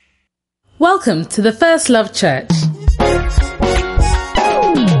Welcome to the First Love Church.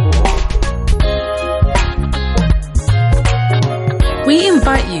 We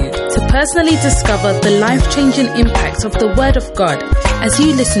invite you to personally discover the life-changing impact of the Word of God as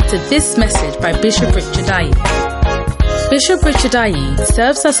you listen to this message by Bishop Richard Ayi. Bishop Richard Ayi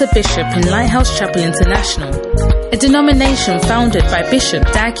serves as a bishop in Lighthouse Chapel International, a denomination founded by Bishop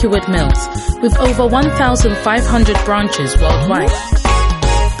Dag Heward-Mills with over 1,500 branches worldwide.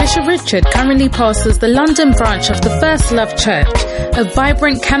 Bishop Richard currently pastors the London branch of the First Love Church, a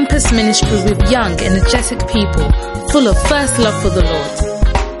vibrant campus ministry with young, energetic people full of first love for the Lord.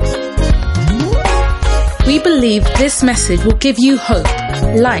 We believe this message will give you hope,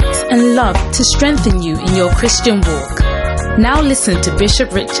 light, and love to strengthen you in your Christian walk. Now listen to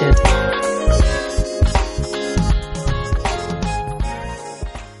Bishop Richard.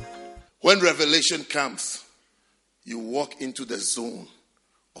 When revelation comes, you walk into the zone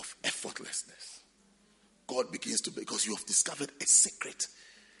of effortlessness. God begins to, because you have discovered a secret.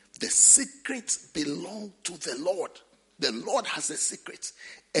 The secrets belong to the Lord. The Lord has a secret.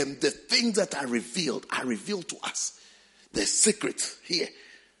 And the things that are revealed to us. The secret here.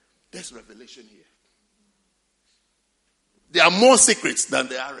 There's revelation here. There are more secrets than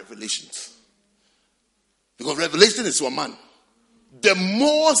there are revelations. Because revelation is for man. The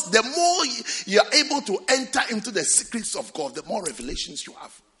more you are able to enter into the secrets of God, the more revelations you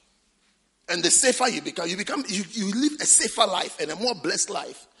have. And the safer you become, you live a safer life and a more blessed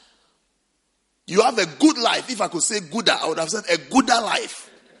life. You have a good life. If I could say gooder, I would have said a gooder life.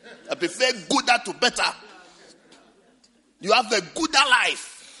 I prefer gooder to better. You have a gooder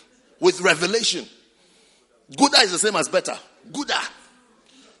life with revelation. Gooder is the same as better. Gooder.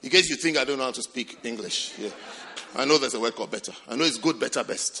 In case you think I don't know how to speak English. Yeah. I know there's a word called better. I know it's good, better,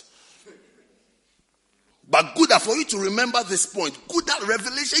 best. But gooder, for you to remember this point, gooder,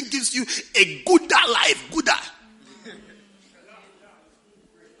 revelation gives you a gooder life. Gooder.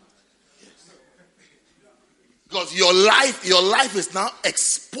 Because your life is now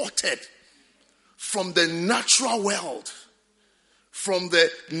exported from the natural world. From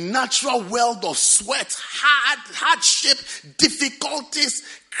the natural world of sweat, hardship, difficulties,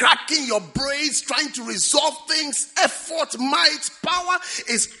 cracking your brains, trying to resolve things, effort, might, power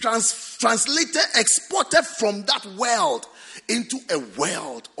is translated, exported from that world into a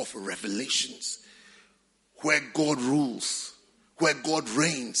world of revelations where God rules, where God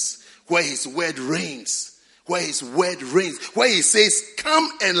reigns, where His word reigns, where His word reigns, where He says, come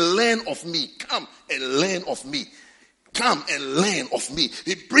and learn of me, come and learn of me. Come and learn of me.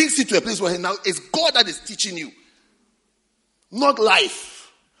 He brings you to a place where now it's God that is teaching you. Not life.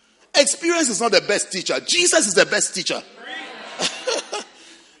 Experience is not the best teacher. Jesus is the best teacher.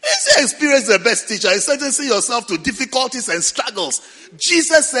 Experience is the best teacher. It's sentencing yourself to difficulties and struggles.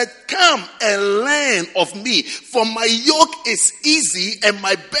 Jesus said, come and learn of me. For my yoke is easy and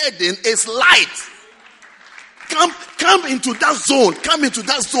my burden is light. Come into that zone. Come into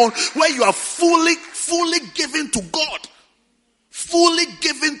that zone where you are fully given to God. Fully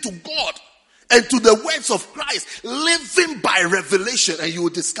given to God. And to the words of Christ. Living by revelation. And you will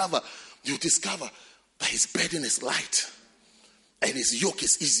discover that His burden is light. And His yoke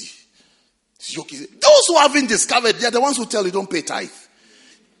is easy. Those who haven't discovered, they are the ones who tell you don't pay tithe.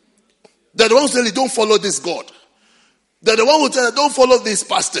 They're the ones who tell you don't follow this God. They're the ones who tell you don't follow these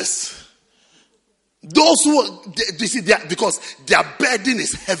pastors. Those who, because their burden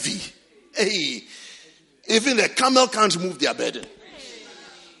is heavy. Hey, even the camel can't move their burden.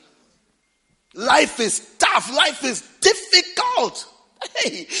 Life is tough. Life is difficult.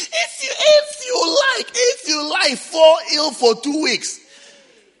 Hey, if you like fall ill for 2 weeks,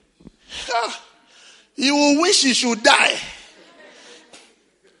 you will wish you should die.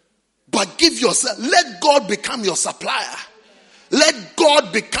 But let God become your supplier. Let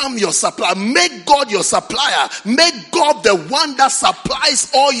God become your supplier. Make God your supplier. Make God the one that supplies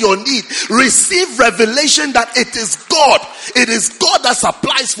all your need. Receive revelation that it is God. It is God that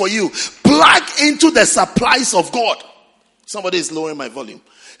supplies for you. Plug into the supplies of God. Somebody is lowering my volume.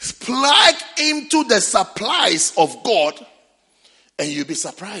 Plug into the supplies of God and you'll be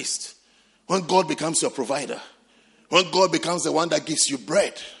surprised when God becomes your provider. When God becomes the one that gives you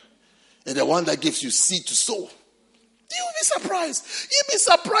bread and the one that gives you seed to sow. You'll be surprised. You'll be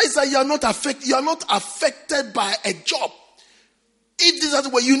surprised that you are not affected by a job. If this is the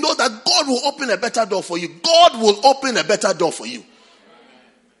way, you know that God will open a better door for you. God will open a better door for you.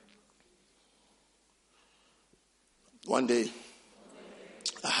 One day,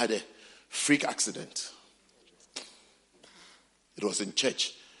 I had a freak accident. It was in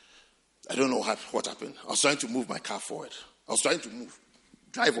church. I don't know what happened. I was trying to move my car forward. I was trying to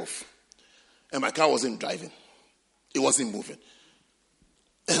drive off. And my car wasn't driving. It wasn't moving.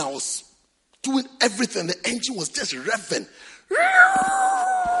 And I was doing everything. The engine was just revving.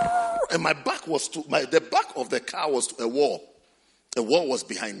 And my back was the back of the car was to a wall. A wall was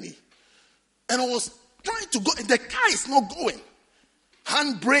behind me. And I was trying to go, and the car is not going.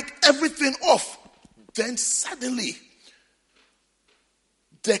 Handbrake, everything off. Then suddenly,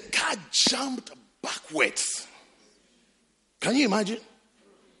 the car jumped backwards. Can you imagine?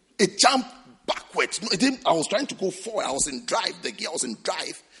 It jumped backwards. No, it didn't. I was trying to go forward. I was in drive. The gear was in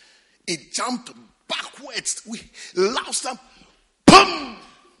drive. It jumped backwards. We loused up, boom,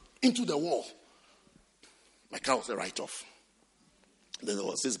 into the wall. My car was a write-off. Then there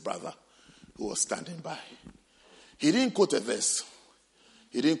was this brother who was standing by. He didn't quote a verse.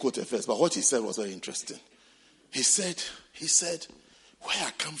 But what he said was very interesting. He said, where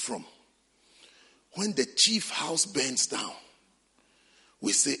I come from, when the chief house burns down,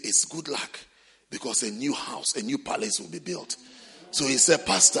 we say it's good luck because a new house, a new palace will be built. So he said,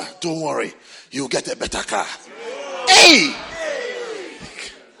 Pastor, don't worry, you'll get a better car. Hey!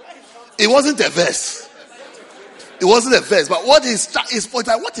 It wasn't a verse. But what he's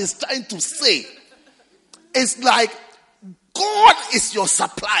trying to say is like, God is your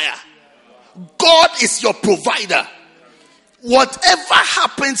supplier. God is your provider. Whatever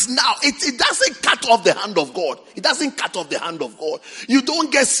happens now, it doesn't cut off the hand of God. It doesn't cut off the hand of God. You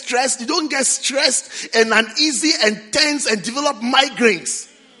don't get stressed. You don't get stressed and uneasy and tense and develop migraines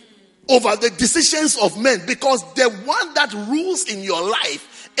over the decisions of men, because the one that rules in your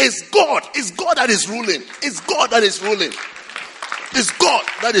life is God. It's God that is ruling. It's God that is ruling. It's God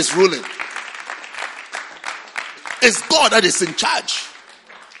that is ruling. It's God that is in charge.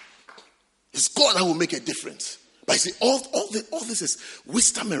 It's God that will make a difference. But you see, all this is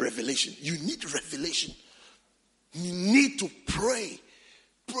wisdom and revelation. You need revelation. You need to pray.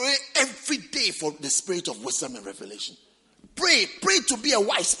 Pray every day for the spirit of wisdom and revelation. Pray to be a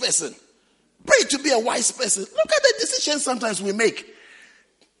wise person. Pray to be a wise person. Look at the decisions sometimes we make.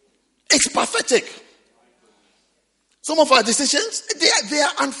 It's pathetic. Some of our decisions, they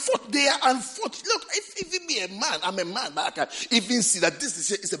are unfortunate. Look, if you be a man, I'm a man, but I can even see that this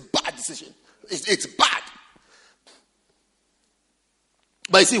decision is a bad decision. It's bad.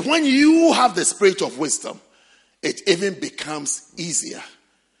 But you see, when you have the spirit of wisdom, it even becomes easier.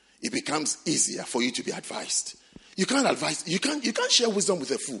 It becomes easier for you to be advised. You can't advise. You can't share wisdom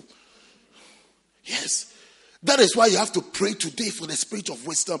with a fool. Yes. That is why you have to pray today for the spirit of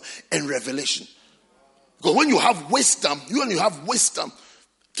wisdom and revelation. Because when you have wisdom,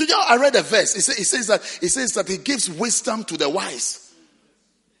 today I read a verse. It says that he gives wisdom to the wise.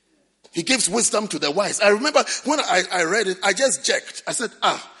 He gives wisdom to the wise. I remember when I read it, I just checked. I said,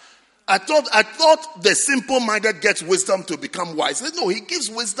 I thought the simple-minded gets wisdom to become wise. I said, no, he gives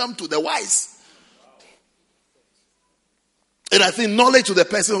wisdom to the wise. And I think knowledge to the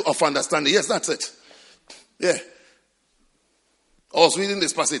person of understanding. Yes, that's it. Yeah. I was reading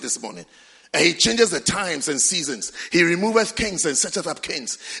this passage this morning. And he changes the times and seasons. He removeth kings and setteth up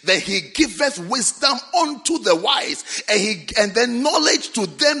kings. Then he giveth wisdom unto the wise, and then knowledge to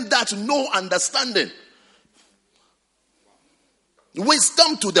them that know understanding.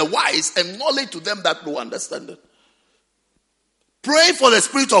 Wisdom to the wise and knowledge to them that know understanding. Pray for the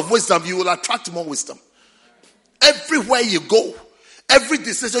spirit of wisdom. You will attract more wisdom. Everywhere you go, every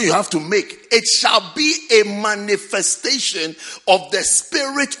decision you have to make, it shall be a manifestation of the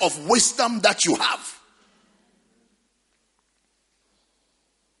spirit of wisdom that you have.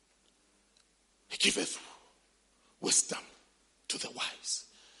 He giveth wisdom to the wise.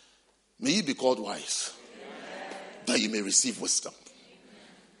 May you be called wise, that you may receive wisdom.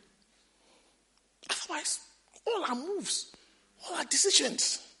 Otherwise, all our moves, all our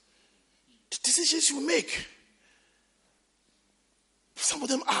decisions, the decisions you make, some of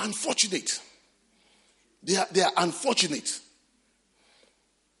them are unfortunate. They are unfortunate.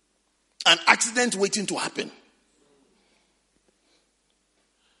 An accident waiting to happen.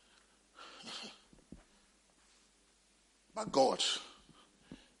 But God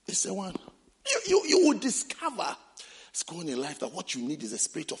is the one. You will discover it's going in life that what you need is a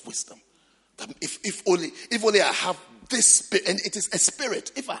spirit of wisdom. That if only I have this spirit, and it is a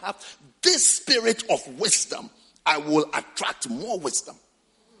spirit. If I have this spirit of wisdom, I will attract more wisdom.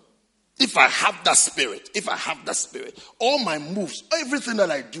 If I have that spirit, all my moves, everything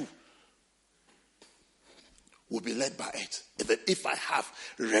that I do will be led by it. If I have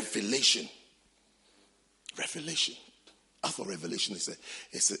revelation. I thought revelation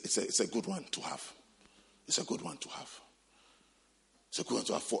is a good one to have. It's a good one to have. It's a good one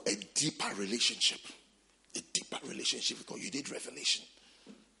to have for a deeper relationship. A deeper relationship with God. You need revelation.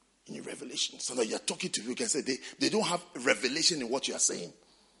 You need revelation. So that you're talking to people, you can say they don't have revelation in what you are saying.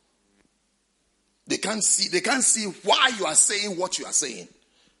 They can't see why you are saying what you are saying.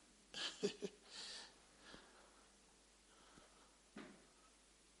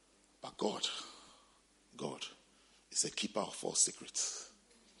 But God is a keeper of all secrets.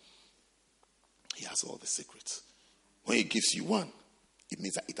 He has all the secrets. When he gives you one, it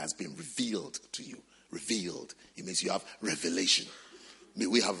means that it has been revealed to you. Revealed. It means you have revelation. May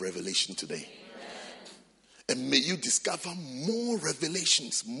we have revelation today. And may you discover more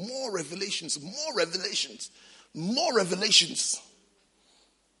revelations, more revelations, more revelations, more revelations.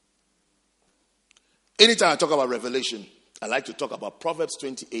 Anytime I talk about revelation, I like to talk about Proverbs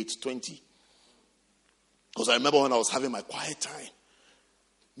 28:20. Because I remember when I was having my quiet time,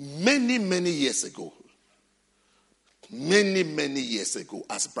 many years ago,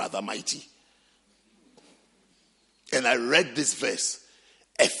 as Brother Mighty. And I read this verse,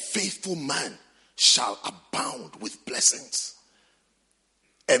 a faithful man shall abound with blessings.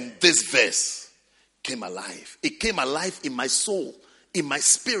 And this verse came alive. It came alive in my soul, in my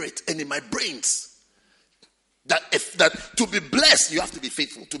spirit, and in my brains. That to be blessed, you have to be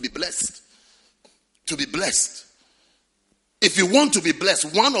faithful. To be blessed. To be blessed. If you want to be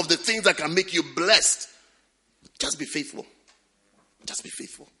blessed, one of the things that can make you blessed, just be faithful. Just be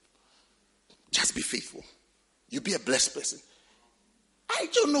faithful. Just be faithful. You be a blessed person. I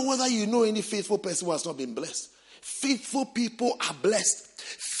don't know whether you know any faithful person who has not been blessed. Faithful people are blessed.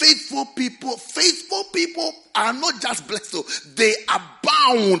 Faithful people are not just blessed, though. They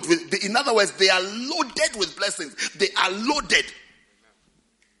abound with, in other words, they are loaded with blessings. They are loaded.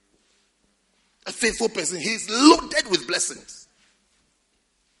 A faithful person, he is loaded with blessings.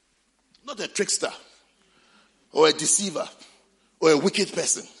 Not a trickster or a deceiver or a wicked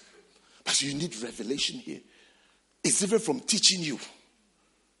person. But you need revelation here. It's different from teaching you.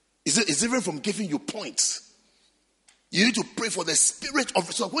 It's different from giving you points. You need to pray for the spirit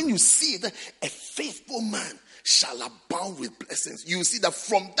of. So when you see that a faithful man shall abound with blessings, you see that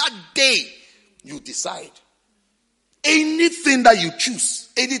from that day you decide. Anything that you choose,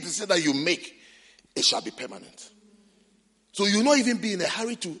 any decision that you make, it shall be permanent. So you will not even be in a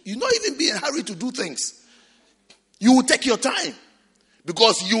hurry to do things. You will take your time.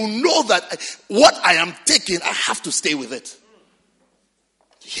 Because you know that what I am taking, I have to stay with it.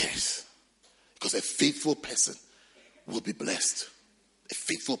 Yes. Because a faithful person will be blessed. A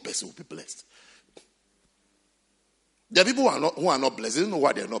faithful person will be blessed. There are people who are not blessed. They don't know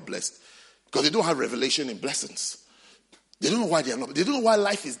why they are not blessed. Because they don't have revelation in blessings. They don't know why they are not. They don't know why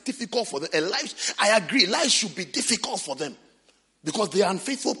life is difficult for them. I agree, life should be difficult for them. Because they are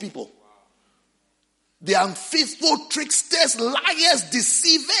unfaithful people. They are unfaithful tricksters, liars,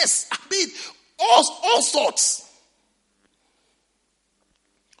 deceivers. I mean, all sorts.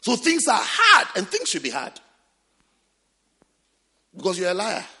 So things are hard, and things should be hard. Because you're a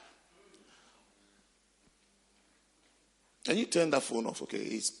liar. Can you turn that phone off? Okay,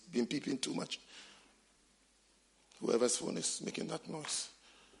 it's been beeping too much. Whoever's phone is making that noise.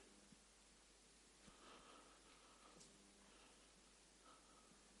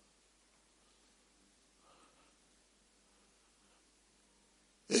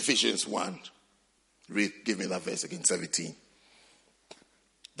 Ephesians 1. Give me that verse again, 17.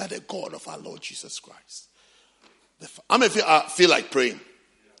 That the God of our Lord Jesus Christ. How many feel like praying?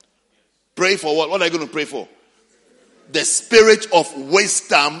 Pray for what? What are you going to pray for? The spirit of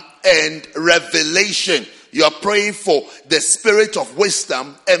wisdom and revelation. You are praying for the spirit of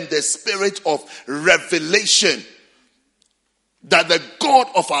wisdom and the spirit of revelation. That the God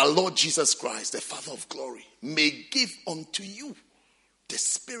of our Lord Jesus Christ, the Father of glory, may give unto you the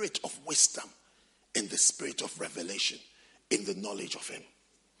spirit of wisdom and the spirit of revelation in the knowledge of him.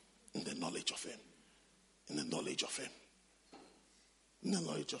 In the knowledge of him. In the knowledge of him. In the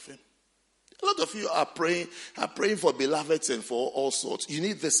knowledge of him. A lot of you are praying for beloveds and for all sorts. You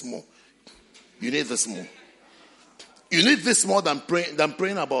need this more. You need this more. You need this more than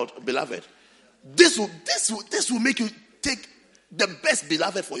praying about beloved. This will make you take the best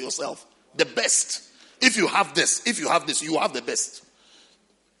beloved for yourself. The best. If you have this, you have the best.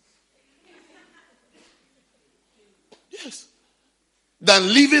 Yes.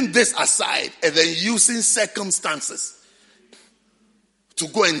 Than leaving this aside and then using circumstances to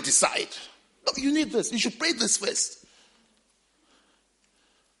go and decide. No, you need this. You should pray this first.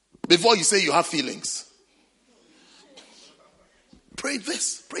 Before you say you have feelings. Pray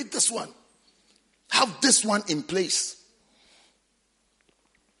this. Pray this one. Have this one in place.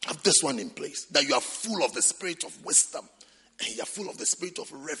 Have this one in place. That you are full of the spirit of wisdom. And you are full of the spirit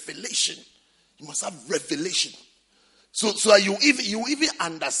of revelation. You must have revelation. So that you even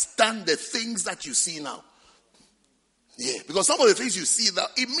understand the things that you see now. Yeah, because some of the things you see that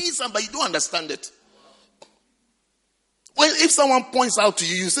it means something, but you don't understand it. Well, if someone points out to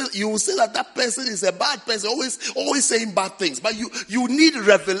you, you will say that person is a bad person, always saying bad things. But you need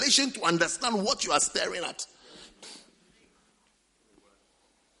revelation to understand what you are staring at.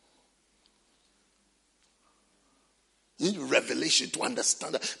 You need revelation to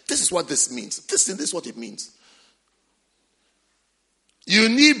understand that this is what this means. This is what it means. You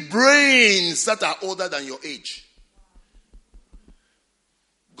need brains that are older than your age.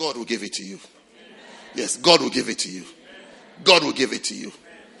 God will give it to you. Yes, God will give it to you. God will give it to you.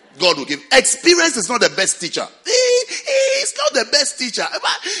 God will give. Experience is not the best teacher. It's not the best teacher.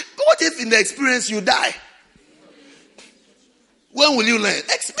 But what if in the experience you die? When will you learn?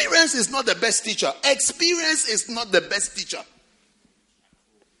 Experience is not the best teacher. Experience is not the best teacher.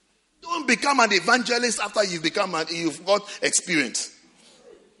 Don't become an evangelist after you've got experience.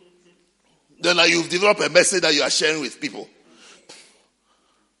 Then you've developed a message that you are sharing with people.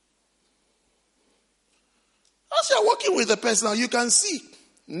 As you're working with the person, you can see.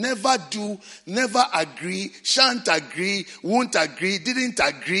 Never do, never agree, shan't agree, won't agree, didn't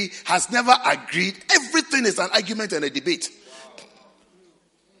agree, has never agreed. Everything is an argument and a debate.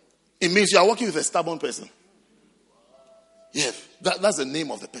 It means you are working with a stubborn person. Yeah, that's the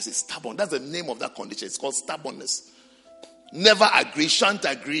name of the person, stubborn. That's the name of that condition. It's called stubbornness. Never agree, shan't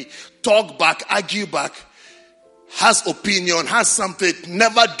agree, talk back, argue back, has opinion, has something,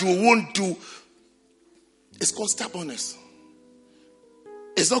 never do, won't do. It's called stubbornness.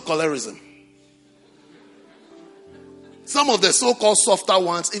 It's not colorism. Some of the so-called softer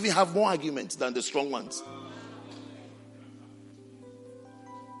ones even have more arguments than the strong ones.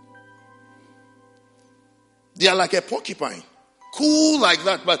 They are like a porcupine. Cool like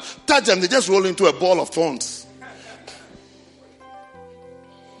that, but touch them, they just roll into a ball of thorns.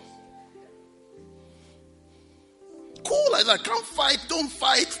 Cool like that. Can't fight, don't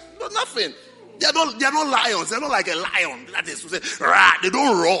fight, no, nothing. They are not lions. They're not like a lion. That is to say, rah, they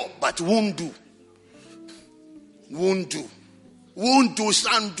don't roar, but won't do. Won't do. Won't do,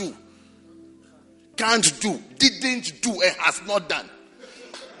 shan't do. Can't do. Didn't do, and has not done.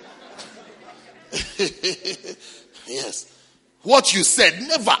 Yes. What you said,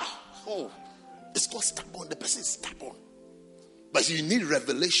 never. Oh, it's called stubborn. The person is stubborn. But you need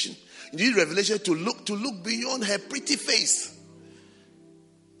revelation. You need revelation to look beyond her pretty face.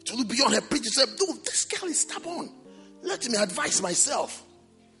 To look beyond her pretty face. Dude, this girl is stubborn. Let me advise myself.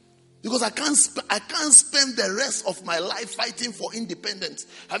 Because I can't spend the rest of my life fighting for independence.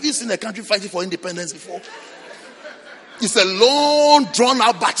 Have you seen a country fighting for independence before? It's a long,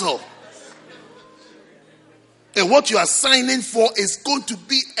 drawn-out battle. And what you are signing for is going to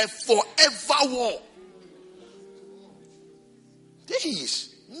be a forever war.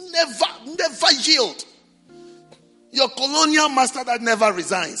 Please, never yield. Your colonial master that never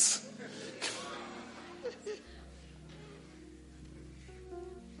resigns.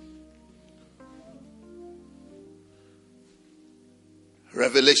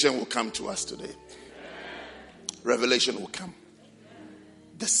 Revelation will come to us today. Revelation will come.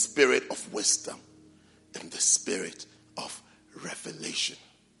 The spirit of wisdom and the spirit of revelation.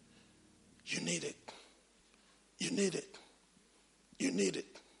 You need it. You need it. You need it.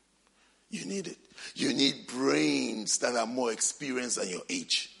 You need it. You need brains that are more experienced than your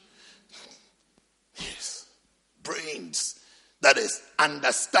age. Yes. Brains. That is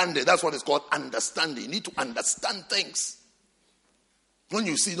understanding. That's what it's called, understanding. You need to understand things. When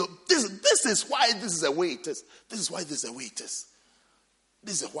you see, this is why this is the way it is. This is why this is the way it is.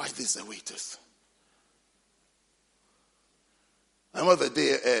 This is why this is the way it is. I remember the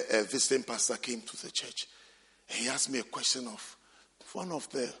day a visiting pastor came to the church. And he asked me a question of one of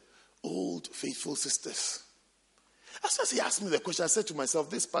the old faithful sisters. As soon as he asked me the question, I said to myself,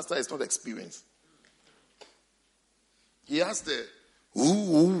 this pastor is not experienced. He asked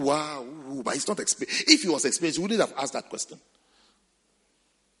wow, but he's not experienced. If he was experienced, he wouldn't have asked that question.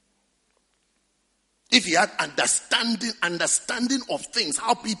 If he had understanding of things,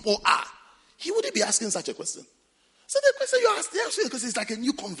 how people are, he wouldn't be asking such a question. So the question you ask, because it's like a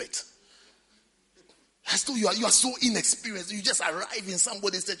new convert. As though you are so inexperienced. You just arrive in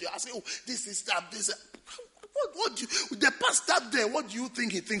somebody's church, you ask, oh, this is that, this. What do you, the pastor there, what do you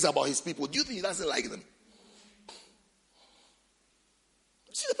think he thinks about his people? Do you think he doesn't like them?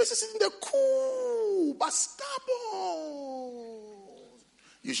 See the person sitting there, cool, but stubborn.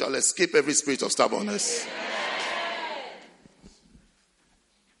 You shall escape every spirit of stubbornness.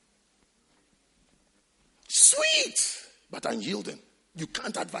 Sweet, but unyielding. You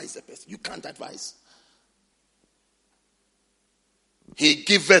can't advise the person. You can't advise. He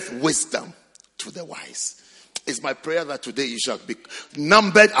giveth wisdom to the wise. It's my prayer that today you shall be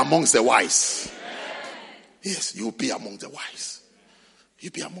numbered amongst the wise. Yes, you'll be among the wise.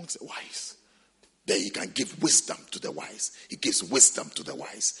 You'll be amongst the wise. Then he can give wisdom to the wise. He gives wisdom to the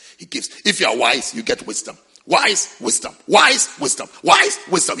wise. If you are wise, you get wisdom. Wise, wisdom. Wise, wisdom. Wise,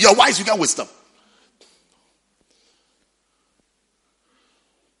 wisdom. You're wise, you get wisdom.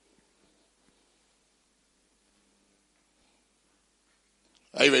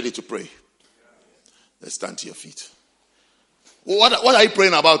 Are you ready to pray? Let's stand to your feet. What are you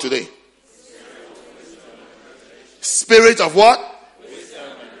praying about today? Spirit of what?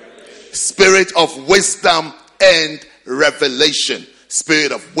 Spirit of wisdom and revelation.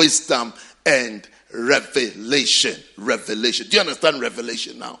 Spirit of wisdom and revelation. Revelation. Do you understand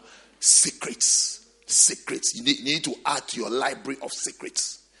revelation now? Secrets. Secrets. You need to add to your library of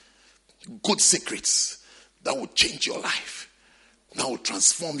secrets. Good secrets that will change your life. That will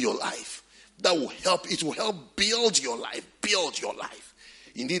transform your life. That will help. It will help build your life. Build your life.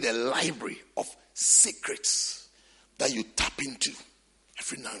 You need a library of secrets that you tap into.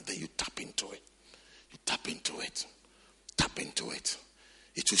 Every now and then you tap into it. You tap into it. Tap into it.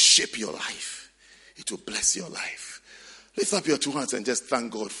 It will shape your life. It will bless your life. Lift up your two hands and just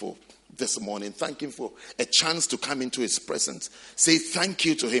thank God for this morning. Thank him for a chance to come into his presence. Say thank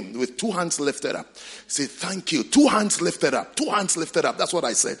you to him with two hands lifted up. Say thank you. Two hands lifted up. Two hands lifted up. That's what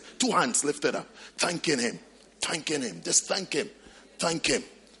I said. Two hands lifted up. Thanking him. Thanking him. Just thank him. Thank him.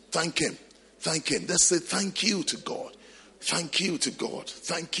 Thank him. Thank him. Just say thank you to God. Thank you to God.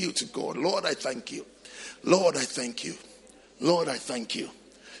 Thank you to God. Lord, I thank you. Lord, I thank you. Lord, I thank you.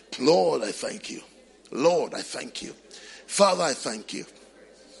 Lord, I thank you. Lord, I thank you. Father, I thank you.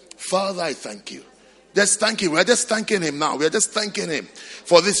 Father, I thank you. Just thank him. We're just thanking him now. We're just thanking him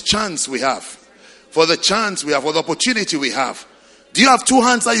for this chance we have. For the chance we have. For the opportunity we have. Do you have two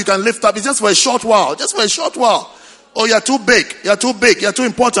hands that you can lift up? It's just for a short while. Just for a short while. Oh, you're too big. You're too big. You're too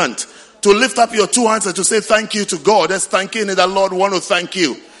important to lift up your two hands and to say thank you to God. Just thanking it that Lord want to thank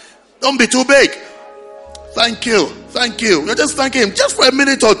you. Don't be too big. Thank you. Thank you. You're just thanking him just for a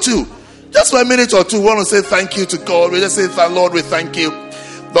minute or two. Just for a minute or two. We want to say thank you to God. We just say, Lord, we thank you.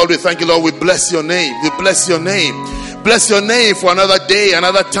 Lord, we thank you, Lord. We bless your name. We bless your name. Bless your name for another day,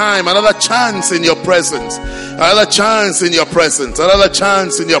 another time, another chance in your presence. Another chance in your presence. Another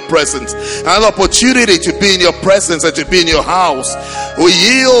chance in your presence. Another opportunity to be in your presence and to be in your house. We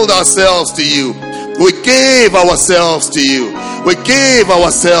yield ourselves to you. We gave ourselves to you. We gave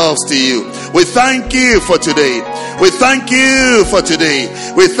ourselves to you. We thank you for today. We thank you for today.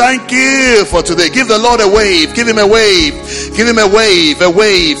 We thank you for today. Give the Lord a wave. Give him a wave. Give him a wave. A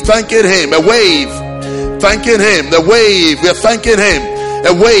wave. Thanking him. A wave. Thanking him. The wave. We're thanking him.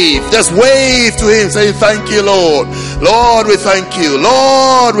 A wave. Just wave to him. Say thank you, Lord. Lord, we thank you.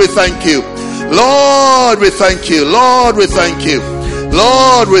 Lord, we thank you. Lord, we thank you. Lord, we thank you.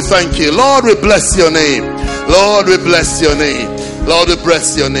 Lord, we thank you. Lord, we bless your name. Lord, we bless your name. Lord, we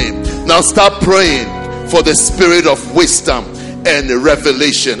bless your name. Now start praying for the spirit of wisdom and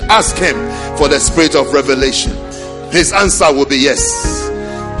revelation. Ask him for the spirit of revelation. His answer will be yes.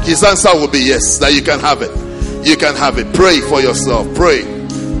 His answer will be yes, that you can have it. You can have it. Pray for yourself. Pray.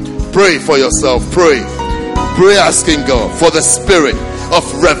 Pray for yourself. Pray. Pray asking God for the spirit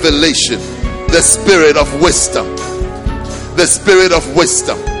of revelation. The spirit of wisdom. The spirit of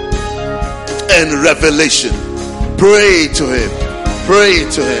wisdom and revelation. Pray to him. Pray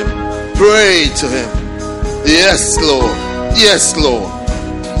to him. Pray to him. Yes, Lord. Yes, Lord.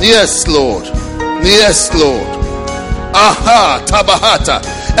 Yes, Lord. Yes, Lord. Aha, tabahata.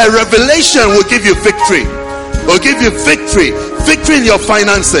 A revelation will give you victory. Will give you victory. Victory in your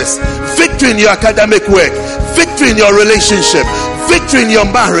finances. Victory in your academic work. Victory in your relationship. Victory in your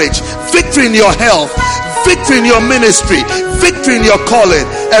marriage. Victory in your health. Victory in your ministry. Victory in your calling.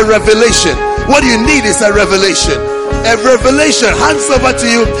 A revelation. What you need is a revelation. A revelation hands over to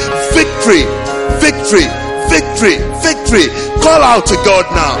you. Victory. Victory. Victory. Victory. Call out to God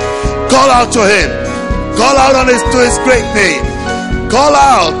now. Call out to him. Call out on to his great name. Call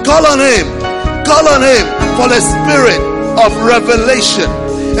out. Call on him. Call on him for the spirit of revelation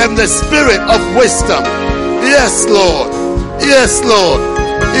and the spirit of wisdom. Yes, Lord. Yes, Lord.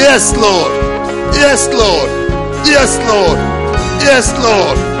 Yes, Lord. Yes, Lord. Yes, Lord. Yes,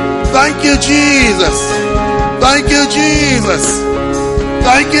 Lord. Thank you, Jesus. Thank you, Jesus.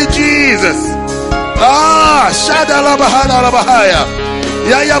 Thank you, Jesus. Ah, Shadalabahaya.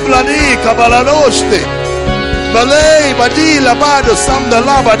 Yaya Blani Kabalanoshte. Malay Badila Bado Samda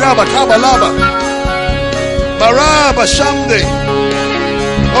Laba Daba Kabalaba. Maraba Shamde.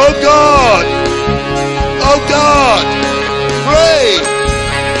 Oh God. Oh God. Pray.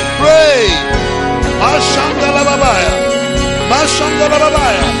 Pray. Mashandala babaya. Mashandala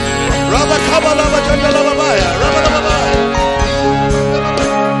babaya. Rabakabala bajandala babaya. Rabala babaya.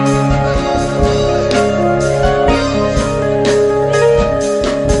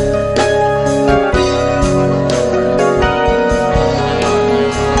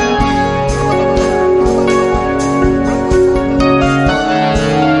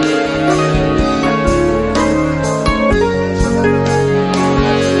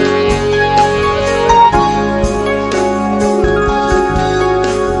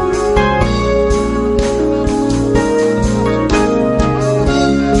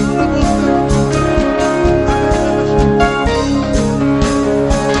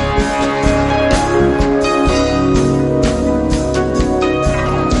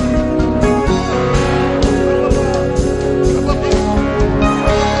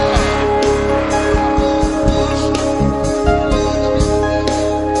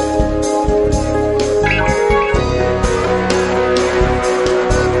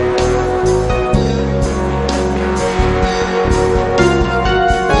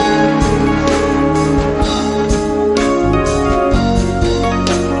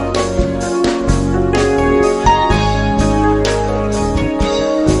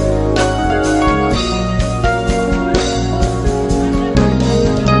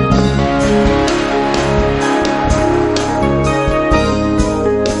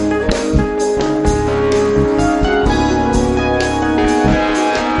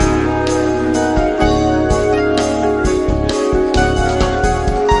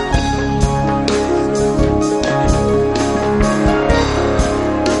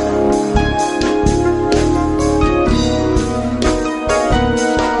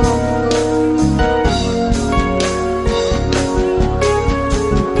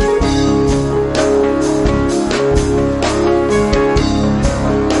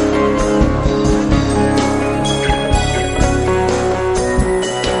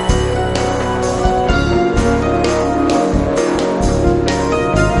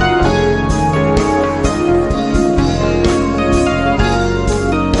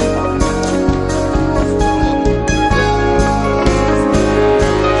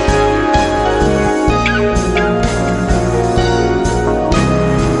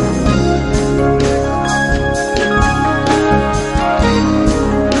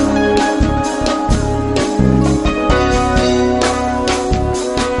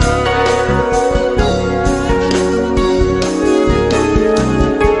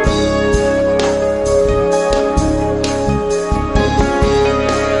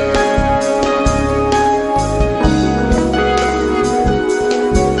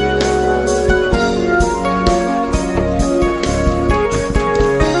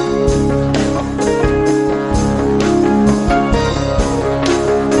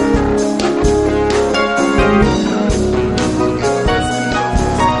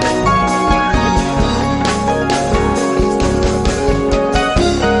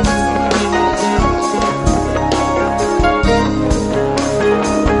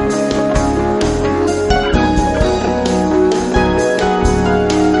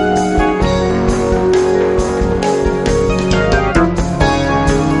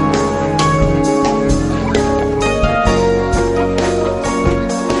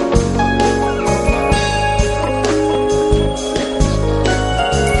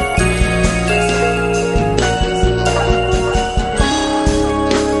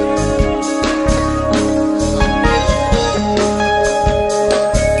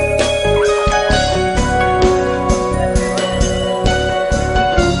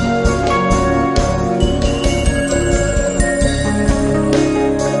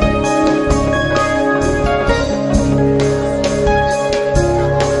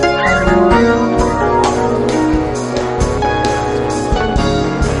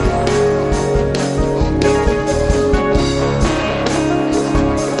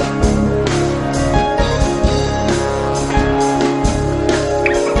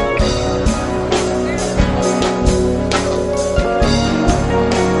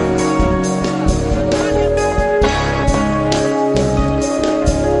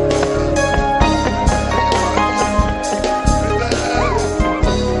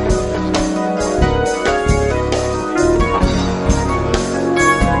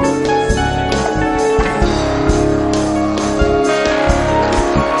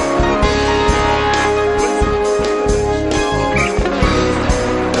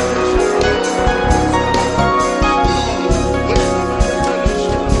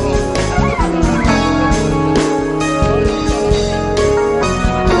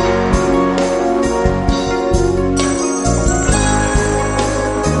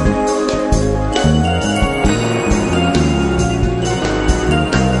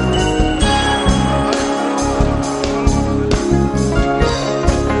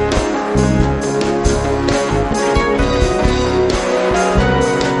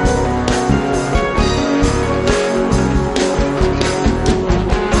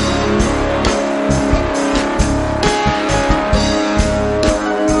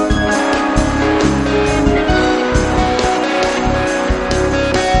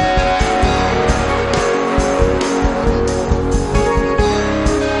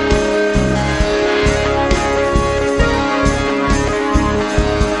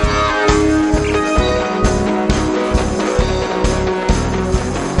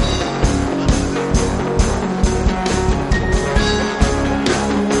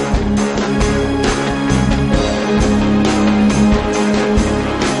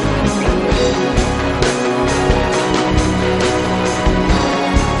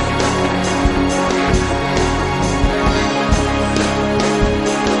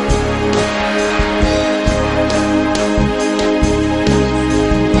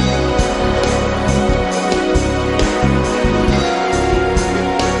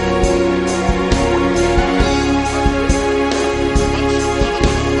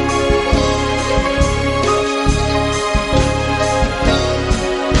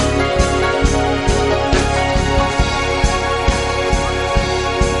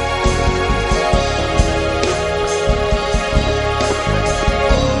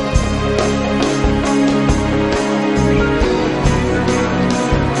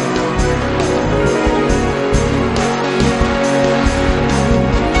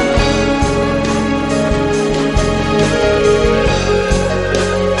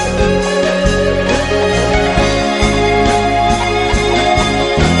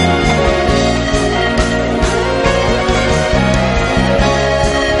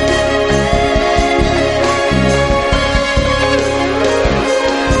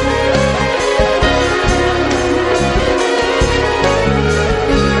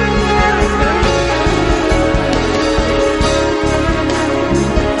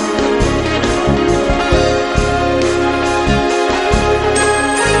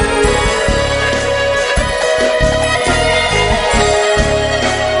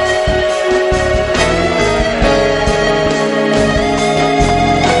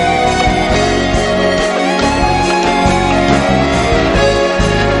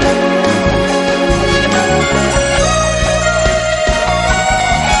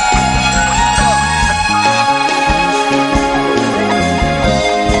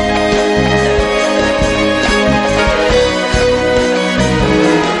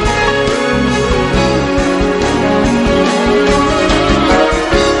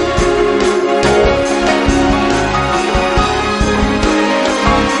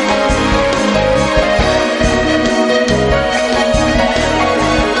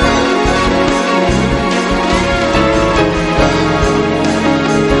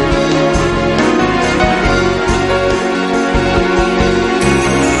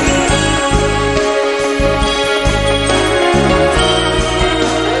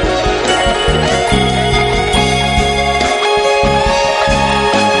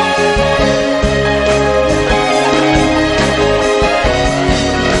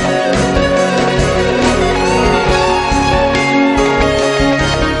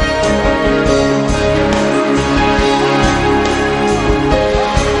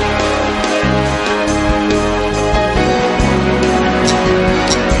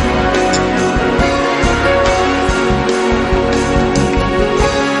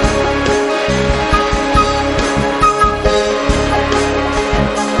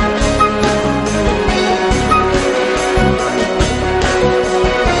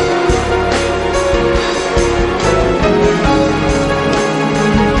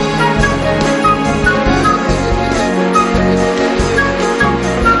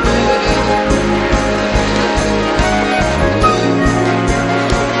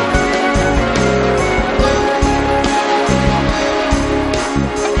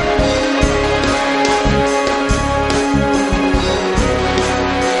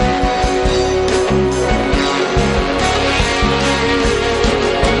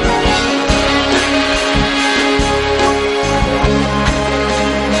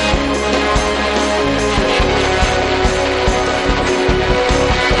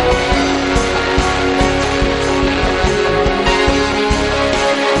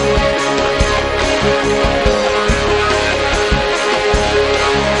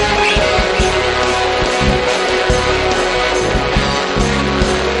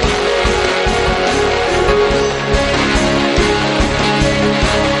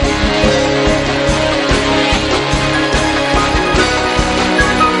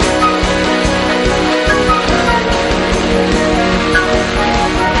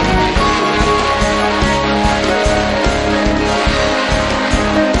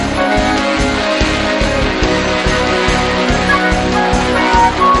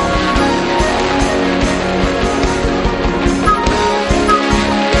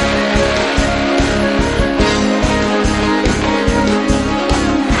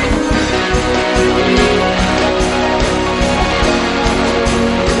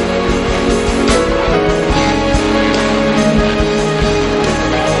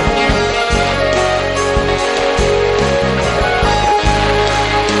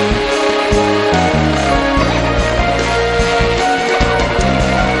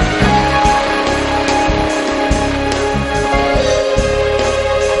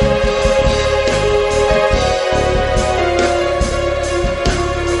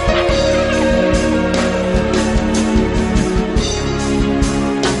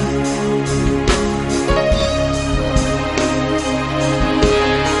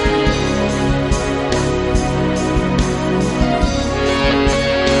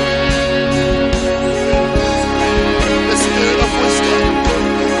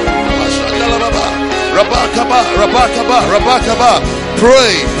 rabakaba.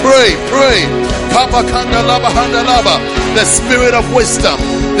 Pray. The spirit of wisdom,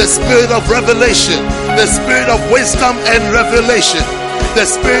 the spirit of revelation, the spirit of wisdom and revelation, the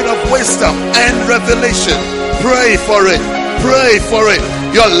spirit of wisdom and revelation. Pray for it.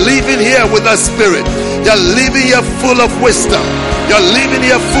 You're leaving here with a spirit. You're leaving here full of wisdom. You're leaving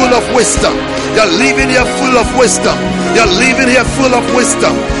here full of wisdom. You're leaving here full of wisdom. You're leaving here full of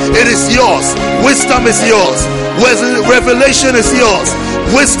wisdom. It is yours. Wisdom is yours. Revelation is yours.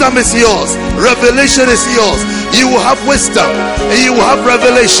 Wisdom is yours. Revelation is yours. You will have wisdom and you will have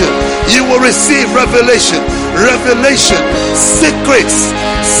revelation. You will receive revelation. Revelation. Secrets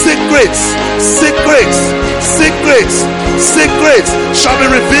shall be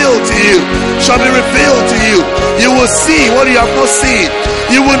revealed to you. You will see what you have not seen.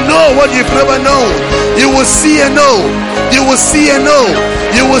 You will know what you've never known. You will see and know. You will see and know.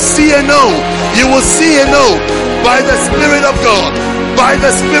 You will see and know. You will see and know. By the Spirit of God. By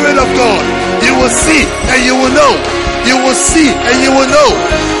the Spirit of God. You will see and you will know. You will see and you will know.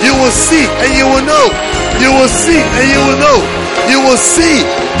 You will see and you will know. You will see and you will know. You will see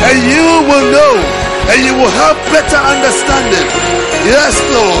and you will know. And you will have better understanding. Yes,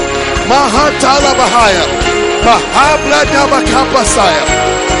 Lord. Mahatala Bahaya. Mahabla Dabakapasaya.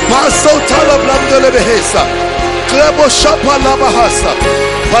 Masotala Blamdele Behesa. Klebo Shapa Labahasa.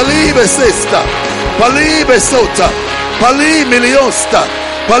 Palibe Sesta. Palibe Sota. Pali Miliosta.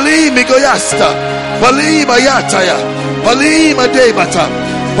 Pali Migoyasta. Pali Mayataya. Pali Madebata.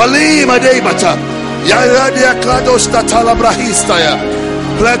 Pali Madebata. Yaradia Kladosta Talabrahistaya.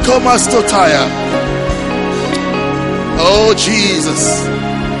 Plekomastotaya. Oh Jesus.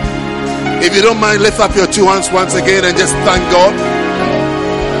 If you don't mind, lift up your two hands once again and just thank God.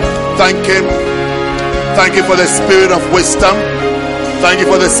 Thank Him. Thank you for the spirit of wisdom. Thank you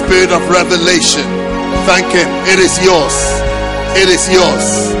for the spirit of revelation. Thank Him. It is yours. It is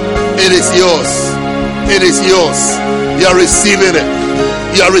yours. It is yours. It is yours. You are receiving it.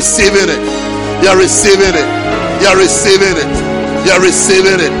 You are receiving it. You are receiving it. You are receiving it. You are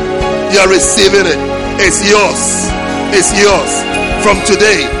receiving it. You are receiving it. It's yours. It's yours. From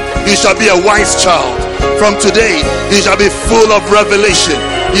today, you shall be a wise child. From today, you shall be full of revelation.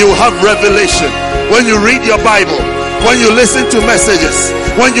 You will have revelation. When you read your Bible, when you listen to messages,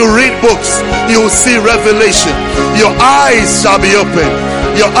 when you read books, you will see revelation. Your eyes shall be open.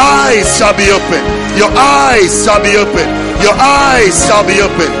 Your eyes shall be open. Your eyes shall be open. Your eyes shall be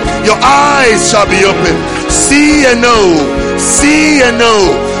open. Your eyes shall be open. See and know. See and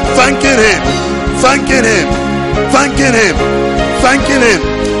know. Thanking Him. Thanking Him. Thanking Him. Thanking Him.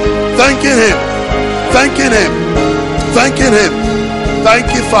 Thanking Him. Thanking Him. Thanking Him.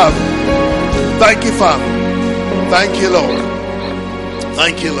 Thank you, Father. Thank you, Father. Thank you, Lord.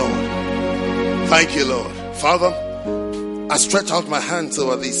 Thank you, Lord. Thank you, Lord. Father, I stretch out my hands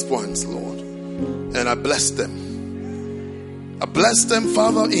over these ones, Lord, and I bless them. I bless them,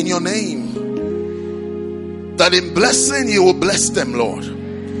 Father, in your name. That in blessing you will bless them, Lord.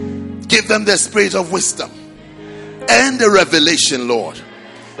 Give them the spirit of wisdom and the revelation, Lord.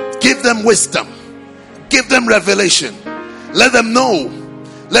 Give them wisdom. Give them revelation. Let them know.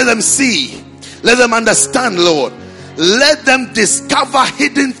 Let them see. Let them understand, Lord. Let them discover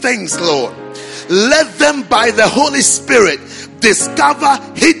hidden things, Lord. Let them, by the Holy Spirit, discover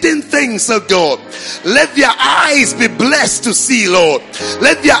hidden things, oh God. Let their eyes be blessed to see, Lord.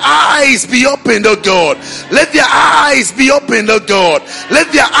 Let their eyes be opened, oh God. Let their eyes be opened, oh God.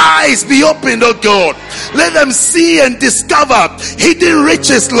 Let their eyes be opened, oh God. Let them see and discover hidden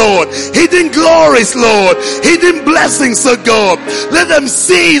riches, Lord. Hidden glories, Lord. Hidden blessings, oh God. Let them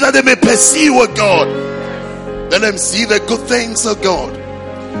see that they may pursue, oh God. Let them see the good things, oh God,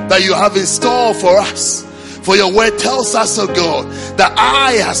 that you have in store for us. For your word tells us, oh God, that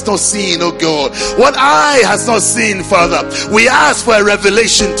eye has not seen, oh God. What eye has not seen, Father. We ask for a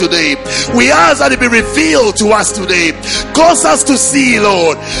revelation today. We ask that it be revealed to us today. Cause us to see,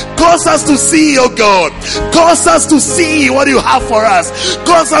 Lord. Cause us to see, oh God. Cause us to see what you have for us.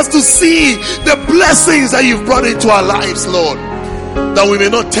 Cause us to see the blessings that you've brought into our lives, Lord. That we may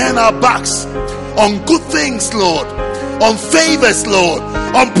not turn our backs on good things, Lord. On favors, Lord.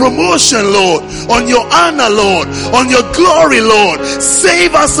 On promotion, Lord. On your honor, Lord. On your glory, Lord.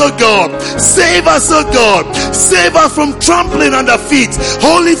 Save us, oh God. Save us, oh God. Save us from trampling under feet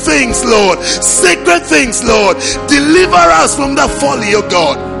holy things, Lord. Sacred things, Lord. Deliver us from the folly, oh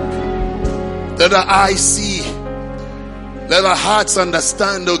God. Let our eyes see. Let our hearts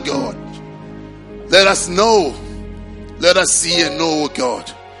understand, oh God. Let us know. Let us see and know, oh God,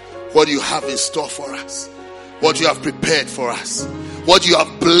 what you have in store for us. what you have prepared for us, what you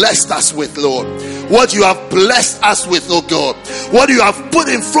have blessed us with, Lord, what you have blessed us with, oh God, what you have put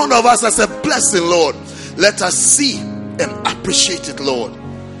in front of us as a blessing, Lord. Let us see and appreciate it, Lord.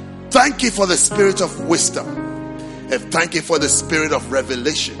 Thank you for the spirit of wisdom, and thank you for the spirit of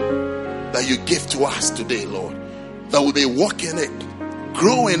revelation that you give to us today, Lord, that we may walk in it,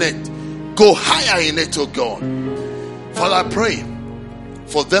 grow in it, go higher in it, oh God. Father, I pray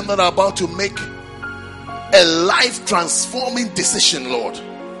for them that are about to make a life transforming decision, Lord.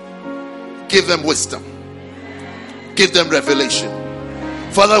 Give them wisdom, give them revelation,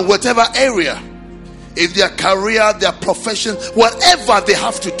 Father. Whatever area, if their career, their profession, whatever they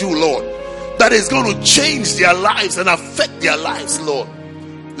have to do, Lord, that is going to change their lives and affect their lives, Lord,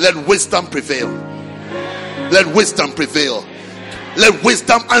 let wisdom prevail. Let wisdom prevail. Let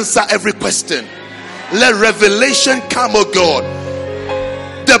wisdom answer every question. Let revelation come, oh God.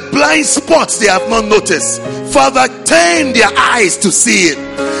 The blind spots they have not noticed, Father, turn their eyes to see it,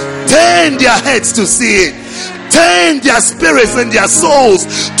 turn their heads to see it, turn their spirits and their souls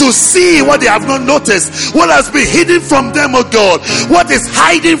to see what they have not noticed, what has been hidden from them, oh God, what is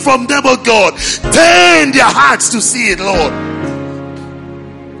hiding from them, oh God. Turn their hearts to see it, Lord.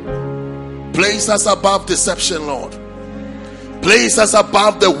 Place us above deception, Lord. Place us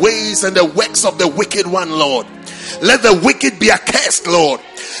above the ways and the works of the wicked one, Lord. Let the wicked be accursed, Lord.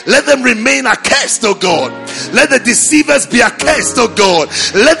 Let them remain accursed, oh God. Let the deceivers be accursed, oh God.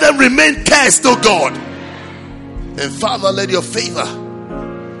 Let them remain cursed, oh God. And Father, let your favor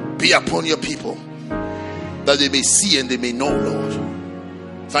be upon your people, that they may see and they may know, Lord.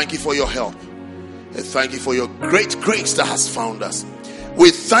 Thank you for your help, and thank you for your great grace that has found us.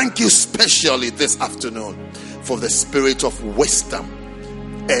 We thank you specially this afternoon for the spirit of wisdom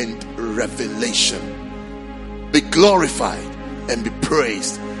and revelation. Be glorified and be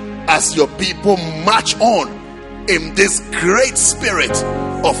praised as your people march on in this great spirit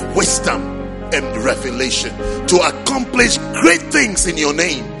of wisdom and revelation to accomplish great things in your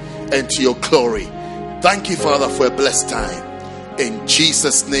name and to your glory. Thank you, Father, for a blessed time. In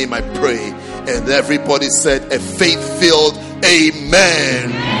Jesus' name I pray. And everybody said a faith-filled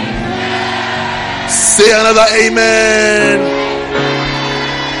amen. Say another amen.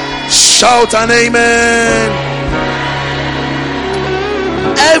 Shout an amen.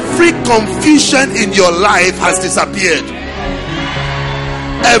 Every confusion in your life has disappeared.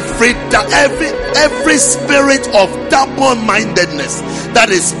 Every spirit of double-mindedness that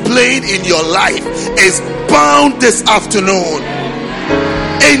is playing in your life is bound this afternoon.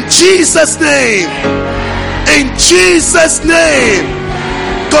 In Jesus' name. In Jesus' name.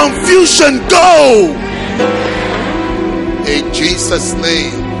 Confusion, go. In Jesus'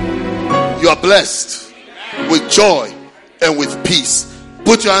 name. You are blessed with joy and with peace.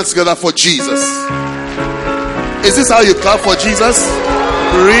 Put your hands together for Jesus. Is this how you clap for Jesus?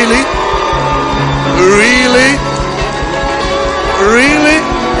 Really? Really? Really?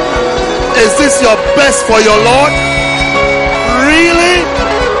 Is this your best for your Lord? Really?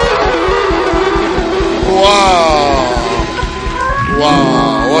 Wow.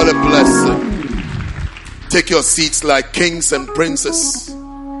 Wow, what a blessing. Take your seats like kings and princes,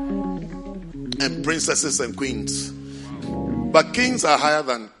 and princesses and queens. But kings are higher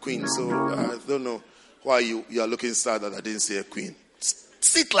than queens, so I don't know why you are looking sad that I didn't say a queen.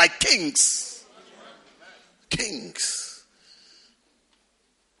 Sit like kings. Kings.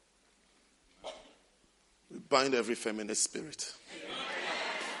 We bind every feminist spirit.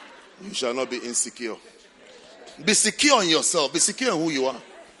 You shall not be insecure. Be secure in yourself. Be secure in who you are.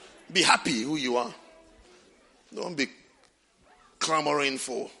 Be happy who you are. Don't be clamoring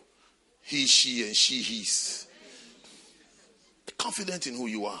for he, she, and she, his. Be confident in who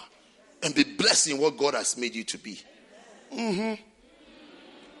you are. And be blessed in what God has made you to be.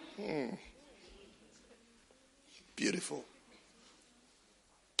 Beautiful.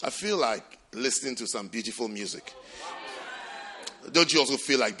 I feel like listening to some beautiful music. Don't you also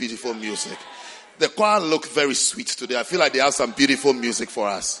feel like beautiful music? The choir looked very sweet today. I feel like they have some beautiful music for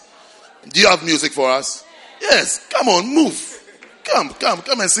us. Do you have music for us? Yes. Come on, move. Come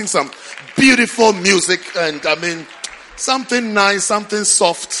and sing some beautiful music. And I mean, something nice, something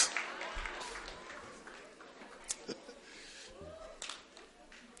soft.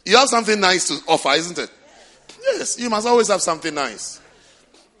 You have something nice to offer, isn't it? Yes, you must always have something nice.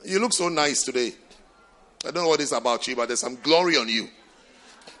 You look so nice today. I don't know what it's about you, but there's some glory on you.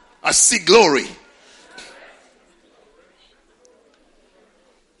 I see glory.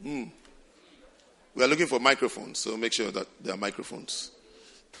 We are looking for microphones, so make sure that there are microphones.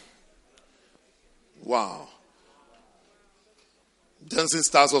 Wow. Dancing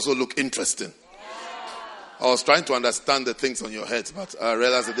stars also look interesting. I was trying to understand the things on your head, but I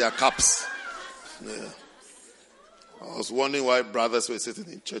realized that they are caps. Yeah. I was wondering why brothers were sitting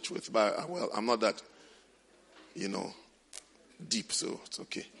in church with, but well, I'm not that, deep, so it's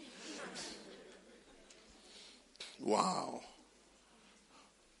okay. Wow.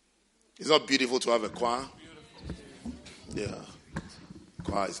 It's not beautiful to have a choir? Yeah.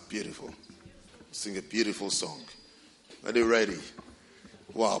 Choir is beautiful. Sing a beautiful song. Are they ready?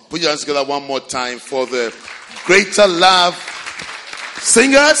 Wow. Put your hands together one more time for the Greater Love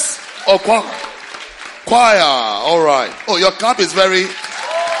singers or choir? Choir. All right. Oh, your clap is very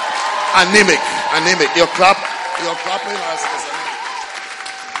anemic. Your clapping is anemic.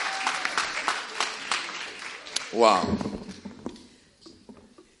 Wow.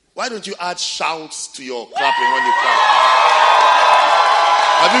 Why don't you add shouts to your clapping when you clap?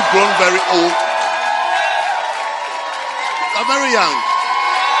 Have you grown very old? You're very young.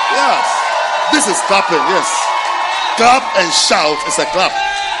 Yes. This is clapping, yes. Clap and shout is a clap.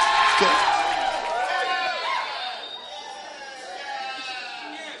 Okay.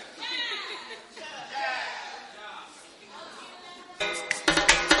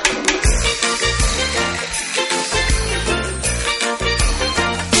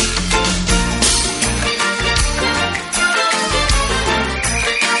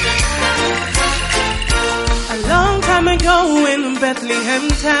 Bethlehem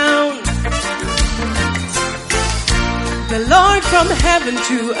town, the Lord from heaven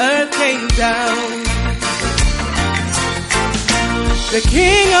to earth came down. The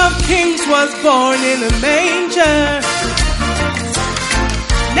King of Kings was born in a manger.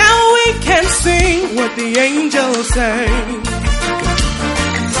 Now we can sing what the angels sang.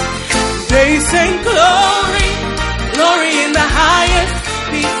 They sang glory, glory in the highest,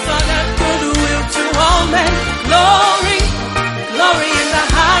 peace on earth, goodwill to all men. Glory, glory in the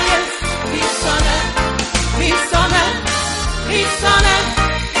highest, peace on earth, peace on earth, peace on earth,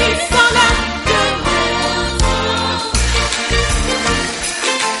 peace on earth, goodwill to all.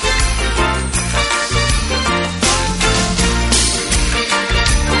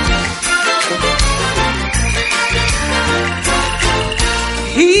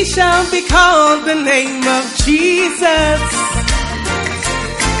 He shall be called the name of Jesus.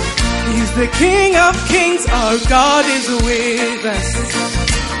 He's the King of Kings, our God is with us.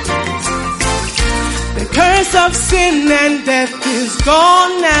 The curse of sin and death is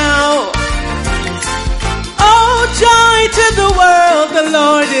gone now. Oh, joy to the world, the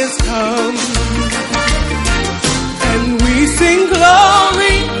Lord is come. And we sing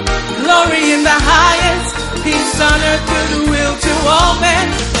glory, glory in the highest, peace on earth, goodwill to all men.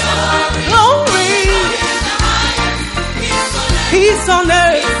 Glory, peace on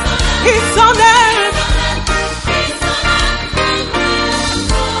earth. Peace on earth.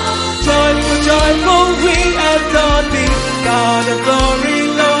 Joyful, joyful, we adore thee, God of glory,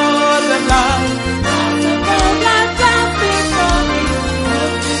 Lord of love. All that does before me,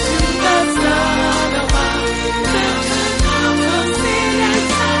 look to the Son of God. Will sing and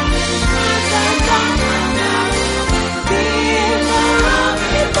shout, the God now. The giver of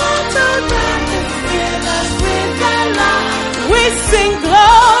immortal darkness, fill us with thy love. We sing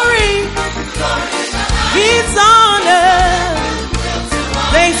glory. He's on earth.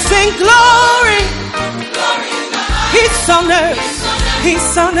 They sing glory. He's on earth.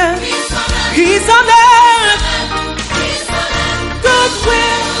 He's on earth. He's on earth.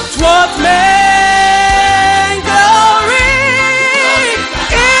 Goodwill towards men. Glory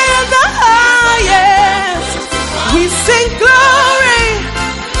in the highest. We sing glory.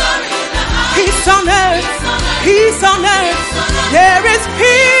 He's on earth. He's on earth. There is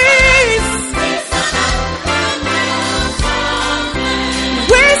peace.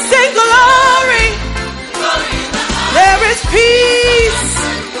 We sing glory. There is peace.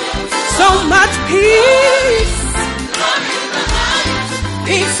 So much peace.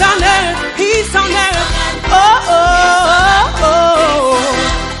 Peace on earth. Peace on earth. Oh, oh, oh, oh.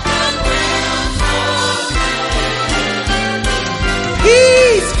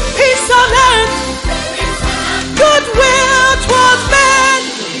 Peace. Peace on earth. Goodwill towards men.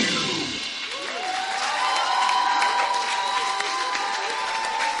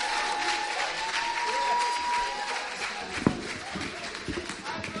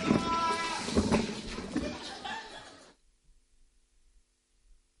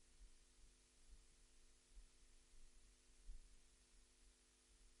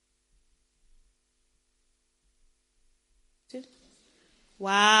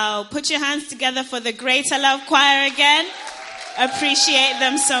 Wow. Put your hands together for the Greater Love Choir again. Appreciate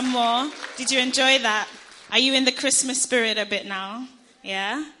them some more. Did you enjoy that? Are you in the Christmas spirit a bit now?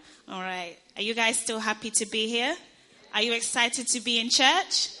 Yeah? All right. Are you guys still happy to be here? Are you excited to be in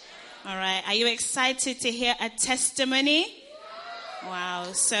church? All right. Are you excited to hear a testimony?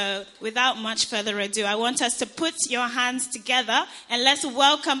 Wow. So without much further ado, I want us to put your hands together and let's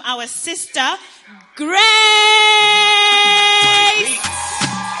welcome our sister, Grace.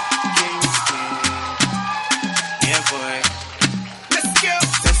 Yeah, boy. Let's go.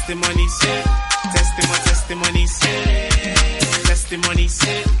 Testimony said. Testimony said. Testimony said. Testimony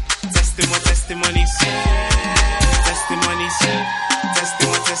said. Testimony said.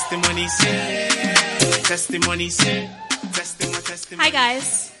 Testimony said. Testimony said. Hi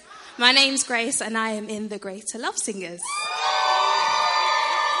guys, my name's Grace and I am in the Greater Love Singers.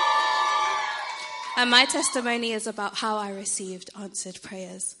 And my testimony is about how I received answered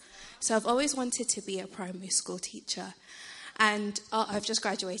prayers. So I've always wanted to be a primary school teacher. And I've just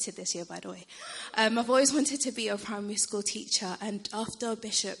graduated this year, by the way. I've always wanted to be a primary school teacher. And after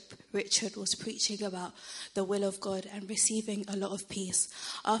Bishop Richard was preaching about the will of God and receiving a lot of peace,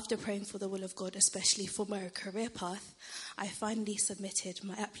 after praying for the will of God, especially for my career path, I finally submitted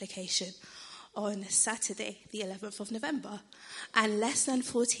my application on Saturday, the 11th of November. And less than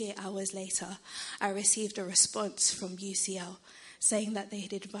 48 hours later, I received a response from UCL saying that they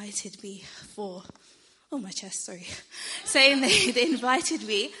had invited me for... saying they'd invited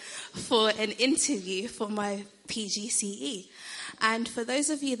me for an interview for my PGCE. And for those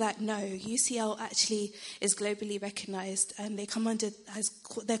of you that know, UCL actually is globally recognized and they come under,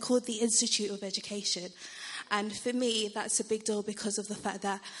 they're called the Institute of Education. And for me, that's a big deal because of the fact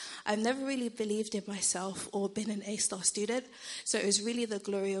that I've never really believed in myself or been an A-star student. So it was really the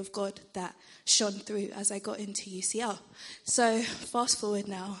glory of God that shone through as I got into UCL. So fast forward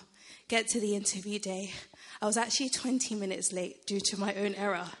now. Get to the interview day. I was actually 20 minutes late due to my own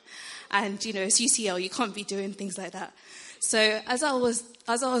error. And, you know, it's UCL, you can't be doing things like that. So as I was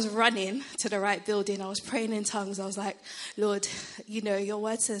running to the right building, I was praying in tongues. I was like, Lord, you know, your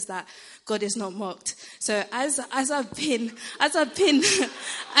word says that God is not mocked. So as I've been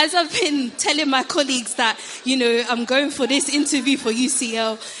telling my colleagues that, you know, I'm going for this interview for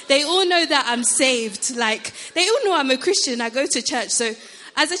UCL, they all know that I'm saved. Like, they all know I'm a Christian. I go to church. So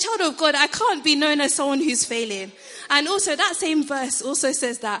as a child of God, I can't be known as someone who's failing. And also that same verse also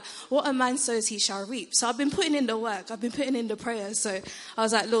says that what a man sows, he shall reap. So I've been putting in the work. I've been putting in the prayers. So I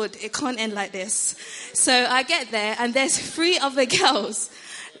was like, Lord, it can't end like this. So I get there and there's 3 other girls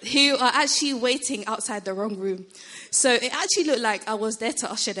who are actually waiting outside the wrong room. So it actually looked like I was there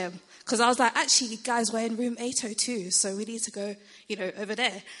to usher them. Because I was like, actually, guys, we're in room 802. So we need to go, you know, over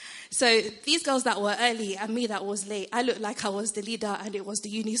there. So these girls that were early and me that was late, I looked like I was the leader and it was the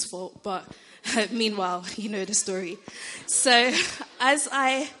uni's fault. But meanwhile, you know the story. So as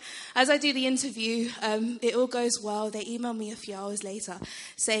I do the interview, it all goes well. They email me a few hours later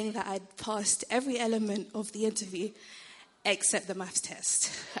saying that I'd passed every element of the interview except the maths test.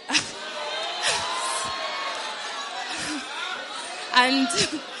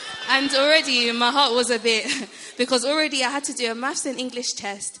 And already my heart was a bit, because already I had to do a maths and English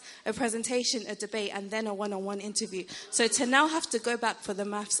test, a presentation, a debate, and then a one-on-one interview. So to now have to go back for the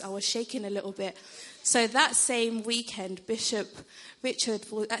maths, I was shaking a little bit. So that same weekend, Bishop Richard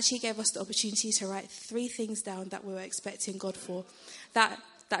actually gave us the opportunity to write 3 things down that we were expecting God for. That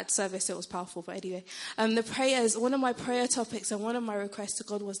service, it was powerful, but anyway. The prayers, one of my prayer topics and one of my requests to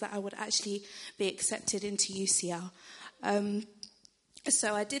God was that I would actually be accepted into UCL.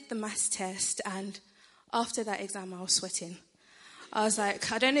 So I did the maths test, and after that exam, I was sweating. I was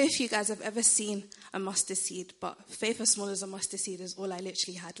like, I don't know if you guys have ever seen a mustard seed, but faith as small as a mustard seed is all I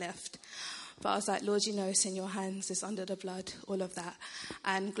literally had left. But I was like, Lord, you know, it's in your hands, it's under the blood, all of that.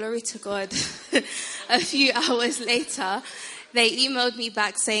 And glory to God, a few hours later, they emailed me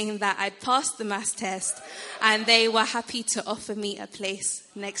back saying that I'd passed the maths test and they were happy to offer me a place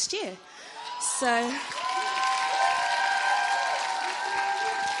next year. So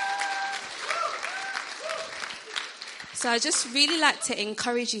I just really like to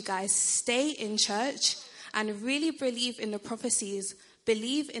encourage you guys, stay in church and really believe in the prophecies,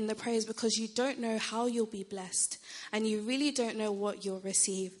 believe in the prayers, because you don't know how you'll be blessed and you really don't know what you'll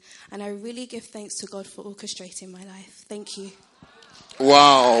receive. And I really give thanks to God for orchestrating my life. Thank you.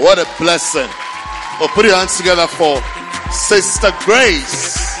 Wow, what a blessing. Well, put your hands together for Sister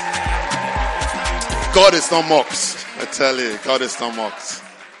Grace. God is not mocked. I tell you, God is not mocked.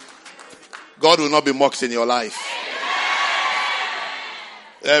 God will not be mocked in your life.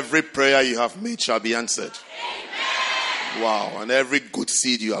 Every prayer you have made shall be answered. Amen. Wow. And every good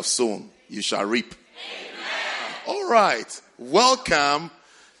seed you have sown, you shall reap. Amen. All right. Welcome,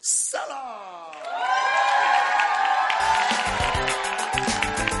 Salah.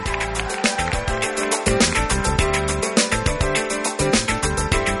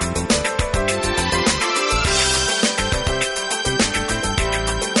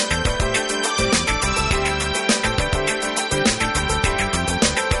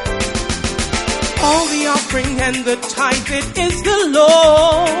 All the offering and the tithe, it is the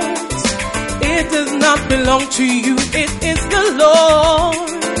Lord's. It does not belong to you, it is the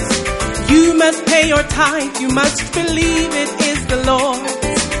Lord's. You must pay your tithe, you must believe it is the Lord's.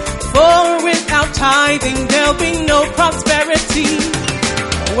 For without tithing, there'll be no prosperity.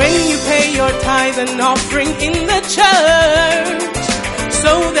 When you pay your tithe and offering in the church,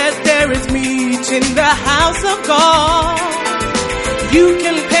 so that there is meat in the house of God, you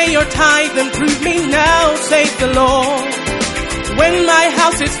can pay your tithe and prove me now, saith the Lord. When my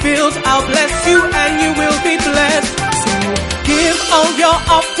house is filled, I'll bless you and you will be blessed. So give all your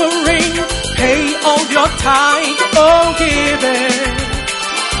offering, pay all your tithe, oh give it,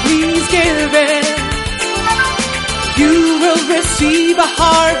 please give it. You will receive a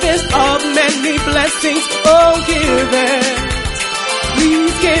harvest of many blessings, oh give it,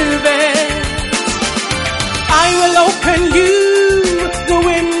 please give it. I will open you the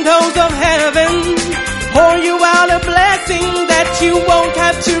windows of heaven, pour you out a blessing that you won't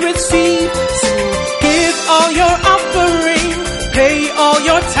have to receive. So give all your offering, pay all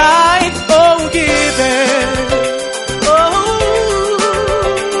your tithe, oh give it.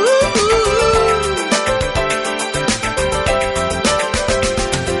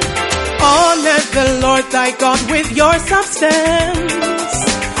 Honor the Lord thy God with your substance.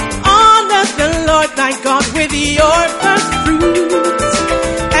 Honor the Lord thy God with your first fruits.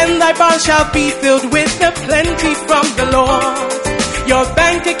 And thy barn shall be filled with the plenty from the Lord. Your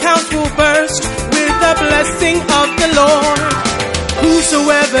bank accounts will burst with the blessing of the Lord.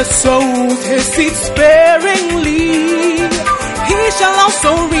 Whosoever sows his seed sparingly, he shall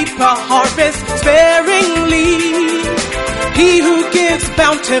also reap a harvest sparingly. He who gives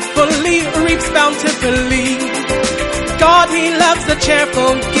bountifully reaps bountifully. God, he loves a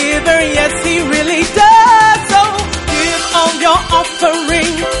cheerful giver, yes he really does. So give all your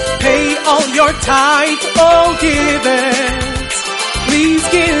offering, pay all your tithe, oh give it, please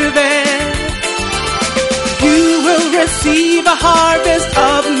give it. You will receive a harvest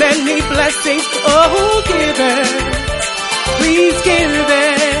of many blessings, oh give it, please give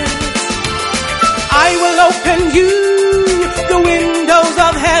it. I will open you the windows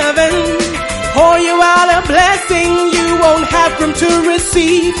of heaven, pour you out a blessing you won't have room to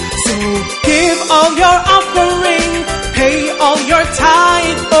receive. So give all your offering, pay all your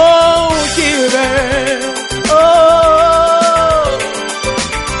tithe, oh give it, oh.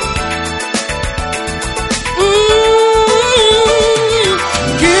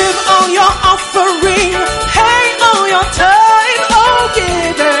 Give all your offering, pay all your tithe, oh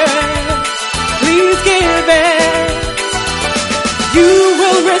give it, please give it. You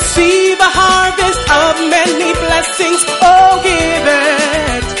will receive a harvest of many blessings, oh give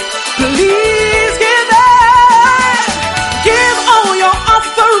it, please give it. Give all your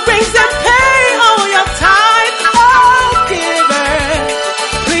offerings and pay all your tithe, oh give it,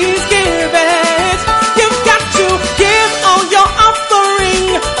 please give it. You've got to give all your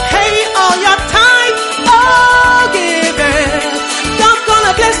offering, pay all your tithe, oh give it. God's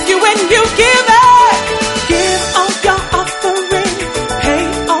gonna bless you when you give it. Give all your offering, pay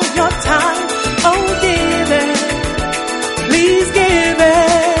all your tithe, oh give it, please give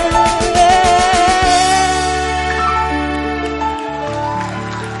it.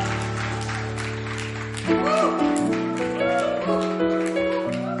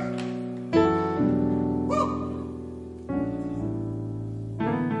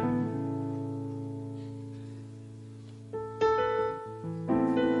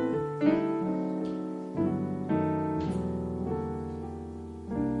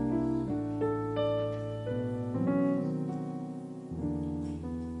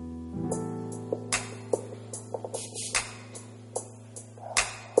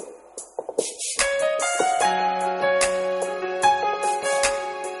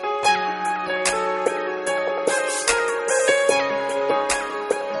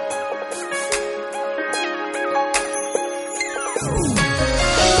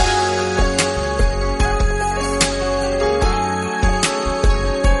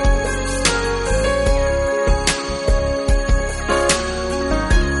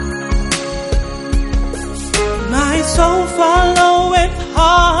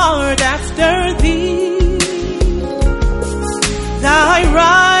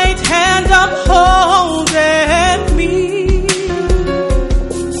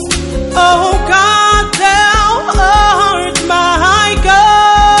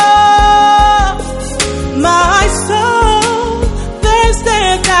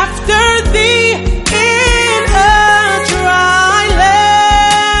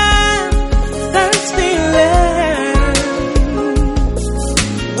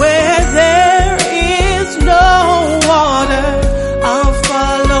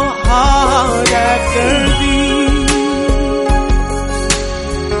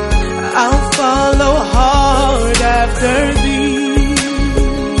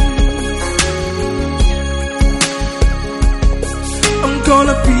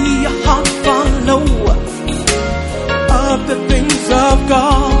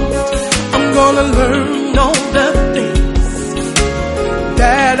 God, I'm gonna learn all the things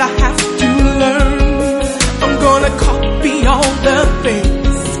that I have to learn. I'm gonna copy all the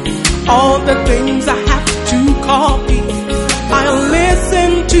things I have to copy. I'll listen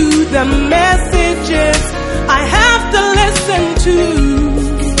to the messages I have to listen to.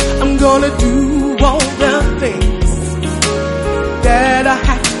 I'm gonna do all the things that I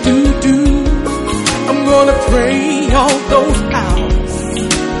have to do. I'm gonna pray all those hours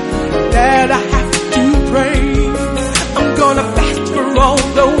that I have to pray. I'm gonna fast for all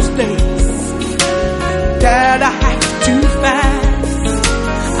those days that I have to fast.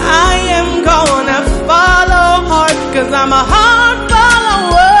 I am gonna follow hard, 'cause I'm a hard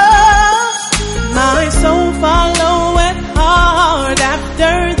follower. My soul followeth hard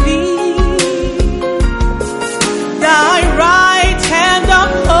after thee. Thy right hand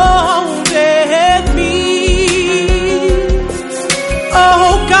upholdeth me. Oh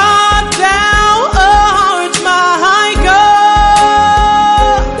God, thou art my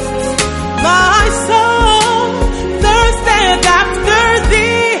God. My soul thirsteth after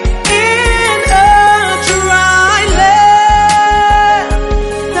thee in a dry land,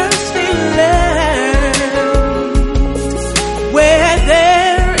 thirsty land, where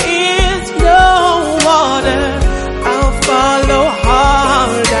there is no water. I'll follow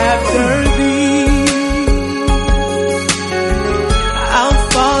hard after thee. I'll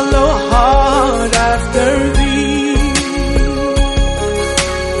follow hard after thee.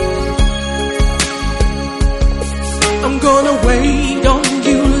 I'm gonna wait on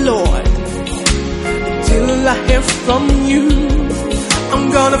you, Lord, till I hear from you. I'm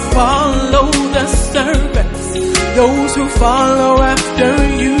gonna follow the servants, those who follow after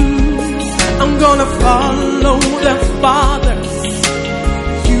you. I'm gonna follow the fathers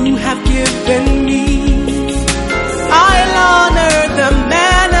you have given me. I'll honor the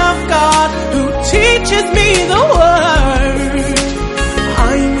man of God who teaches me the word.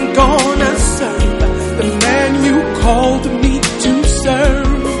 I'm gonna serve the man you called me to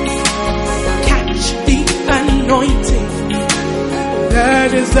serve. Catch the anointing that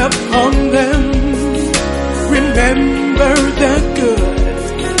is upon them. Remember the good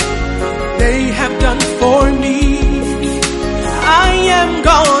they have done for me. I am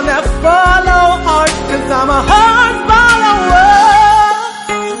gonna follow hard, 'cause I'm a hard follower.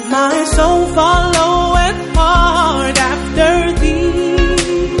 My soul followeth hard after thee.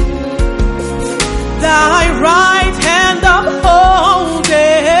 Thy right hand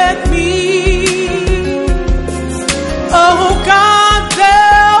upholdeth me. Oh God,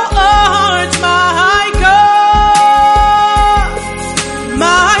 thou art my God.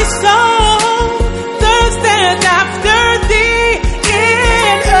 My soul thirsteth after thee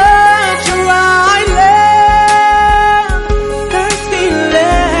in a dry land, thirsty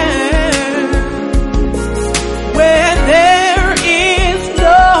land, where there is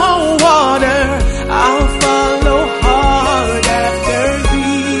no water. I'll follow hard after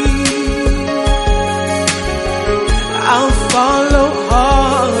thee. I'll follow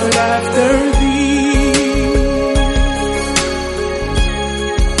hard after thee.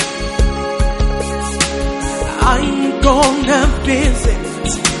 I'm gonna visit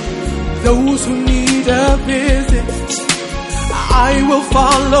those who need a visit. I will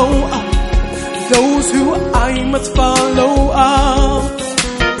follow up those who I must follow up.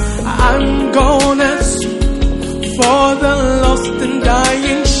 I'm gonna seek for the lost and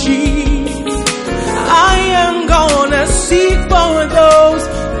dying sheep. I am gonna seek for those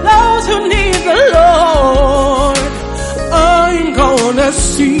who need the Lord. I'm gonna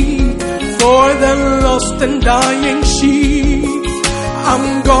seek for the lost and dying sheep. I'm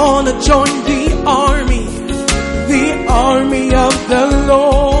gonna join the army of the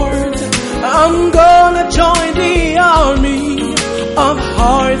Lord. I'm gonna join the army of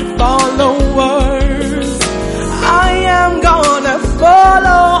hard followers. I am gonna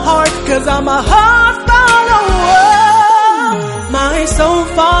follow hard, 'cause I'm a hard follower. My soul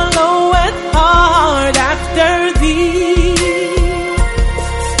followeth hard after thee.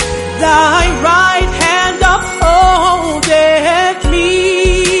 Thy right hand upholdeth me.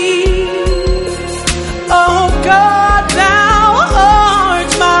 Oh God, thou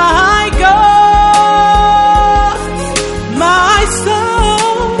art my God. My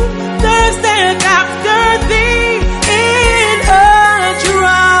soul thirsteth after thee in a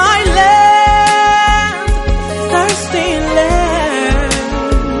dry land.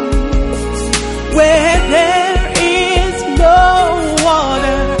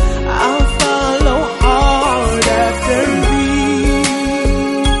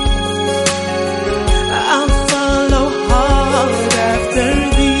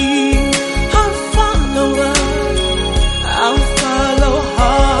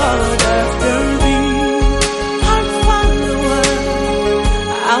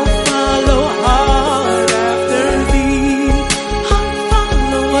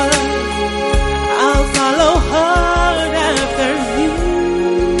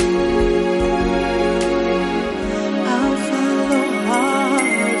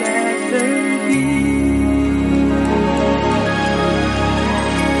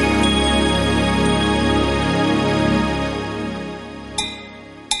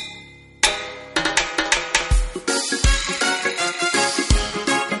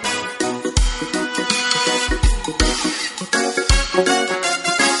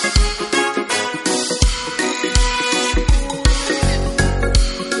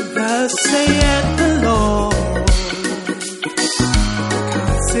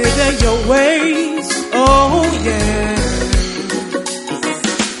 ways. Oh yeah.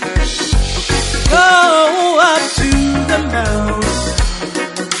 Go up to the mountain,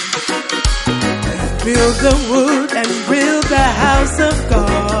 build the wood and build the house of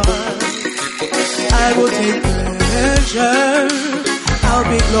God. I will take pleasure, I'll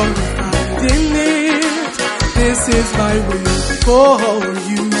be glorified in it. This is my will for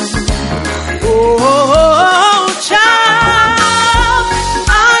you. Oh, child,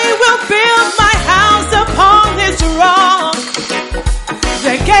 I will build my house upon this rock.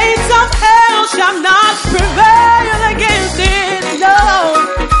 The gates of hell shall not prevail against it. No,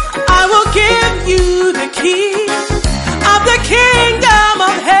 I will give you the key of the kingdom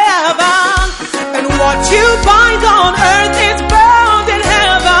of heaven. And what you bind on earth is bound in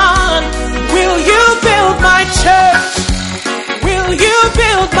heaven. Will you build my church? Will you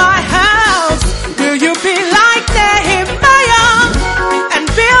build my house? Will you be like Nehemiah and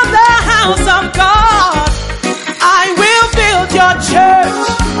build the house of God? I will build your church.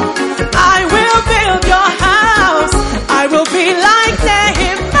 I will build your house. I will be like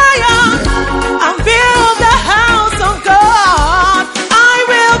Nehemiah and build the house of God. I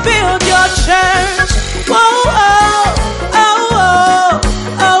will build your church. Oh, oh, oh, oh,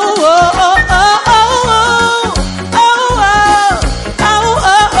 oh, oh, oh, oh, oh,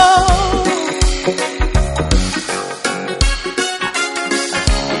 oh, oh,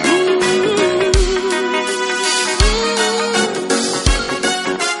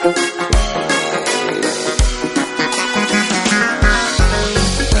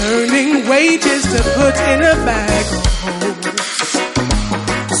 earning wages to put in a bag of holes,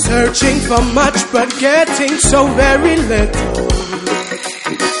 searching for much but getting so very little.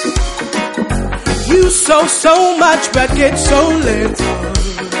 You sow so much but get so little.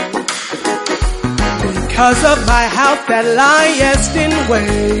 Because of my house that lieth in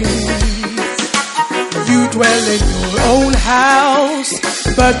waste, you dwell in your own house,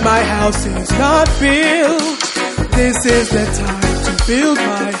 but my house is not built. This is the time to build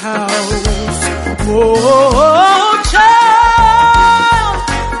my house. Oh, child,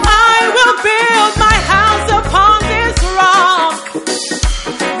 I will build my house upon this rock.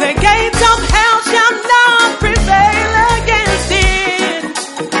 The gates of hell shall not prevail against it.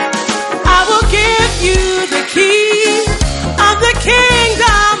 I will give you the key of the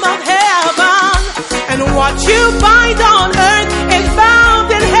kingdom of heaven. And what you bind on earth is bound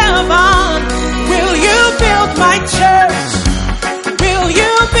in heaven. Will you build my church? Will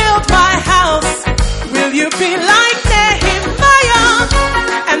you build my house? Will you be like Nehemiah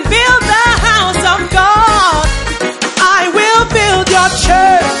and build the house of God? I will build your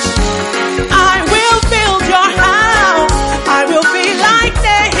church. I will build your house. I will be like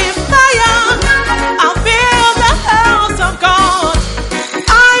Nehemiah. I'll build the house of God.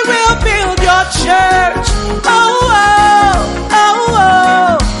 I will build your church. Oh, oh, oh,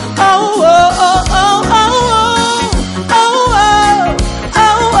 oh, oh, oh, oh, oh, oh, oh,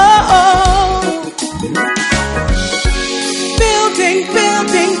 oh, oh, oh. Building,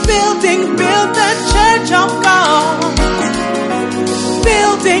 building, building, build the church of God.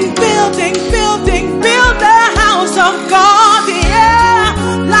 Building, building, building, build the house of God, yeah.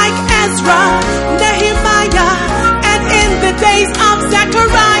 Like Ezra, Nehemiah, and in the days of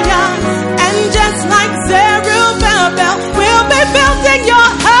Zechariah, and just like Zerubbabel, we'll be building your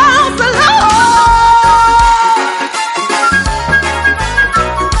house, Lord.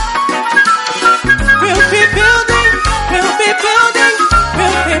 We'll be building, we'll be building,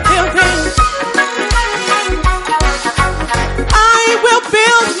 we'll be building. I will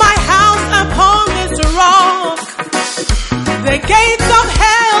build my house upon this rock. The gates of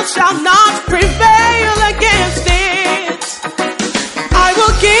hell shall not prevail against it. I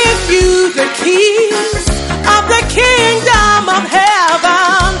will give you the keys of the kingdom of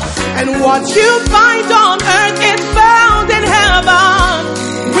heaven. And what you bind on earth is bound in heaven.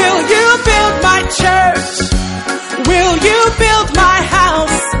 Will you build my church? Will you build my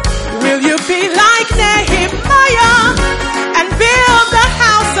house? Will you be like Nehemiah and build the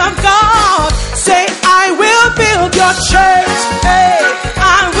house of God? Say, I will build your church. Hey,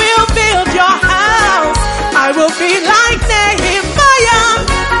 I will build your house. I will be like Nehemiah.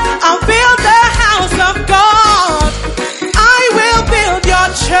 I'll build the house of God. I will build your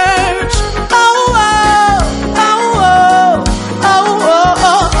church. Oh, oh, oh, oh.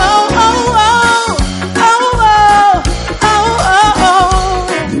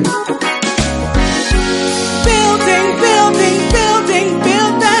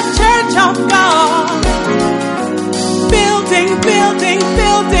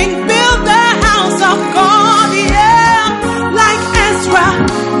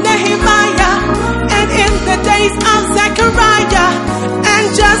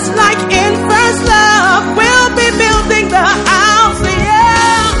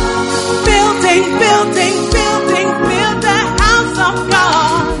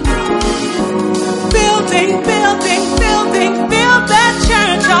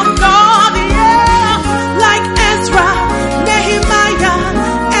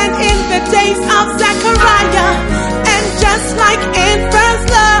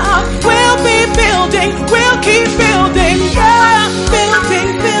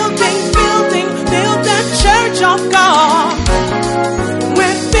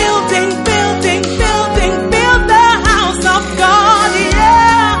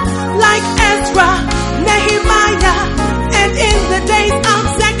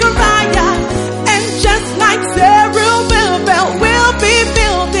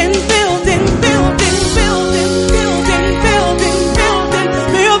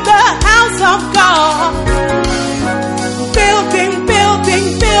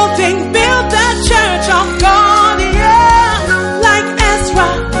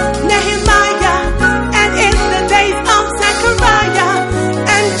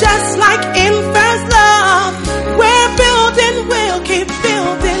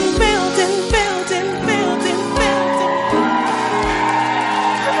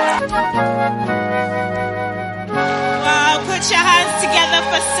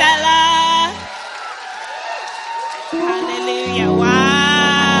 seller. Hallelujah. Wow.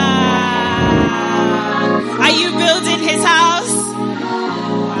 Are you building his house?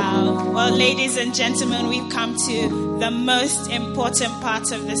 Wow. Well, ladies and gentlemen, we've come to the most important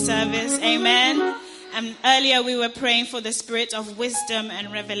part of the service. Amen. And earlier we were praying for the spirit of wisdom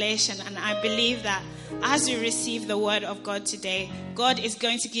and revelation. And I believe that as you receive the word of God today, God is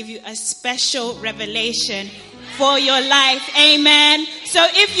going to give you a special revelation for your life. Amen. So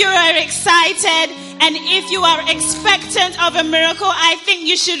if you are excited and if you are expectant of a miracle, I think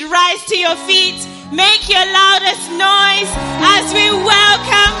you should rise to your feet. Make your loudest noise as we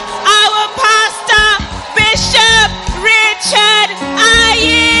welcome our pastor, Bishop Richard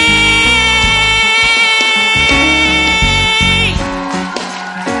Aye.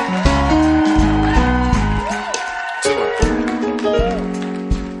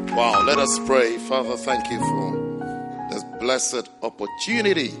 Wow, let us pray. Father, thank you for this blessed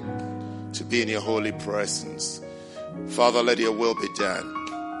opportunity to be in your holy presence. Father, let your will be done.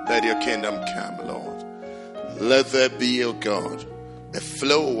 Let your kingdom come, Lord. Let there be, O God, a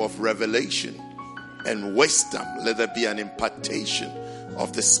flow of revelation and wisdom. Let there be an impartation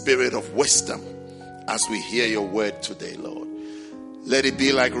of the spirit of wisdom as we hear your word today, Lord. Let it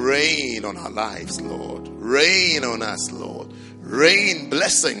be like rain on our lives, Lord. Rain on us, Lord. Rain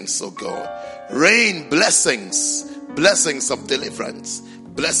blessings, oh God. Rain blessings. Blessings of deliverance.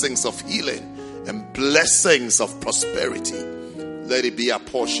 Blessings of healing. And blessings of prosperity. Let it be our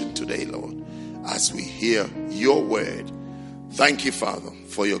portion today, Lord, as we hear your word. Thank you, Father,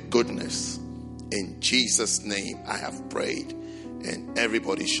 for your goodness. In Jesus' name I have prayed. And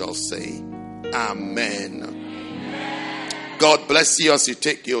everybody shall say, Amen. God bless you as you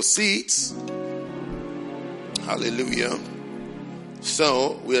take your seats. Hallelujah.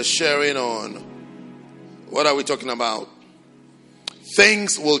 So we are sharing on, what are we talking about?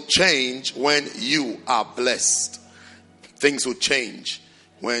 Things will change when you are blessed. Things will change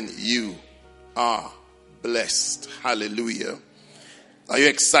when you are blessed. Hallelujah. Are you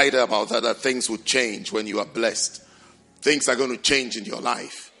excited about that? That things will change when you are blessed. Things are going to change in your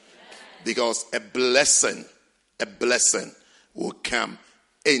life. Because a blessing will come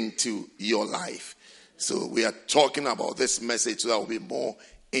into your life. So we are talking about this message that will be more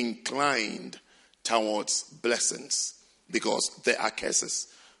inclined towards blessings. Because there are curses.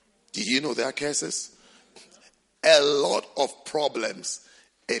 Did you know there are curses? A lot of problems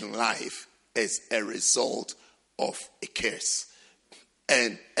in life is a result of a curse.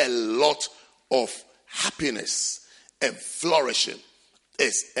 And a lot of happiness and flourishing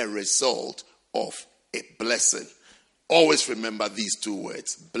is a result of a blessing. Always remember these two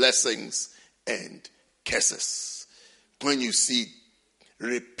words, blessings and curses. When you see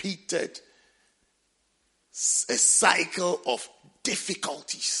repeated a cycle of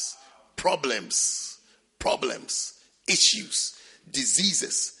difficulties, problems, issues,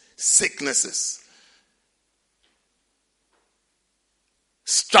 diseases, sicknesses,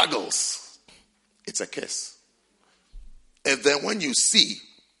 struggles, it's a curse. And then when you see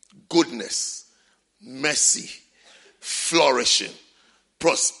goodness, mercy, flourishing,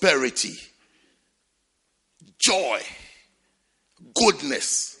 prosperity, joy,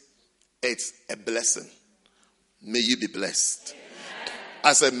 goodness, it's a blessing. May you be blessed.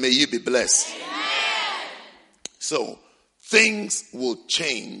 I said, may you be blessed. So, things will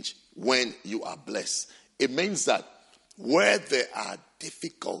change when you are blessed. It means that where there are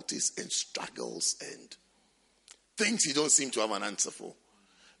difficulties and struggles and things you don't seem to have an answer for,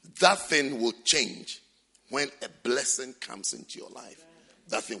 that thing will change when a blessing comes into your life.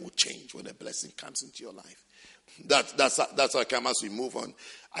 That thing will change when a blessing comes into your life. That's how come as we move on,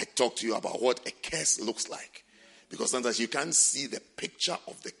 I talk to you about what a curse looks like. Because sometimes you can't see the picture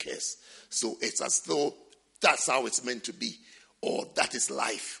of the curse. So it's as though that's how it's meant to be. Or that is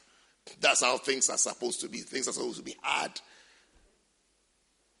life. That's how things are supposed to be. Things are supposed to be hard.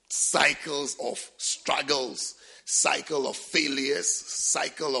 Cycles of struggles. Cycle of failures.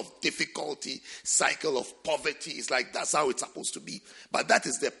 Cycle of difficulty. Cycle of poverty. It's like that's how it's supposed to be. But that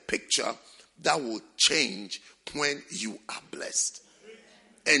is the picture that will change when you are blessed.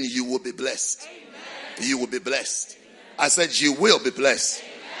 And you will be blessed. Amen. You will be blessed. Amen. I said you will be blessed.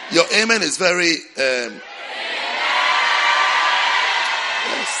 Amen. Your amen is very yes.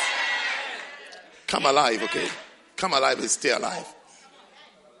 Come alive, okay? Come alive and stay alive.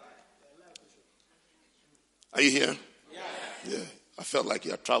 Are you here? Yeah. I felt like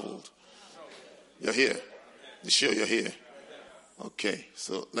you had traveled. You're here. You sure you're here? Okay,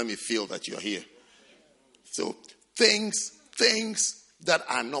 so let me feel that you're here. So things that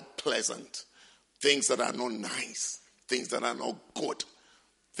are not pleasant, things that are not nice, things that are not good,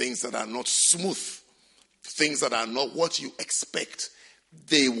 things that are not smooth, things that are not what you expect,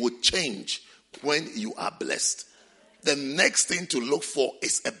 they will change when you are blessed. The next thing to look for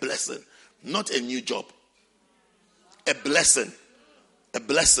is a blessing, not a new job. A blessing. A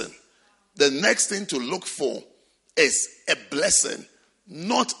blessing. The next thing to look for is a blessing,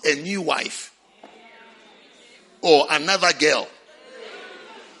 not a new wife or another girl.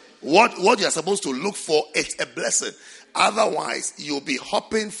 What you're supposed to look for is a blessing. Otherwise, you'll be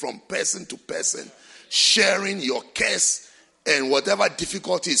hopping from person to person, sharing your cares and whatever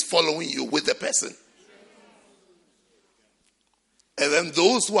difficulty is following you with the person. And then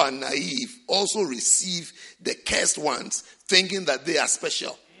those who are naive also receive the cursed ones, thinking that they are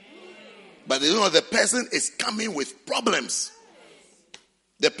special. But they don't know the person is coming with problems.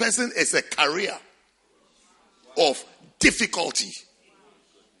 The person is a career of difficulty.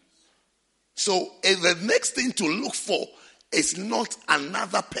 So the next thing to look for is not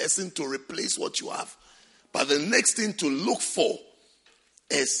another person to replace what you have. But the next thing to look for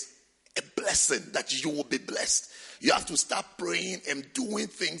is a blessing, that you will be blessed. You have to start praying and doing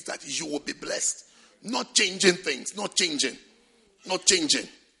things that you will be blessed. Not changing things, not changing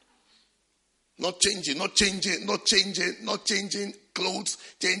clothes,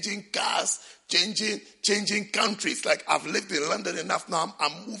 changing cars, changing countries. Like I've lived in London enough now.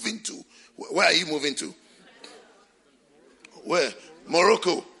 I'm moving to, where are you moving to? Where?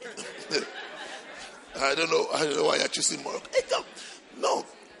 Morocco. I don't know why you're choosing Morocco. No.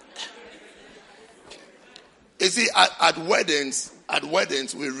 You see, at weddings,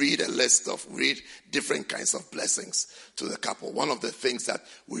 we read different kinds of blessings to the couple. One of the things that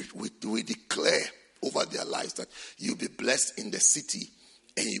we declare over their lives, that you'll be blessed in the city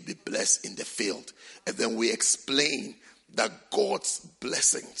and you'll be blessed in the field. And then we explain that God's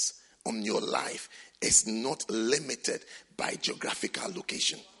blessings on your life is not limited by geographical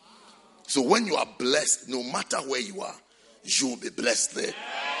location. So when you are blessed, no matter where you are, you will be blessed there.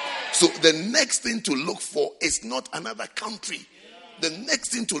 So the next thing to look for is not another country. The next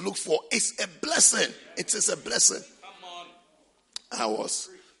thing to look for is a blessing. It is a blessing. I was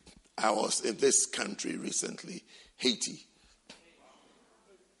in this country recently, Haiti.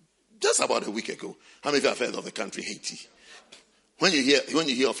 Just about a week ago. How many of you have heard of the country Haiti? When you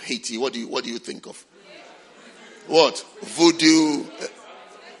hear of Haiti, what do you think of? What? Voodoo,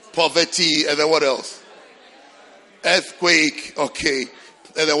 poverty, and then what else? Earthquake, okay.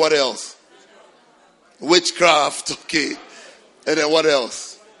 And then what else? Witchcraft, okay. And then what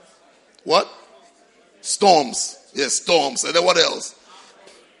else? What? Storms. Yes, storms. And then what else?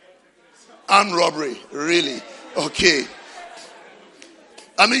 Armed robbery, really? Okay.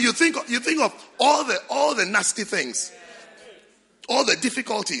 I mean, you think of all the nasty things, all the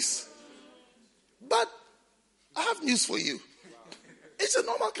difficulties. But I have news for you. It's a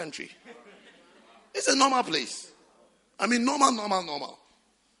normal country. It's a normal place. I mean, normal.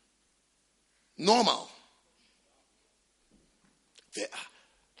 There are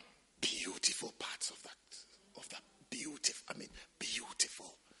beautiful parts of that. Beautiful. I mean,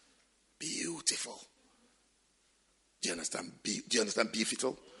 beautiful. Do you understand?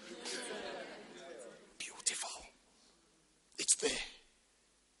 Beautiful? Beautiful. It's there.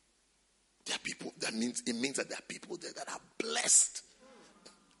 There are people. It means that there are people there that are blessed.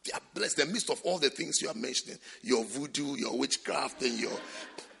 They are blessed in the midst of all the things you are mentioning. Your voodoo, your witchcraft, and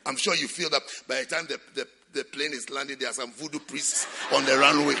I'm sure you feel that by the time the plane is landing, there are some voodoo priests on the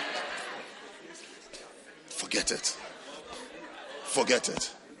runway. Forget it.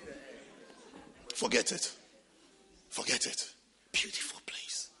 Beautiful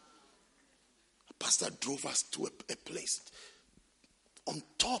place. A pastor drove us to a place on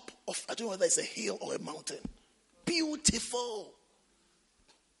top of, I don't know whether it's a hill or a mountain. Beautiful.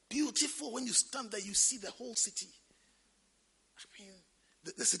 When you stand there, you see the whole city. I mean,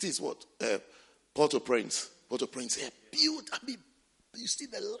 the city is what? Port-au-Prince. Yeah, beautiful. I mean, you see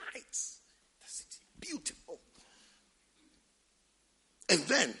the lights. The city, beautiful. And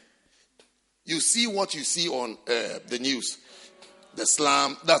then you see what you see on the news. The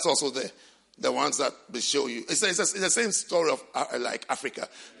slum. That's also the ones that they show you. It's the same story of like Africa.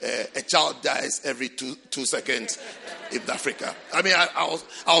 A child dies every two seconds in Africa. I mean, I was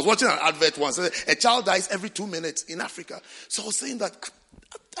watching an advert once. A child dies every 2 minutes in Africa. So I was saying that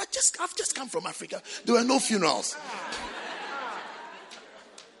I've just come from Africa. There were no funerals.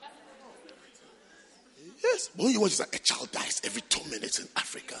 Yes, but when you watch, it's like a child dies every 2 minutes in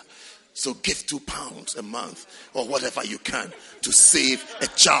Africa. So give £2 a month or whatever you can to save a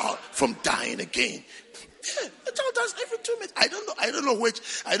child from dying again. Yeah, a child dies every 2 minutes.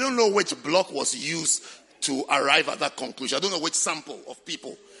 I don't know which block was used to arrive at that conclusion. I don't know which sample of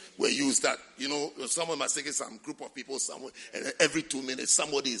people were used that, someone might say some group of people somewhere, and every 2 minutes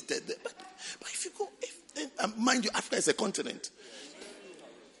somebody is dead there. But if you go, mind you, Africa is a continent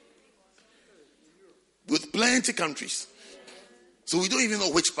with plenty countries. So we don't even know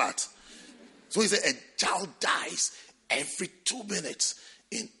which part. So he said a child dies every 2 minutes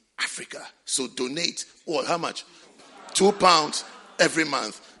in Africa. So donate, how much? £2 every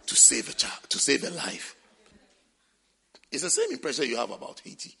month to save a child, to save a life. It's the same impression you have about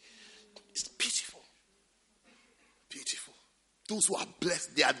Haiti. It's beautiful. Beautiful. Those who are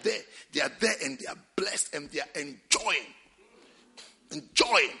blessed, they are there. They are there and they are blessed and they are enjoying.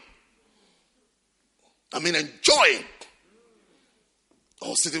 Enjoying. Enjoying. I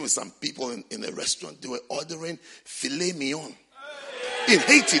was sitting with some people in a restaurant. They were ordering filet mignon. In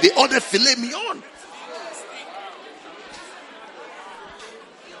Haiti, they ordered filet mignon.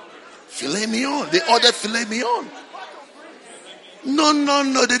 Filet mignon. They ordered filet mignon. No.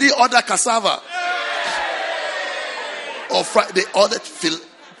 They didn't order cassava. Or they ordered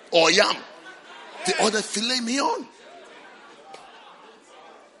or yam. They ordered filet mignon.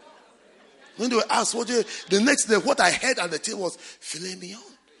 When they were asked, the next day, what I heard at the table was filet mignon.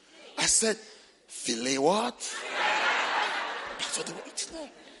 I said, filet what? That's what they were eating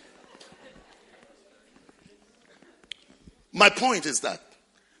there. My point is that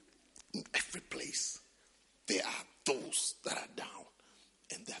in every place, there are those that are down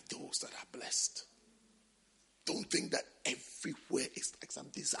and there are those that are blessed. Don't think that everywhere is like some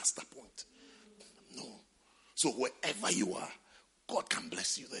disaster point. No. So wherever you are, God can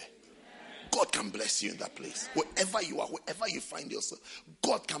bless you there. God can bless you in that place. Wherever you are, wherever you find yourself,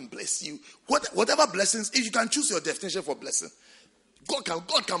 God can bless you. Whatever blessings, if you can choose your definition for blessing, God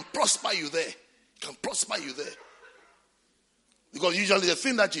can prosper you there. Can prosper you there. Because usually the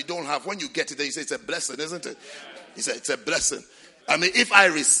thing that you don't have, when you get it, then you say it's a blessing, isn't it? It's a blessing. If I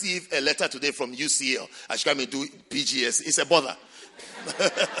receive a letter today from UCL, I should come and do PGS. It's a bother.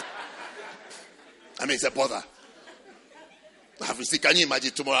 It's a bother. Can you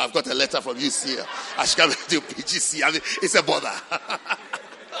imagine tomorrow I've got a letter from UCL? I should come and do PGC. It's a bother.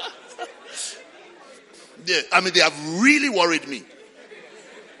 They have really worried me.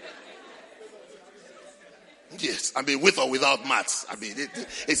 Yes, with or without maths.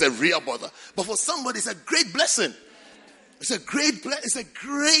 It's a real bother. But for somebody, it's a great blessing. It's a great blessing. It's a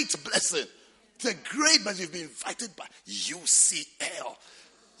great blessing. You've been invited by UCL,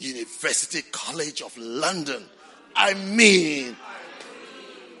 University College of London. But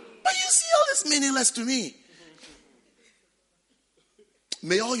UCL is meaningless to me.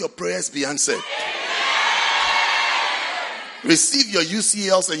 May all your prayers be answered. Receive your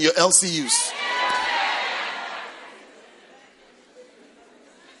UCLs and your LCUs.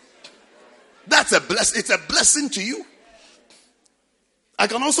 That's a blessing. It's a blessing to you. I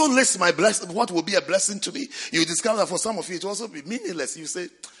can also list my blessing. What will be a blessing to me? You discover that for some of you it will also be meaningless. You say,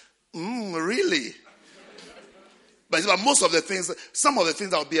 really? But most of the things, some of the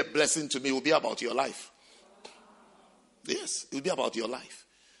things that will be a blessing to me will be about your life. Yes, it will be about your life.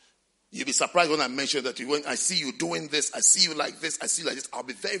 You'll be surprised when I mention that when I see you doing this, I see you like this, I see you like this. I'll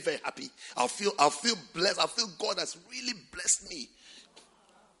be very, very happy. I'll feel blessed. I'll feel God has really blessed me.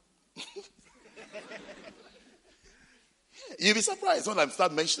 You'll be surprised when I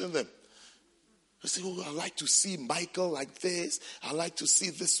start mentioning them. You say, I like to see Michael like this. I like to see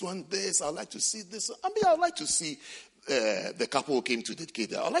this one this. I like to see this. I like to see the couple who came to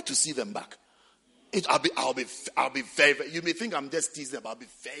dedicate. I like to see them back. I'll be very, very, you may think I'm just teasing them, but I'll be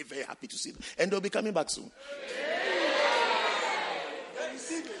very, very happy to see them. And they'll be coming back soon.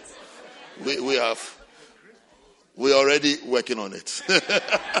 We're already working on it.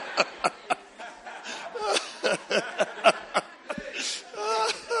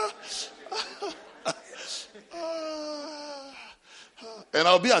 And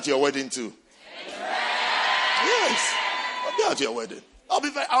I'll be at your wedding too. Yes, I'll be at your wedding. I'll be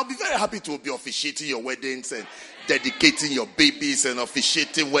very happy to be officiating your weddings and dedicating your babies and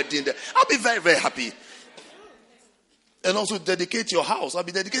officiating wedding. I'll be very, very happy. And also dedicate your house. I'll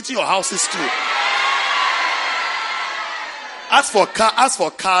be dedicating your houses too. As for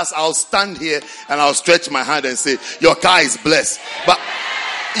cars, I'll stand here and I'll stretch my hand and say, your car is blessed. But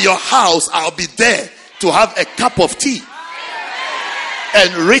your house, I'll be there to have a cup of tea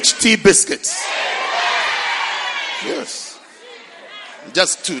and rich tea biscuits. Yes.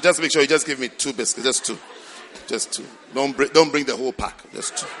 Just two. Just make sure you just give me 2 biscuits. Just two. Just 2. Don't bring the whole pack.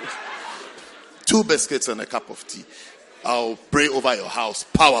 Just 2. 2 biscuits and a cup of tea. I'll pray over your house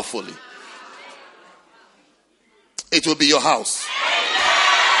powerfully. It will be your house.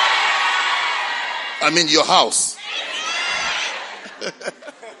 I mean your house. Yeah.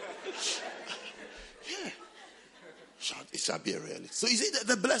 It shall be a reality. So you see,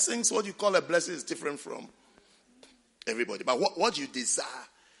 the blessings, what you call a blessing is different from everybody. But what you desire,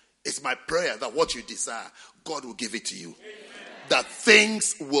 it's my prayer that what you desire, God will give it to you. Amen. That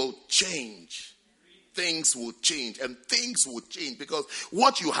things will change. Things will change. And things will change. Because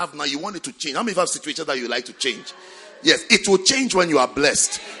what you have now, you want it to change. How many of you have situations that you like to change? Yes, it will change when you are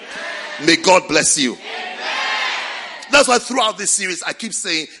blessed. Amen. May God bless you. Amen. That's why throughout this series, I keep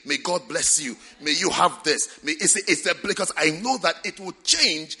saying, may God bless you. May you have this. Because I know that it will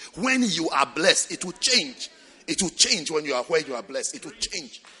change when you are blessed. It will change. It will change when you are where you are blessed. It will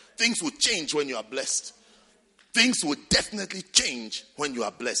change. Things will change when you are blessed. Things will definitely change when you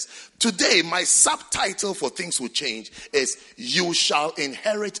are blessed. Today, my subtitle for things will change is, you shall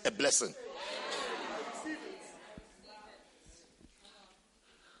inherit a blessing.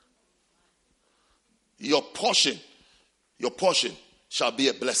 Your portion shall be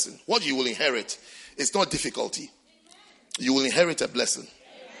a blessing. What you will inherit is not difficulty. You will inherit a blessing.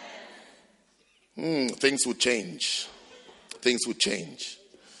 Things will change. Things will change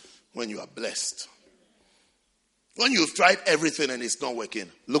when you are blessed. When you've tried everything and it's not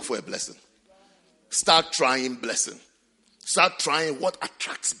working, look for a blessing. Start trying blessing. Start trying what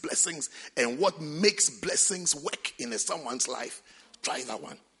attracts blessings and what makes blessings work in someone's life. Try that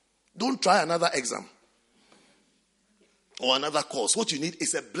one. Don't try another exam or another course. What you need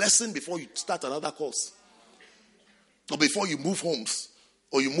is a blessing before you start another course, or before you move homes,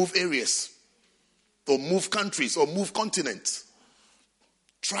 or you move areas, or move countries, or move continents.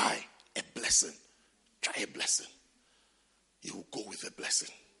 Try a blessing. Try a blessing. You will go with a blessing.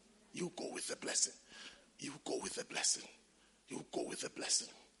 You will go with a blessing. You will go with a blessing. You will go with a blessing.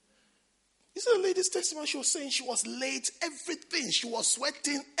 You see the lady's testimony, she was saying she was late, everything. She was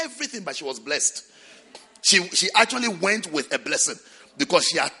sweating, everything, but she was blessed. She actually went with a blessing because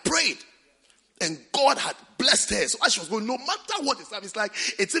she had prayed and God had blessed her. So as she was going, no matter what is happening, it's like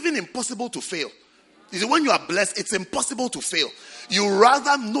it's even impossible to fail. You see, when you are blessed, it's impossible to fail. You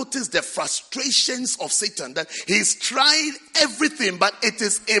rather notice the frustrations of Satan, that he's tried everything, but it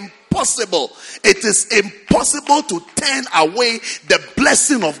is impossible. It is impossible to turn away the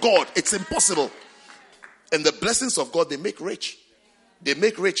blessing of God. It's impossible. And the blessings of God, they make rich. They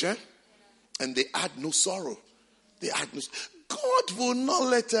make rich, and they add no sorrow. They add no. God will not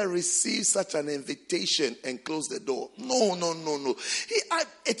let her receive such an invitation and close the door. No.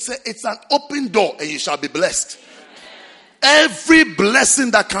 It's an open door and you shall be blessed. Amen. Every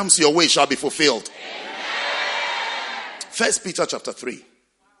blessing that comes your way shall be fulfilled. 1 Peter chapter 3.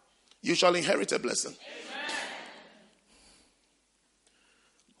 You shall inherit a blessing. Amen.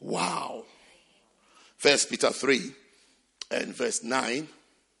 Wow. 1 Peter 3 and verse 9.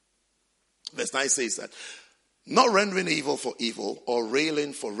 Verse 9 says that, not rendering evil for evil or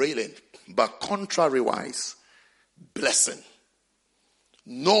railing for railing, but contrariwise, blessing,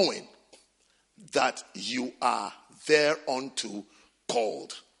 knowing that you are thereunto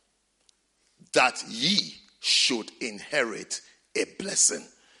called, that ye should inherit a blessing.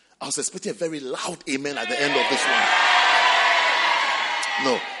 I was expecting a very loud amen at the end of this one.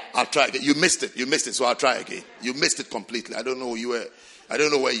 No, I'll try again. You missed it, so I'll try again. You missed it completely. I don't know who you were. I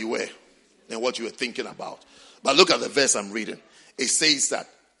don't know where you were and what you were thinking about. But look at the verse I'm reading. It says that,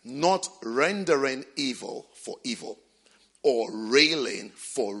 not rendering evil for evil or railing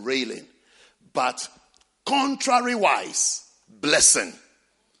for railing, but contrariwise, blessing,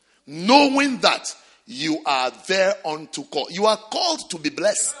 knowing that you are thereunto called. You are called to be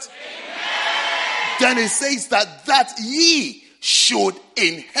blessed. Amen. Then it says that ye should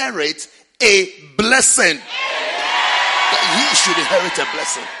inherit a blessing. Amen. That ye should inherit a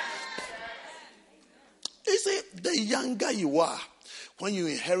blessing. You see, the younger you are, when you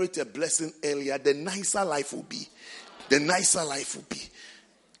inherit a blessing earlier, the nicer life will be. The nicer life will be.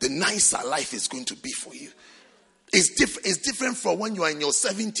 The nicer life is going to be for you. It's different from when you are in your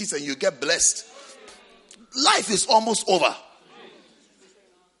 70s and you get blessed. Life is almost over.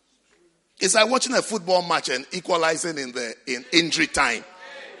 It's like watching a football match and equalizing in injury time.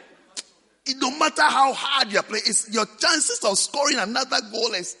 No matter how hard you're playing, your chances of scoring another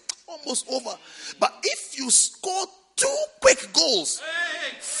goal is almost over. But if you score 2 quick goals,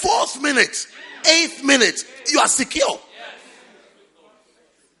 4th minute, 8th minute, you are secure.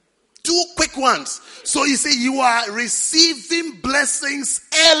 2 quick ones. So you see, you are receiving blessings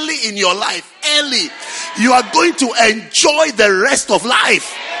early in your life. Early. You are going to enjoy the rest of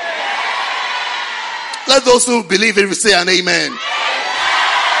life. Let those who believe it say an amen.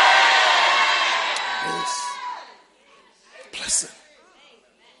 Yes. Blessing.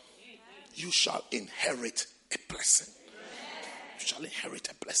 you shall inherit a blessing. You shall inherit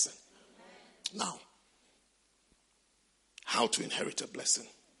a blessing. Now, how to inherit a blessing?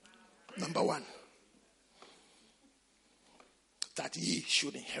 Number one, that ye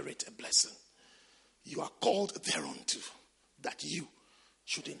should inherit a blessing. You are called thereunto, that you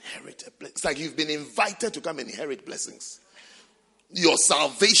should inherit a blessing. It's like you've been invited to come and inherit blessings. Your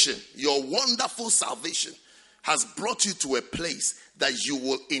salvation, your wonderful salvation, has brought you to a place that you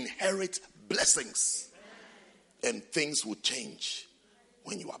will inherit blessings. And things will change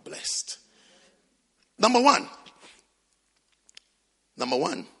when you are blessed. Number one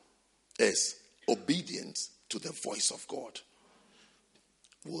is obedience to the voice of God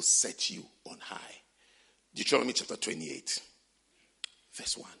will set you on high. Deuteronomy chapter 28,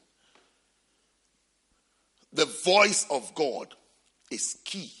 verse 1. The voice of God is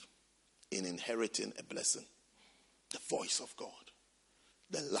key in inheriting a blessing. The voice of God.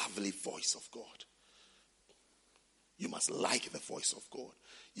 The lovely voice of God. You must like the voice of God.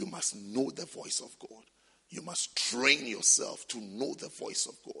 You must know the voice of God. You must train yourself to know the voice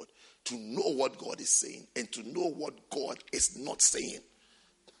of God. To know what God is saying and to know what God is not saying.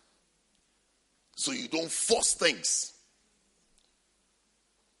 So you don't force things.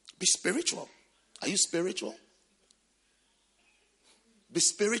 Be spiritual. Are you spiritual? Be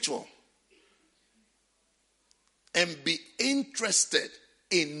spiritual. And be interested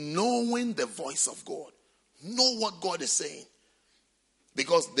in knowing the voice of God. Know what God is saying.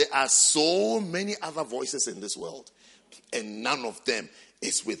 Because there are so many other voices in this world. And none of them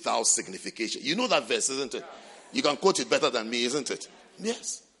is without signification. You know that verse, isn't it? You can quote it better than me, isn't it?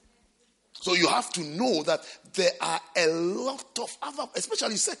 Yes. So you have to know that there are a lot of other,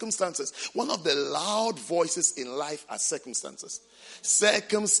 especially circumstances. One of the loud voices in life are circumstances.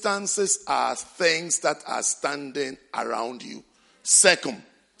 Circumstances are things that are standing around you.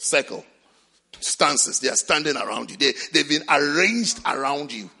 Circumstances, they are standing around you. They've been arranged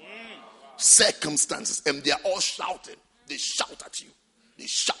around you. Circumstances, and they are all shouting. They shout at you. They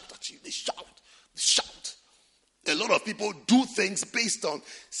shout at you. They shout. They shout. A lot of people do things based on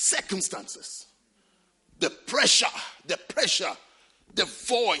circumstances. The pressure, the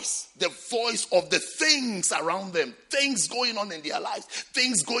voice of the things around them, things going on in their lives,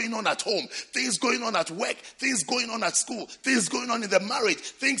 things going on at home, things going on at work, things going on at school, things going on in their marriage,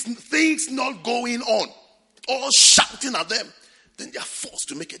 things not going on, all shouting at them. Then they are forced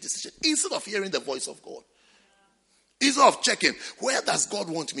to make a decision instead of hearing the voice of God. Instead of checking, where does God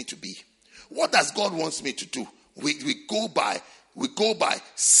want me to be? What does God want me to do? We go by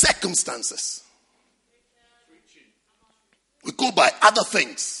circumstances. We go by other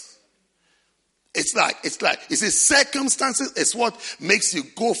things. It's like you see, circumstances is what makes you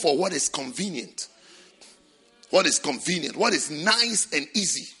go for what is convenient. What is convenient, what is nice and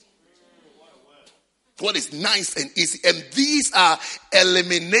easy. What is nice and easy. And these are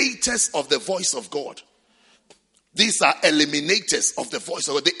eliminators of the voice of God. These are eliminators of the voice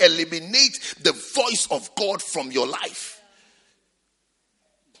of God. They eliminate the voice of God from your life.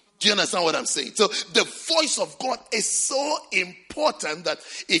 Do you understand what I'm saying? So the voice of God is so important that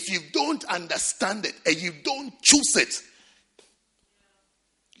if you don't understand it and you don't choose it,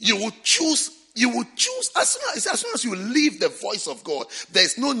 you will choose as soon as you leave the voice of God,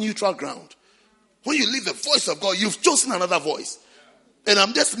 there's no neutral ground. When you leave the voice of God, you've chosen another voice. And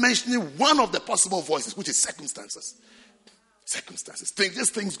I'm just mentioning one of the possible voices, which is circumstances. Circumstances.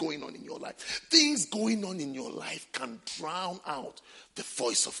 Just things going on in your life. Things going on in your life can drown out the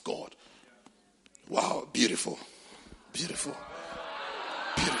voice of God. Wow, beautiful. Beautiful.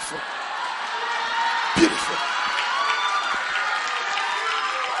 Beautiful. Beautiful.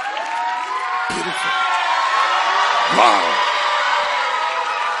 Beautiful. Wow.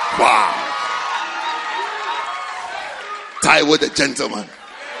 Wow. Taiwo the gentleman.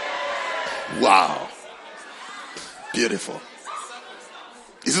 Wow. Beautiful.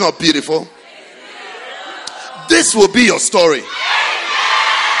 Is it not beautiful? This will be your story.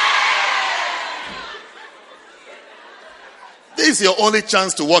 This is your only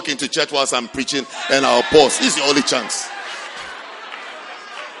chance to walk into church whilst I'm preaching and I'll pause. This is your only chance.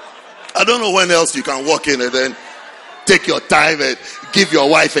 I don't know when else you can walk in and then take your time and give your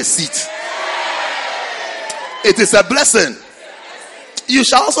wife a seat. It is a blessing. You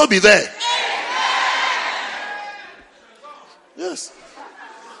shall also be there. Yes.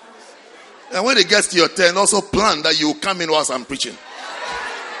 And when it gets to your turn, also plan that you will come in whilst I'm preaching.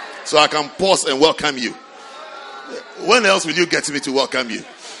 So I can pause and welcome you. When else will you get me to welcome you?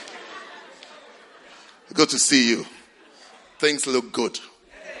 Good to see you. Things look good.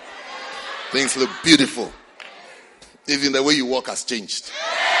 Things look beautiful. Even the way you walk has changed.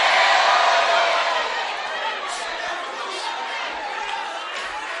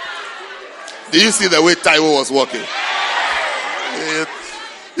 Did you see the way Taiwo was walking?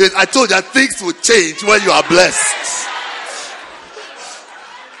 I told you that things will change when you are blessed.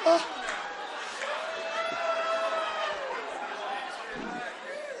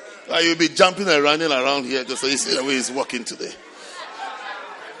 You'll be jumping and running around here just so you see the way he's walking today.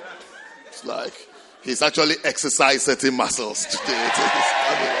 It's like he's actually exercised certain muscles today.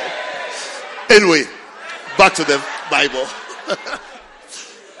 Anyway, back to the Bible.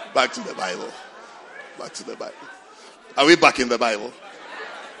 Back to the Bible. Back to the Bible. Are we back in the Bible?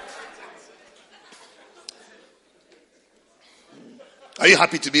 Are you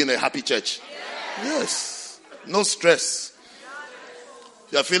happy to be in a happy church? Yes. No stress.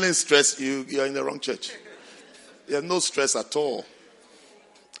 If you're feeling stressed, you're in the wrong church. You have no stress at all.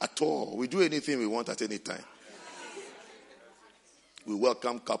 At all. We do anything we want at any time. We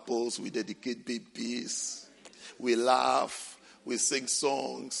welcome couples. We dedicate babies. We laugh. We sing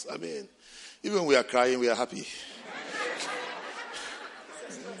songs. I mean, even when we are crying, we are happy.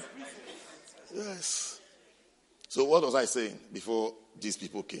 Yes. So what was I saying before these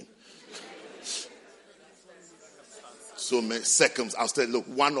people came? So many circumstances. I'll say, look,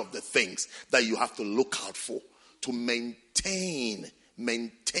 one of the things that you have to look out for to maintain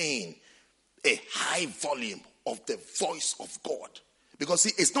a high volume of the voice of God. Because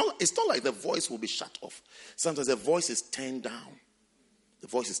see, it's not like the voice will be shut off. Sometimes the voice is turned down. The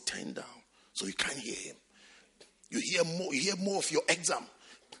voice is turned down. So you can't hear him. You hear more of your exam.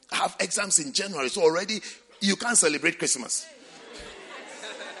 I have exams in January, so already you can't celebrate Christmas.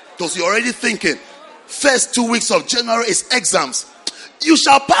 Because you're already thinking, first 2 weeks of January is exams. You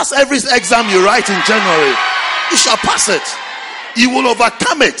shall pass every exam you write in January. You shall pass it. You will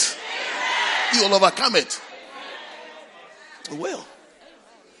overcome it. You will overcome it. Well,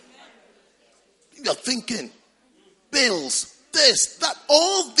 you're thinking, bills, this, that,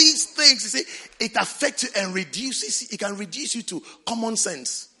 all these things, you see, it affects you and reduces, it can reduce you to common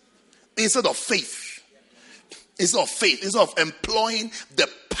sense instead of faith. Instead of employing the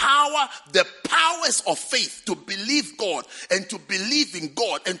powers of faith to believe God and to believe in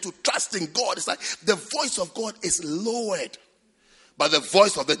God and to trust in God. It's like the voice of God is lowered, but the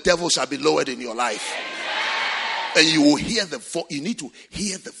voice of the devil shall be lowered in your life. And you will hear you need to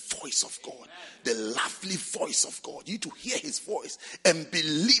hear the voice of God, the lovely voice of God. You need to hear his voice and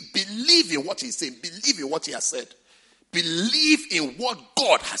believe in what he's saying, believe in what he has said, believe in what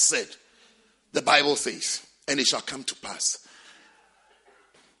God has said. The Bible says, and it shall come to pass.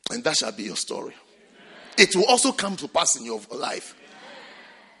 And that shall be your story. It will also come to pass in your life.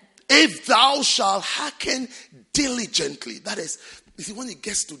 If thou shalt hearken diligently. That is, you see, when it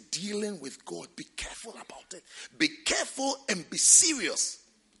gets to dealing with God, be careful about it. Be careful and be serious.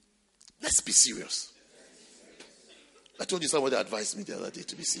 Let's be serious. I told you somebody advised me the other day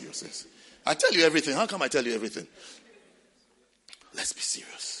to be serious. Yes. I tell you everything. How come I tell you everything? Let's be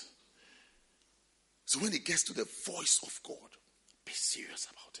serious. So when it gets to the voice of God, be serious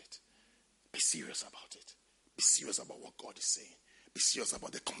about it. Be serious about it. Be serious about what God is saying. Be serious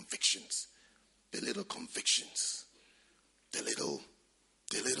about the convictions. The little convictions. The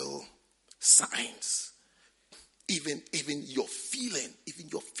little signs. Even your feeling.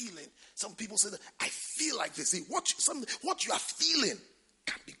 Some people say that I feel like this. See, what you are feeling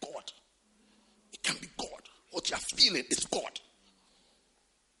can be God. It can be God. What you are feeling is God.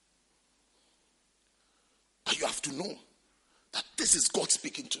 But you have to know that this is God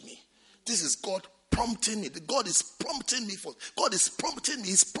speaking to me. This is God prompting me. God is prompting me.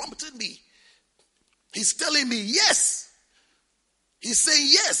 He's prompting me. He's telling me yes. He's saying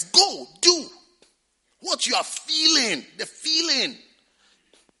yes, go, do. What you are feeling, the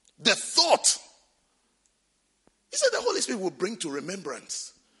thought. He said the Holy Spirit will bring to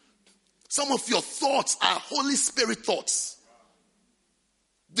remembrance. Some of your thoughts are Holy Spirit thoughts.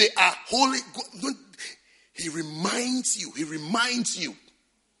 They are holy. He reminds you.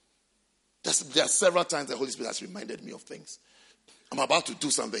 There are several times the Holy Spirit has reminded me of things. I'm about to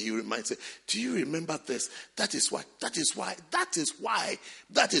do something. He reminds me, do you remember this? That is why it is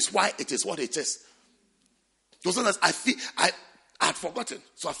what it is. So sometimes I had forgotten.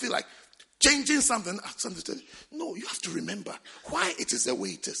 So I feel like changing something. No, you have to remember why it is the way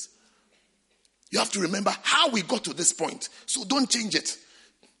it is. You have to remember how we got to this point. So don't change it.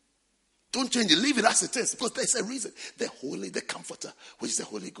 Don't change it. Leave it as it is. Because there's a reason. The Comforter, which is the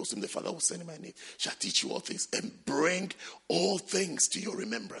Holy Ghost, whom the Father will send in my name, shall teach you all things and bring all things to your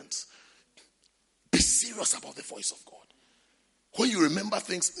remembrance. Be serious about the voice of God. When you remember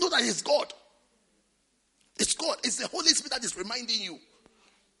things, know that it's God. It's God. It's the Holy Spirit that is reminding you.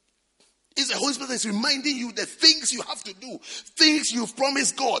 It's the Holy Spirit that's reminding you the things you have to do, things you've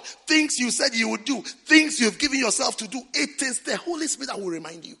promised God, things you said you would do, things you've given yourself to do. It is the Holy Spirit that will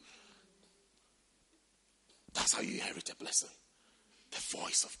remind you. That's how you inherit a blessing. The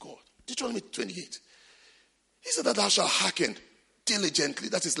voice of God. Deuteronomy 28. He said that thou shalt hearken diligently,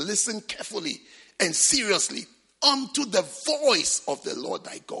 that is, listen carefully and seriously unto the voice of the Lord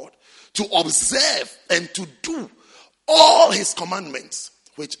thy God, to observe and to do all his commandments,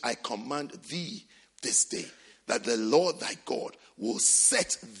 which I command thee this day, that the Lord thy God will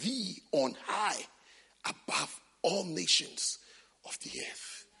set thee on high above all nations of the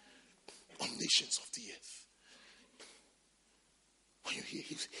earth. All nations of the earth. When you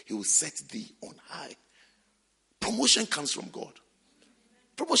hear, he will set thee on high. Promotion comes from God.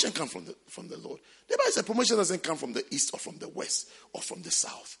 Promotion comes from the Lord. The Bible says promotion doesn't come from the east or from the west or from the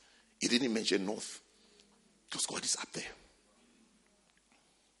south. It didn't mention north, because God is up there.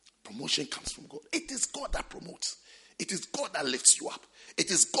 Promotion comes from God. It is God that promotes. It is God that lifts you up. It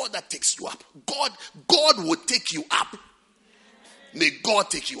is God that takes you up. God will take you up. May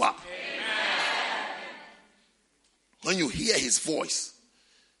God take you up. Amen. When you hear his voice,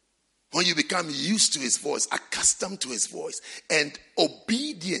 when you become used to his voice, accustomed to his voice, and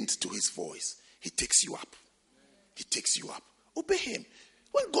obedient to his voice, he takes you up. He takes you up. Obey him.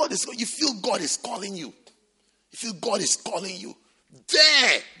 When you feel God is calling you. You feel God is calling you.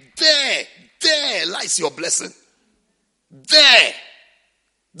 There lies your blessing. There.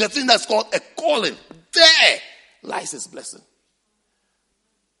 The thing that's called a calling. There lies his blessing.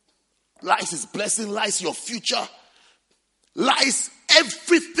 Lies his blessing, lies your future. Lies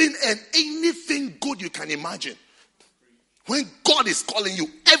everything and anything good you can imagine. When God is calling you,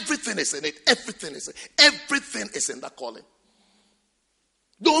 everything is in it. Everything is in that calling.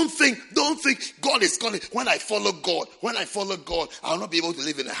 Don't think God is calling. When I follow God, I'll not be able to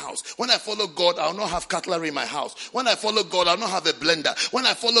live in a house. When I follow God, I'll not have cutlery in my house. When I follow God, I'll not have a blender. When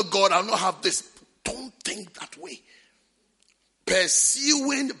I follow God, I'll not have this. Don't think that way.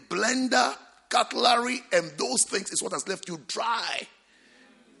 Pursuing blender, cutlery, and those things is what has left you dry.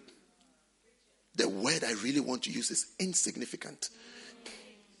 The word I really want to use is insignificant.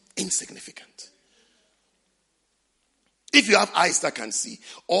 Insignificant. If you have eyes that can see,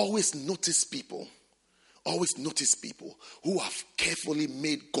 always notice people who have carefully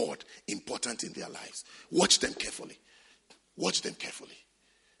made God important in their lives. Watch them carefully. Watch them carefully.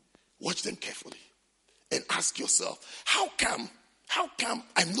 Watch them carefully. And ask yourself, how come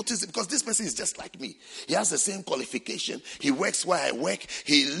I'm noticing? Because this person is just like me. He has the same qualification. He works where I work.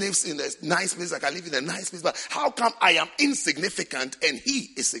 He lives in a nice place. I can live in a nice place. But how come I am insignificant and he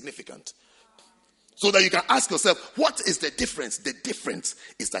is significant? So that you can ask yourself, what is the difference? The difference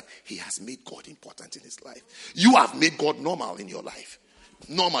is that he has made God important in his life. You have made God normal in your life.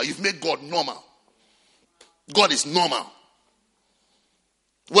 Normal. You've made God normal. God is normal.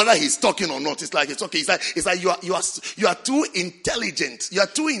 Whether he's talking or not, it's like it's okay. It's like you are too intelligent. You are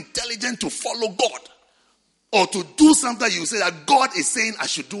too intelligent to follow God. Or to do something you say that God is saying I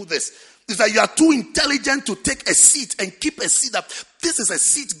should do this. It's like you are too intelligent to take a seat and keep a seat that this is a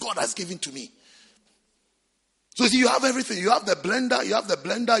seat God has given to me. So you have everything. You have the blender, you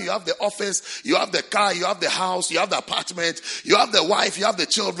have the office, you have the car, you have the house, you have the apartment, you have the wife, you have the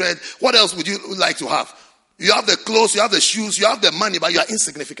children. What else would you like to have? You have the clothes, you have the shoes, you have the money, but you are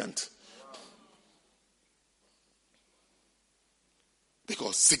insignificant.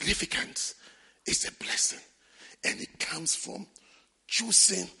 Because significance is a blessing. And it comes from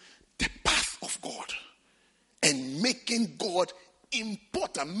choosing the path of God and making God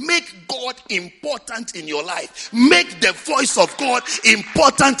important. Make God important in your life. Make the voice of God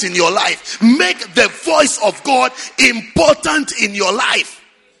important in your life. Make the voice of God important in your life.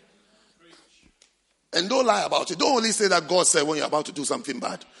 And don't lie about it. Don't only say that God said when you're about to do something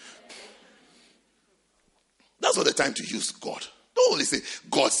bad. That's not the time to use God. Don't only say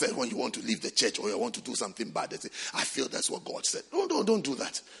God said when you want to leave the church or you want to do something bad. They say, I feel that's what God said. Don't do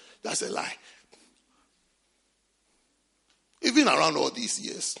that. That's a lie. Even around all these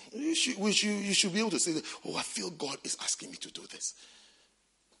years, you should be able to say, I feel God is asking me to do this.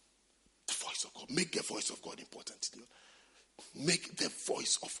 The voice of God. Make the voice of God important in your life. Make the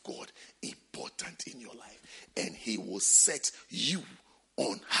voice of God important in your life. And he will set you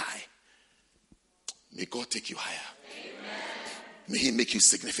on high. May God take you higher. Amen. May he make you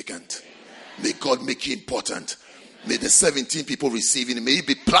significant. Amen. May God make you important. Amen. May the 17 people receiving it, may it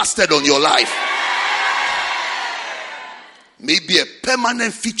be plastered on your life. May be a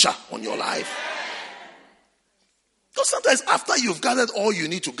permanent feature on your life. Because sometimes after you've gathered all you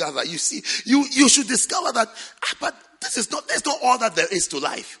need to gather, you see, you should discover that, but that's not all that there is to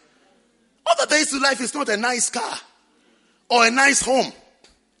life. Other days to life is not a nice car or a nice home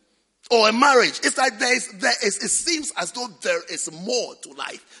or a marriage. It's like it seems as though there is more to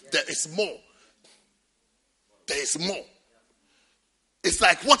life. There is more. There is more. It's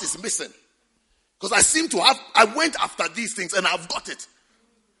like, what is missing? Because I went after these things and I've got it.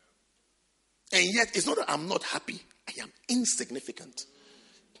 And yet, it's not that I'm not happy. I am insignificant.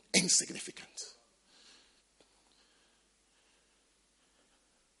 Insignificant.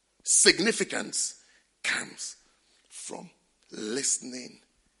 Significance comes from listening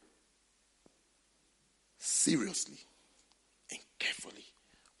seriously and carefully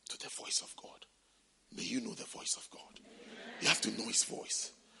to the voice of God. May you know the voice of God. You have to know his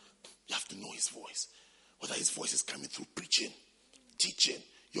voice. You have to know his voice. Whether his voice is coming through preaching, teaching,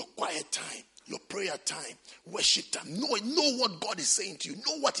 your quiet time, your prayer time, worship time. Know what God is saying to you.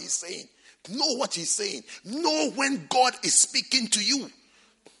 Know what he's saying. Know what he's saying. Know when God is speaking to you.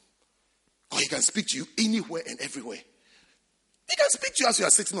 Or he can speak to you anywhere and everywhere. He can speak to you as you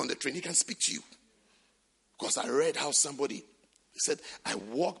are sitting on the train. He can speak to you. Because I read how somebody said, I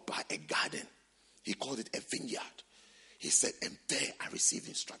walked by a garden. He called it a vineyard. He said, and there I received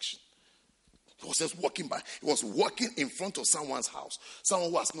instruction. He was just walking by. He was walking in front of someone's house.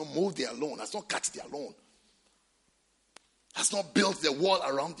 Someone who has not mowed their lawn, has not cut their lawn, has not built the wall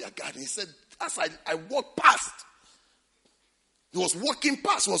around their garden. He said, as I walked past, he was walking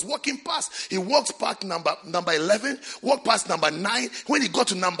past. He walked past number 11, walked past number 9. When he got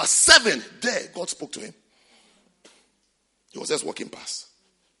to number 7, there, God spoke to him. He was just walking past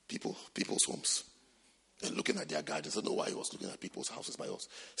people's homes and looking at their gardens. I don't know why he was looking at people's houses, but he was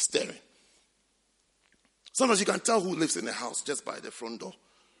staring. Sometimes you can tell who lives in a house just by the front door.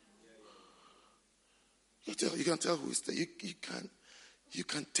 You can tell who is there. You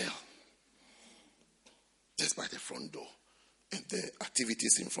can tell just by the front door and the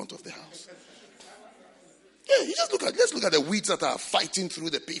activities in front of the house. Yeah, just look at the weeds that are fighting through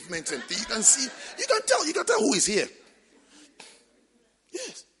the pavements and things. You can tell who is here.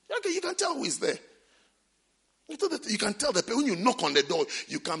 Yes, you can tell who is there. You can tell that when you knock on the door,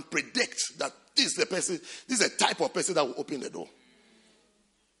 you can predict that this is the person, this is the type of person that will open the door.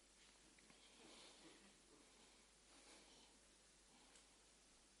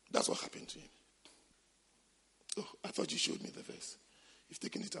 That's what happened to him. Oh, I thought you showed me the verse. You've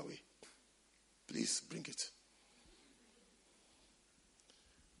taken it away. Please bring it.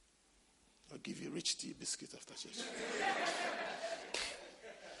 I'll give you a rich tea biscuit after church.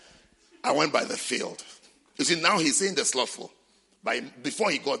 I went by the field. You see, now he's saying the slothful.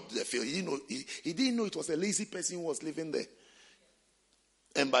 Before he got to the field, he didn't know it was a lazy person who was living there.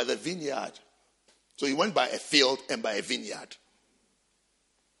 And by the vineyard. So he went by a field and by a vineyard.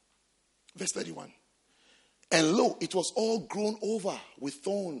 Verse 31. And lo, it was all grown over with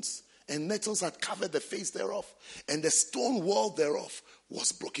thorns, and nettles had covered the face thereof, and the stone wall thereof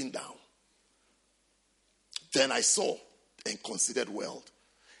was broken down. Then I saw and considered well,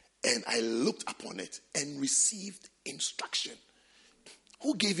 and I looked upon it and received instruction.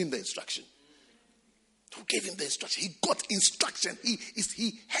 Who gave him the instruction? Who gave him the instruction? He got instruction. He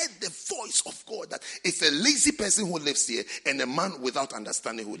heard the voice of God that it's a lazy person who lives here and a man without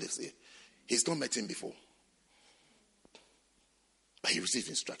understanding who lives here. He's not met him before. But he received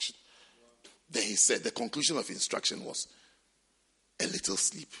instruction. Then he said the conclusion of instruction was a little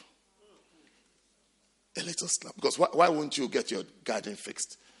sleep. A little sleep. Because why won't you get your garden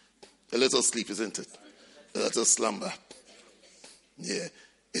fixed? A little sleep, isn't it? A little slumber. Yeah.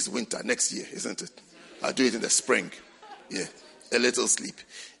 It's winter next year, isn't it? I'll do it in the spring. Yeah. A little sleep.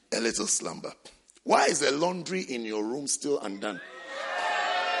 A little slumber. Why is the laundry in your room still undone?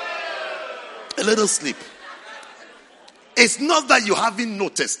 A little sleep. It's not that you haven't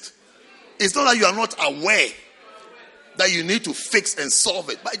noticed. It's not that you are not aware that you need to fix and solve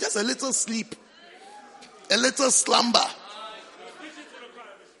it. But just a little sleep. A little slumber.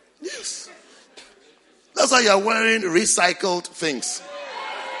 Yes. That's why you are wearing recycled things.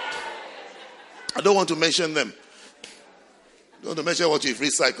 I don't want to mention them. I don't want to mention what you've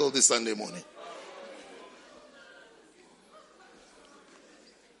recycled this Sunday morning.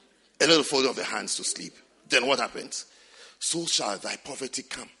 A little folding of the hands to sleep. Then what happens? So shall thy poverty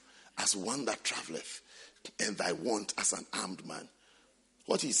come as one that traveleth, and thy want as an armed man.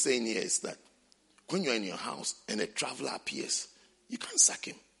 What he's saying here is that when you're in your house and a traveler appears, you can't sack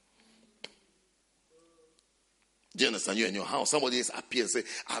him. Do you understand? You're in your house, somebody else appears and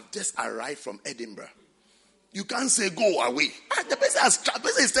say, I've just arrived from Edinburgh. You can't say go away. The person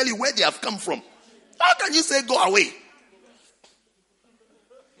is telling you where they have come from. How can you say go away?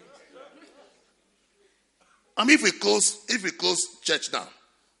 I mean, if we close church now,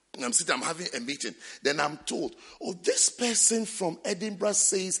 I'm sitting, I'm having a meeting. Then I'm told, oh, this person from Edinburgh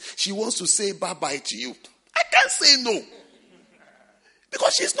says she wants to say bye-bye to you. I can't say no.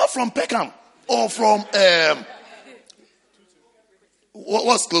 Because she's not from Peckham or from,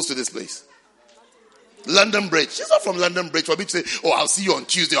 what's close to this place? London Bridge. She's not from London Bridge for me to say, oh, I'll see you on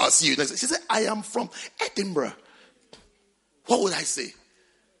Tuesday, I'll see you next. She said, I am from Edinburgh. What would I say?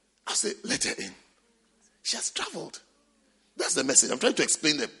 I'll say, let her in. She has traveled. That's the message. I'm trying to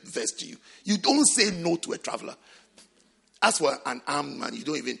explain the verse to you. You don't say no to a traveler. As for an armed man, you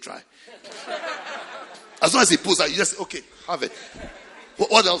don't even try. As long as he pulls out, you just say, okay, have it.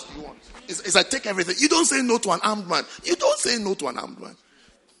 What else do you want? It's like, take everything. You don't say no to an armed man. You don't say no to an armed man.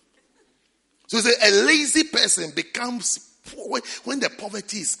 So you say a lazy person becomes poor when the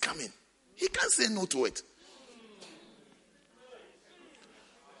poverty is coming. He can't say no to it.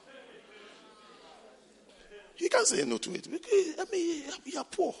 You can't say no to it. I mean, you're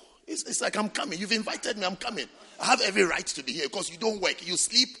poor. It's like I'm coming. You've invited me. I'm coming. I have every right to be here because you don't work. You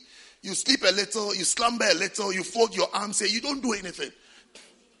sleep a little. You slumber a little. You fold your arms here. You don't do anything.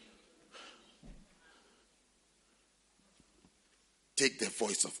 Take the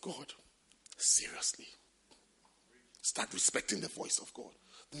voice of God seriously. Start respecting the voice of God.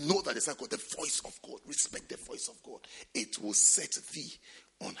 Know that it's like the voice of God. Respect the voice of God. It will set thee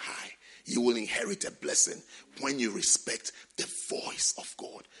on high. You will inherit a blessing when you respect the voice of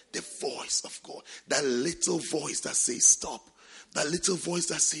God. The voice of God. That little voice that says stop. That little voice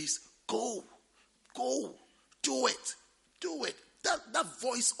that says go. Go. Do it. Do it. That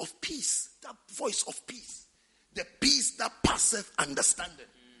voice of peace. That voice of peace. The peace that passeth understanding.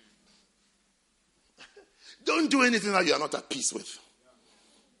 Don't do anything that you are not at peace with.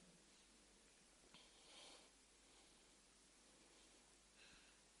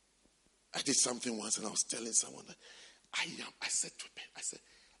 I did something once and I was telling someone that I said to him, I said,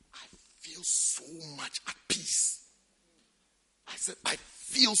 I feel so much at peace. I said, I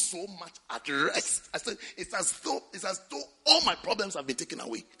feel so much at rest. I said, it's as though all my problems have been taken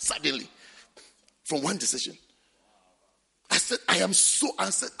away suddenly from one decision. I said, I'm so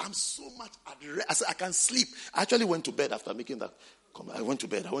much at rest. I said, I can sleep. I actually went to bed after making that comment. I went to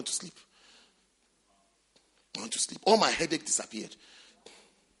bed. I went to sleep. All my headache disappeared.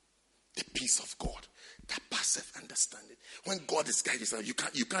 The peace of God that passeth understanding. When God is guiding you,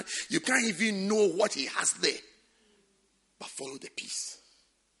 you can't even know what He has there. But follow the peace.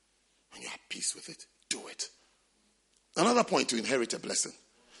 When you have peace with it, do it. Another point to inherit a blessing.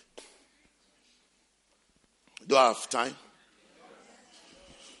 Do I have time?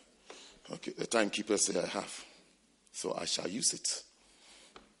 Okay, the timekeeper said I have. So I shall use it.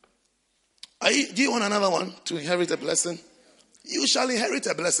 Do you want another one to inherit a blessing? You shall inherit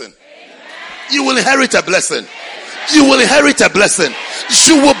a blessing. Amen. You will inherit a blessing. Amen. You will inherit a blessing.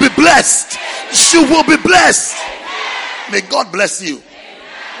 You will be blessed. You will be blessed. Amen. May God bless you. Amen.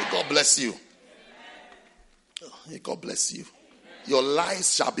 May God bless you. May God bless you. Your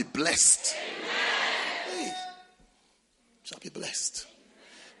lives shall be blessed. Hey, shall be blessed.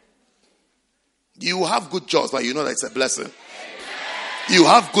 You have good jobs, but you know that it's a blessing. You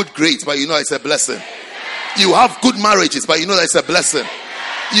have good grades, but you know it's a blessing. You have good marriages, but you know that it's a blessing.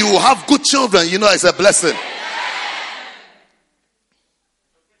 You have good children, you know it's a blessing.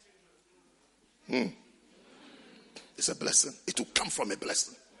 It's a blessing. It will come from a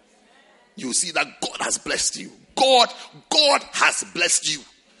blessing. You will see that God has blessed you. God has blessed you.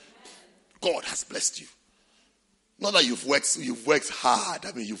 God has blessed you. Not that you've worked hard.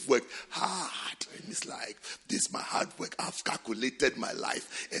 I mean, you've worked hard. And it's like, this is my hard work. I've calculated my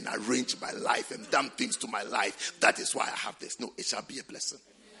life and arranged my life and done things to my life. That is why I have this. No, it shall be a blessing.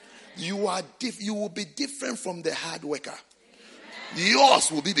 You will be different from the hard worker.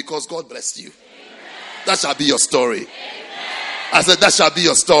 Yours will be because God blessed you. That shall be your story. I said, that shall be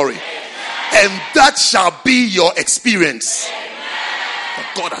your story. And that shall be your experience.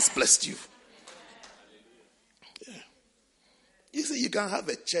 That God has blessed you. You see, you can have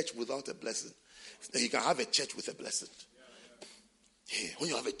a church without a blessing. You can have a church with a blessing. Yeah, when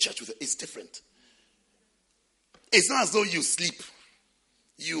you have a church with it, it's different. It's not as though you sleep.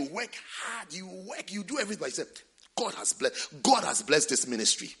 You work hard. You do everything. You say, God has blessed this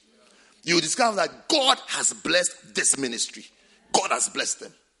ministry. You discover that God has blessed this ministry. God has blessed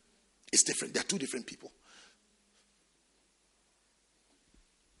them. It's different. They're two different people.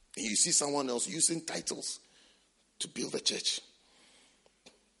 And you see someone else using titles to build a church.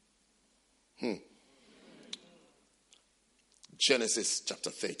 Genesis chapter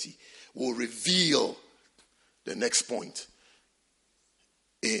 30 will reveal the next point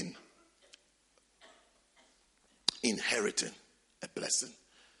in inheriting a blessing.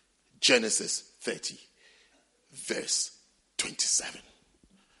 Genesis 30, verse 27.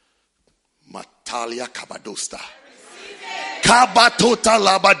 Matalia Kabadosta. Kabatota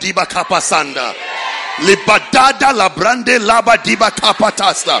labadiba kapasanda. Libadada labrande labadiba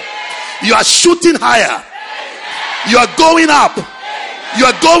kapatasta. You are shooting higher. You are going up. You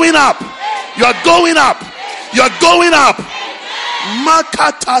are going up. You are going up. You are going up.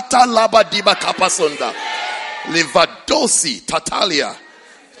 Makatata labadiba kapasonda. Livadosi tatalia.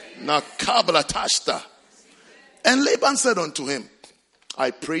 Nakabla tashta. And Laban said unto him, I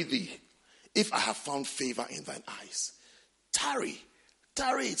pray thee, if I have found favor in thine eyes, tarry.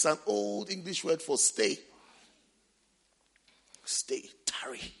 Tarry, it's an old English word for stay. Stay,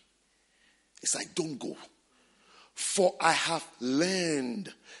 tarry. It's like don't go. For I have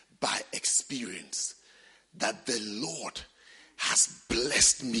learned by experience that the Lord has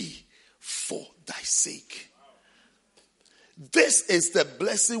blessed me for thy sake. This is the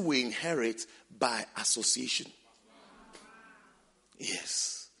blessing we inherit by association.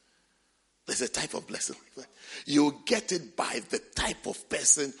 Yes. There's a type of blessing. You get it by the type of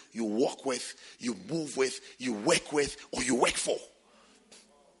person you walk with, you move with, you work with, or you work for.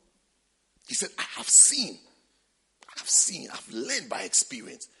 He said, I've learned by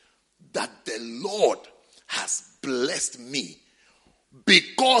experience that the Lord has blessed me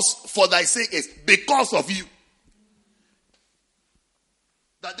because for thy sake is because of you.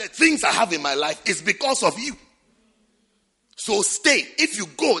 That the things I have in my life is because of you. So stay. If you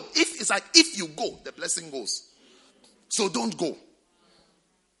go, if you go, the blessing goes. So don't go.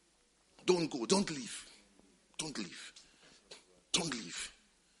 Don't go. Don't leave. Don't leave. Don't leave.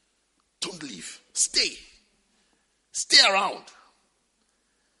 Don't leave. Stay. Stay around.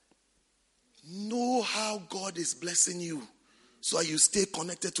 Know how God is blessing you so you stay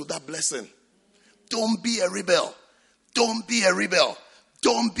connected to that blessing. Don't be a rebel. Don't be a rebel.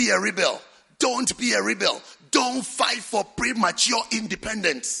 Don't be a rebel. Don't be a rebel. Don't fight for premature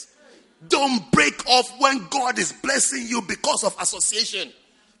independence. Don't break off when God is blessing you because of association.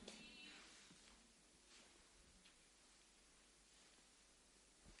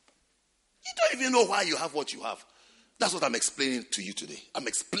 You don't even know why you have what you have. That's what I'm explaining to you today. I'm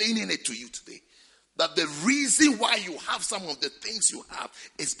explaining it to you today. That the reason why you have some of the things you have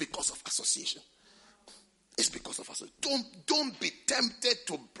is because of association. It's because of us. Don't be tempted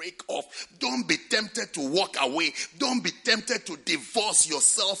to break off. Don't be tempted to walk away. Don't be tempted to divorce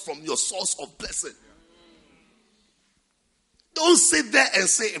yourself from your source of blessing. Don't sit there and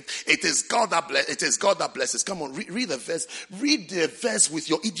say it is God that blesses. It is God that blesses. Come on, read the verse. Read the verse with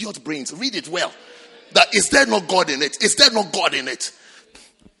your idiot brains. Read it well. That is there not God in it? Is there not God in it?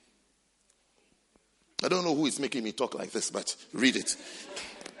 I don't know who is making me talk like this, but read it.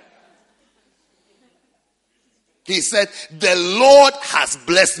 He said, the Lord has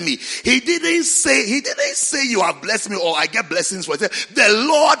blessed me. He didn't say you have blessed me or I get blessings for it. The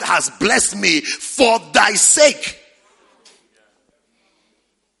Lord has blessed me for thy sake.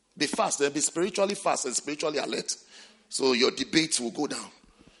 Be fast, be spiritually fast and spiritually alert. So your debates will go down.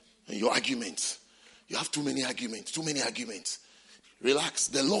 And your arguments. You have too many arguments. Relax.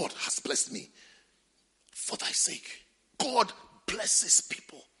 The Lord has blessed me for thy sake. God blesses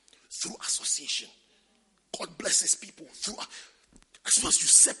people through association. God blesses people through. As soon as you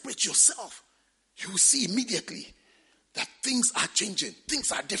separate yourself, you will see immediately that things are changing.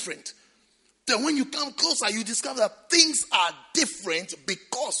 Things are different. Then when you come closer, you discover that things are different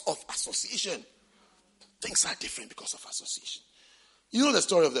because of association. Things are different because of association. You know the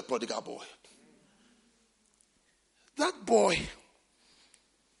story of the prodigal boy. That boy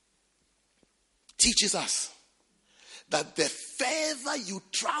teaches us that the further you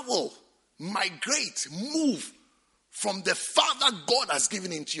travel, migrate, move from the Father God has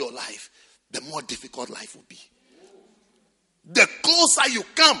given into your life, the more difficult life will be. The closer you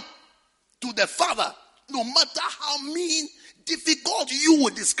come to the Father, no matter how mean, difficult you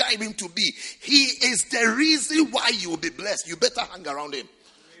would describe him to be, he is the reason why you will be blessed. You better hang around him.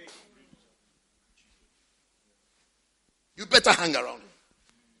 You better hang around him.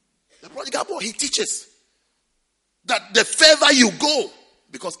 The prodigal boy, he teaches that the further you go,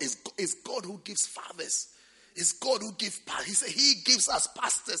 because it's God who gives fathers. It's God who gives pastors. He said he gives us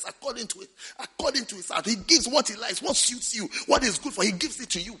pastors according to his heart. He gives what he likes, what suits you, what is good for. He gives it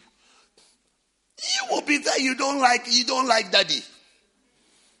to you. You will be there. You don't like daddy.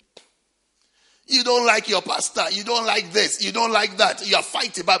 You don't like your pastor. You don't like this. You don't like that. You are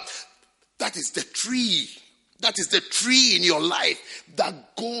fighting, but that is the tree. That is the tree in your life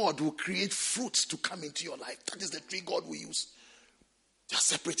that God will create fruits to come into your life. That is the tree God will use. You're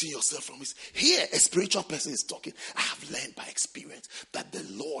separating yourself from his. Here, a spiritual person is talking. I have learned by experience that the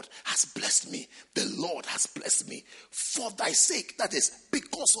Lord has blessed me. The Lord has blessed me for thy sake. That is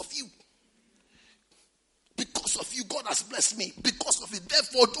because of you. Because of you, God has blessed me. Because of it,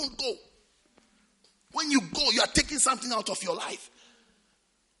 therefore, don't go. When you go, you are taking something out of your life.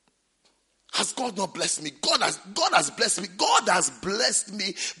 Has God not blessed me? God has blessed me. God has blessed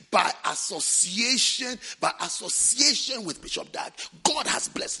me by association with Bishop Dag. God has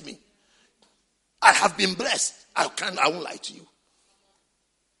blessed me. I have been blessed. I won't lie to you.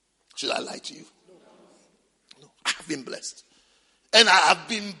 Should I lie to you? No. I have been blessed. And I have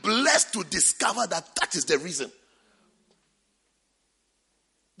been blessed to discover that is the reason.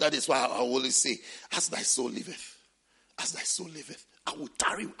 That is why I always say, as thy soul liveth, I will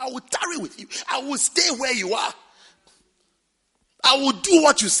tarry with you. I will stay where you are. I will do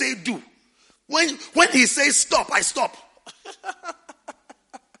what you say do. When he says stop, I stop.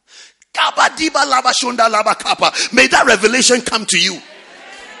 May that revelation come to you.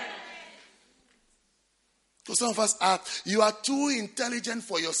 So some of us you are too intelligent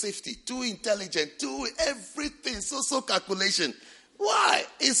for your safety. Too intelligent. Too everything. So calculation. Why?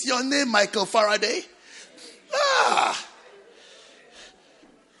 Is your name Michael Faraday? I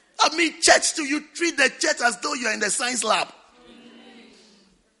mean, church too. You treat the church as though you're in the science lab.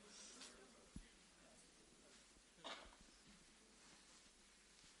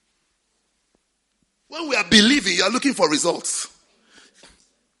 When we are believing, you are looking for results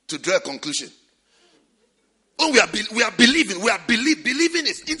to draw a conclusion. When we are believing, believing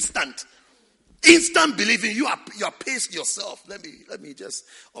is instant. Instant believing, you are paced yourself. Let me just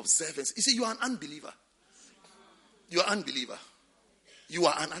observe it. You see, you are an unbeliever. You are an unbeliever. You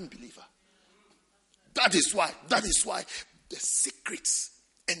are an unbeliever. That is why the secrets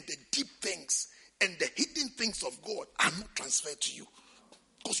and the deep things and the hidden things of God are not transferred to you.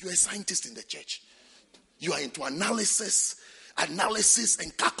 Because you are a scientist in the church. You are into analysis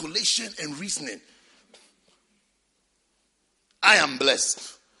and calculation and reasoning. I am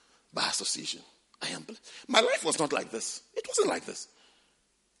blessed by association. I am blessed. My life was not like this. It wasn't like this.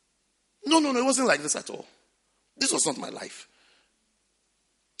 No, it wasn't like this at all. This was not my life.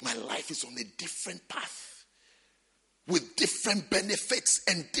 My life is on a different path with different benefits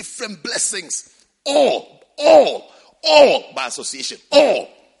and different blessings. All by association. All.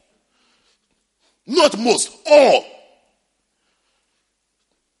 Not most, all.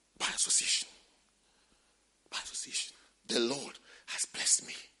 By association. By association. The Lord has blessed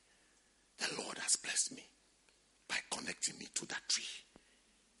me. The Lord has blessed me by connecting me to that tree.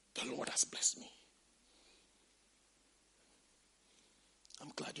 The Lord has blessed me.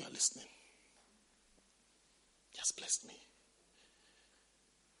 I'm glad you are listening. He has blessed me.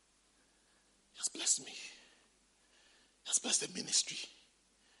 He has blessed me. He has blessed the ministry.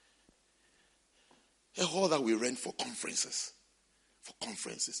 A hall that we rent for conferences. For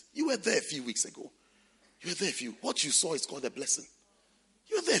conferences. You were there a few weeks ago. What you saw is called a blessing.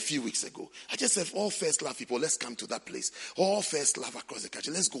 You were there a few weeks ago. I just said, all First Love people, let's come to that place. All First Love across the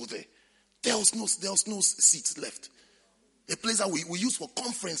country, let's go there. There was no seats left. A place that we use for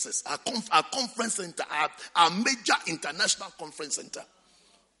conferences. Our conference center, our major international conference center.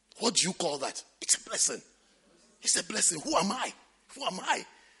 What do you call that? It's a blessing. It's a blessing. Who am I?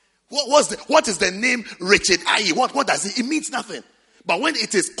 What is the name Richard Aye? What does it? It means nothing. But when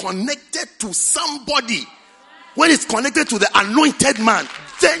it is connected to somebody, when it's connected to the anointed man,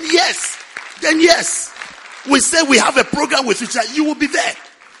 then yes. We say we have a program with Richard. You will be there.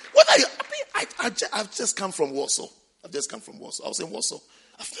 I've just come from Warsaw. I was in Warsaw.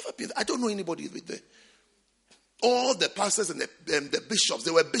 I've never been there. I don't know anybody there. All the pastors and the bishops,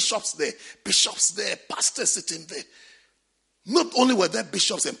 there were bishops there, pastors sitting there. Not only were there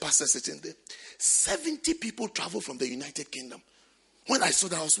bishops and pastors sitting there, 70 people traveled from the United Kingdom. When I saw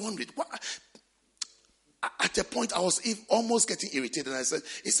that, I was wondering. At a point, I was almost getting irritated. And I said,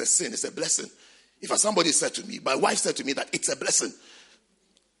 it's a sin, it's a blessing. If somebody said to me, my wife said to me that it's a blessing.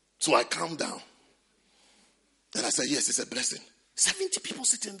 So I calmed down. Then I said, yes, it's a blessing. 70 people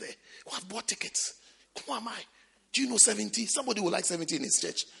sitting there who have bought tickets. Who am I? Do you know 70? Somebody would like 70 in his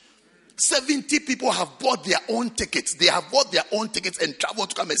church. 70 people have bought their own tickets. They have bought their own tickets and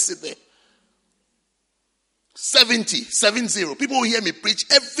traveled to come and sit there. 70. People will hear me preach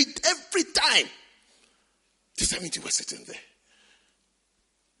every time. The 70 were sitting there.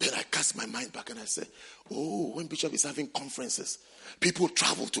 Then I cast my mind back and I said, when Bishop is having conferences, people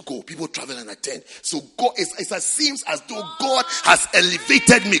travel to go. People travel and attend. So God, it seems as though God has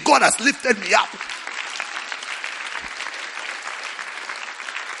elevated me. God has lifted me up.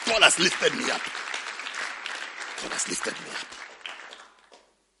 God has lifted me up. God has lifted me up.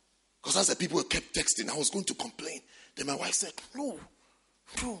 Because as the people kept texting, I was going to complain. Then my wife said, no,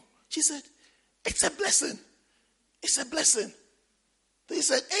 She said, it's a blessing. It's a blessing. He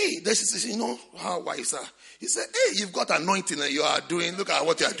said, hey, this is, you know how wives are. He said, hey, you've got anointing and you are doing, look at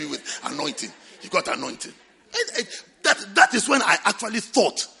what you are doing with anointing. You've got anointing. And that is when I actually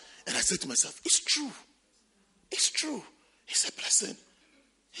thought. And I said to myself, it's true. It's true. It's a blessing.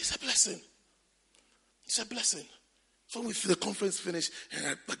 It's a blessing. It's a blessing. So when the conference finished, and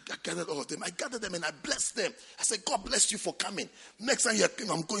I gathered all of them. I gathered them and I blessed them. I said, God bless you for coming. Next time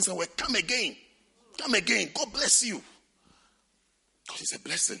I'm going somewhere, come again. Come again. God bless you. God is a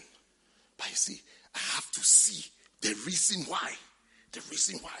blessing. But you see, I have to see the reason why. The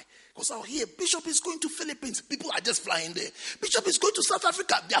reason why. Because out here, Bishop is going to Philippines. People are just flying there. Bishop is going to South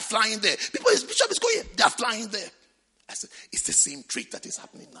Africa. They are flying there. Bishop is going here. They are flying there. I said, it's the same trick that is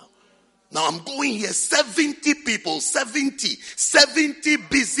happening now. Now I'm going here, 70 people, 70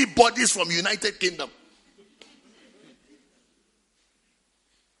 busy bodies from United Kingdom.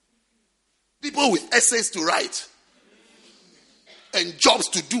 People with essays to write and jobs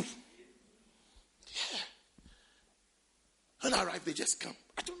to do. Yeah. When I arrive, they just come.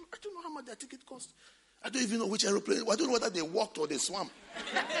 I don't know how much their ticket cost. I don't even know which aeroplane. I don't know whether they walked or they swam.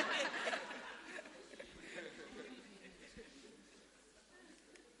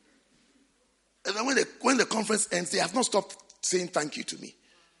 And then when the conference ends, they have not stopped saying thank you to me.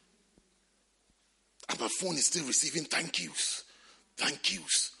 And my phone is still receiving thank yous. Thank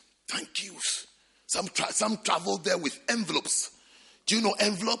yous. Thank yous. Some travel there with envelopes. Do you know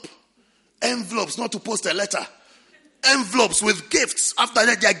envelope? Envelopes, not to post a letter. Envelopes with gifts. After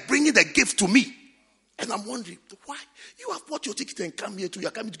that, they are bringing the gift to me. And I'm wondering, why? You have bought your ticket and come here too. You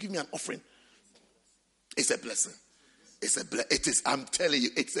are coming to give me an offering. It's a blessing. I'm telling you,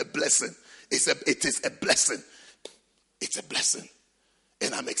 it's a blessing. It is a blessing. It's a blessing.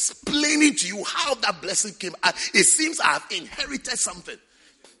 And I'm explaining to you how that blessing came. It seems I have inherited something.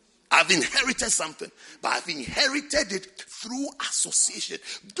 But I've inherited it through association.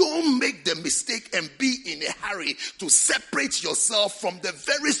 Don't make the mistake and be in a hurry to separate yourself from the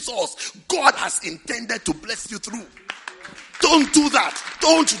very source God has intended to bless you through. Don't do that.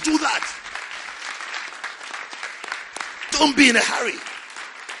 Don't do that. Don't be in a hurry.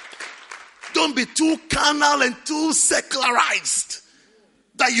 Don't be too carnal and too secularized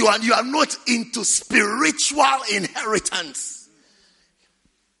that you are not into spiritual inheritance.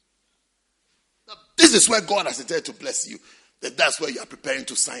 This is where God has intended to bless you. That's where you are preparing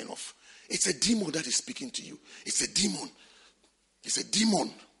to sign off. It's a demon that is speaking to you. It's a demon. It's a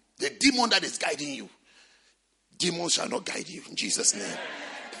demon. The demon that is guiding you. Demons shall not guide you in Jesus' name.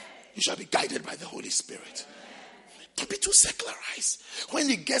 You shall be guided by the Holy Spirit. Don't be too secularized. When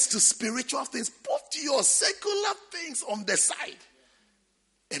it gets to spiritual things, put your secular things on the side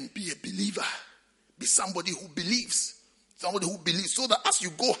and be a believer. Be somebody who believes. Somebody who believes, so that as you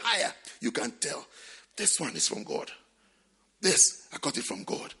go higher, you can tell, this one is from God. This, I got it from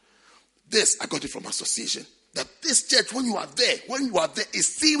God. This, I got it from association. That this church, when you are there, it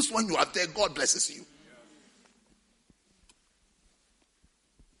seems when you are there, God blesses you.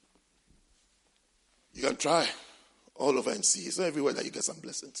 You can try all over and see. It's not everywhere that you get some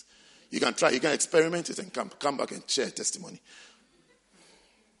blessings. You can try, you can experiment it and come back and share testimony.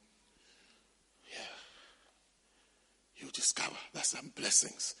 You discover that some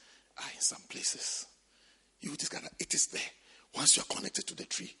blessings are in some places. You discover it is there. Once you're connected to the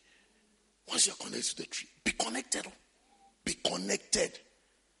tree. Be connected. Be connected.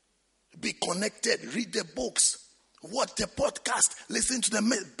 Be connected. Read the books. Watch the podcast. Listen to the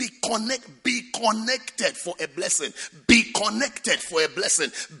be connected for a blessing. Be connected for a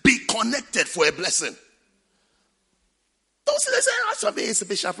blessing. Be connected for a blessing. Don't say, it's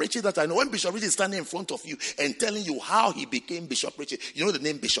Bishop Richard that I know. When Bishop Richard is standing in front of you and telling you how he became Bishop Richard, you know the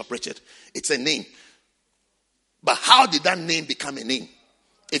name Bishop Richard? It's a name. But how did that name become a name?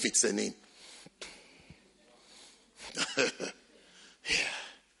 If it's a name. Yeah.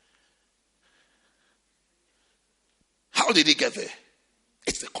 How did he get there?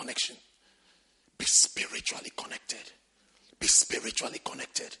 It's the connection. Be spiritually connected. Be spiritually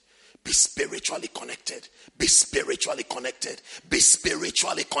connected. Be spiritually connected. Be spiritually connected. Be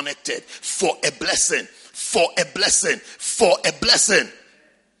spiritually connected for a blessing. For a blessing. For a blessing.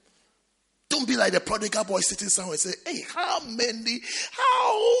 Don't be like the prodigal boy sitting somewhere and say, hey, how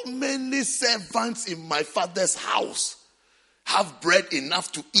many servants in my father's house have bread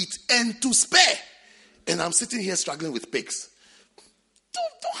enough to eat and to spare? And I'm sitting here struggling with pigs.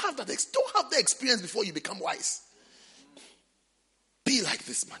 Don't have that. Don't have the experience before you become wise. Be like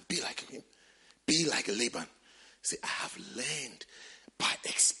this man. Be like him. Be like Laban. Say, I have learned by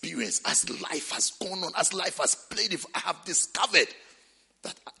experience as life has gone on, as life has played. I have discovered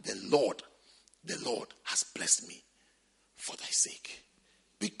that the Lord has blessed me for thy sake.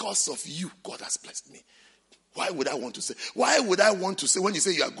 Because of you, God has blessed me. Why would I want to say, when you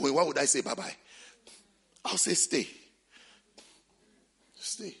say you are going, why would I say bye-bye? I'll say stay.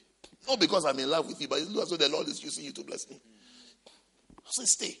 Stay. Not because I'm in love with you, but it's as though the Lord is using you to bless me. I'll say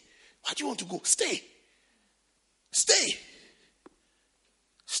stay. Why do you want to go? Stay. Stay.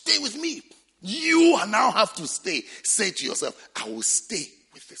 Stay with me. You now have to stay. Say to yourself, I will stay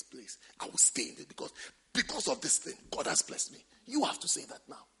with this place. I will stay in it because of this thing. God has blessed me. You have to say that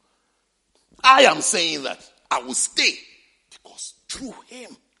now. I am saying that I will stay because through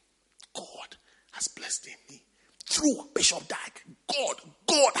him, God has blessed me. Through Bishop Dag,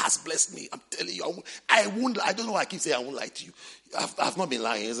 God has blessed me. I'm telling you, I don't know why I keep saying I won't lie to you. I've not been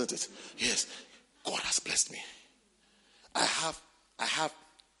lying, isn't it? Yes. God has blessed me. I have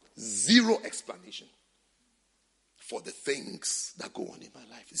zero explanation for the things that go on in my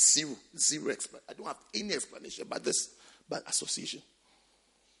life. Zero explanation. I don't have any explanation but association.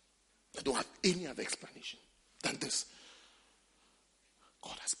 I don't have any other explanation than this.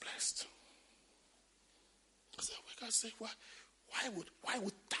 God has blessed. I say, why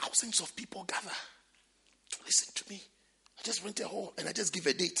would thousands of people gather to listen to me? I just rent a hall and I just give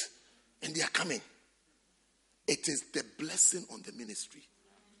a date and they are coming. It is the blessing on the ministry.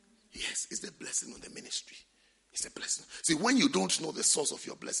 Yes, it's the blessing on the ministry. It's a blessing. See, when you don't know the source of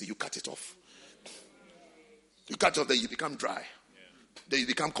your blessing, you cut it off. You cut it off, then you become dry. Then you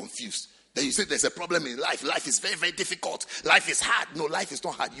become confused. Then you say there's a problem in life. Life is very, very difficult. Life is hard. No, life is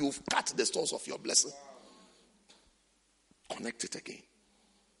not hard. You've cut the source of your blessing. Connect it again.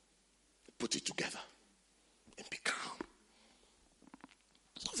 Put it together. And be calm.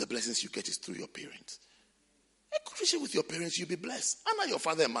 Some of the blessings you get is through your parents. A conversation with your parents, you'll be blessed. Honor your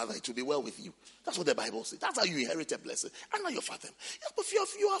father and mother, it will be well with you. That's what the Bible says. That's how you inherit a blessing. Honor your father. Yes, but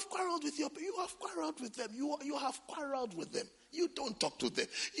if you have quarreled with you have quarreled with them. You have quarreled with them. You don't talk to them.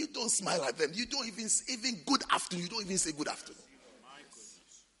 You don't smile at them. You don't even good afternoon. You don't even say good afternoon.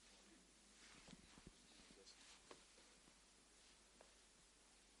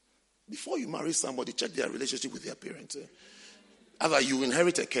 Before you marry somebody, check their relationship with their parents. Otherwise, you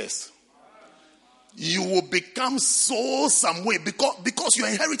inherit a curse. You will become so some way because you're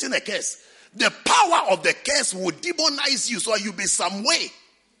inheriting a curse. The power of the curse will demonize you, so you'll be some way.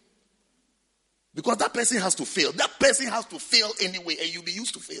 Because that person has to fail. That person has to fail anyway, and you'll be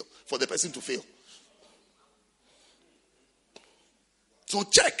used to fail for the person to fail. So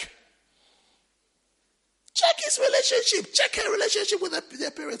check. Check his relationship. Check her relationship with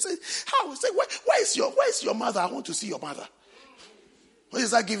their parents. Say, how? Say, where is your mother? I want to see your mother. When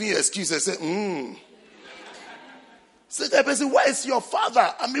is that giving you an excuse? They say, Say to that person, where is your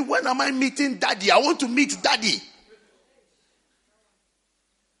father? I mean, when am I meeting daddy? I want to meet daddy.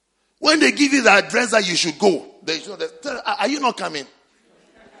 When they give you the address that you should go, are you not coming?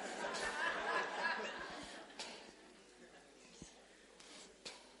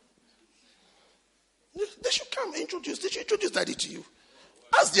 They should come introduce. They should introduce daddy to you.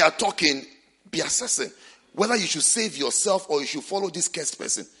 As they are talking, be assessing whether you should save yourself or you should follow this cursed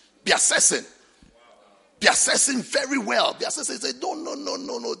person. Be assessing. Be assessing very well. Be assessing. Say,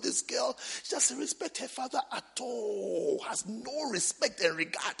 no. This girl, she doesn't respect her father at all. Has no respect and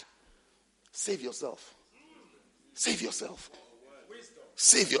regard. Save yourself. Save yourself.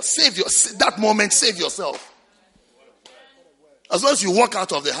 Save your. That moment, save yourself. As long as you walk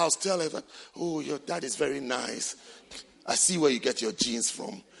out of the house, tell her that, oh, your dad is very nice. I see where you get your jeans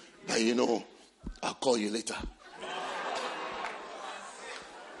from. But I'll call you later.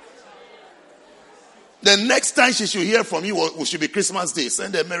 The next time she should hear from you should be Christmas Day.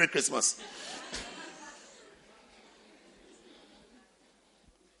 Send her Merry Christmas.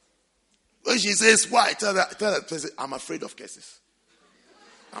 When she says, why? Tell her, I'm afraid of curses.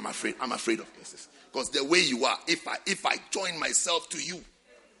 I'm afraid of curses. Because the way you are, if I join myself to you,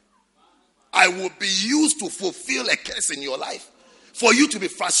 I will be used to fulfill a curse in your life. For you to be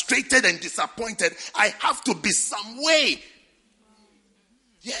frustrated and disappointed, I have to be some way.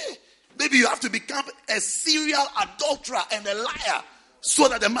 Yeah. Maybe you have to become a serial adulterer and a liar so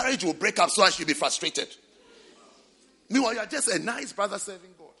that the marriage will break up so I should be frustrated. Meanwhile, you're just a nice brother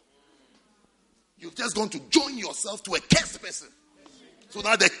serving God. You've just gone to join yourself to a cursed person. So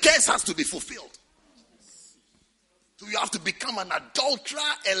now the curse has to be fulfilled. So you have to become an adulterer,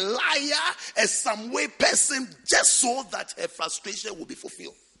 a liar, a some way person just so that her frustration will be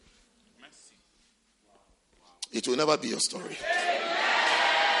fulfilled. It will never be your story.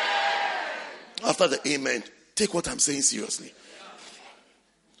 After the amen, take what I'm saying seriously.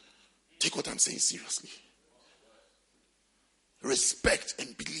 Take what I'm saying seriously. Respect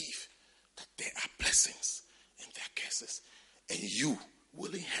and believe blessings and their curses. And you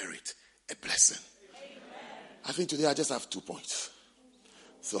will inherit a blessing. Amen. I think today I just have 2 points.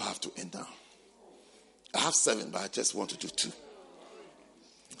 So I have to end down. I have 7, but I just want to do 2.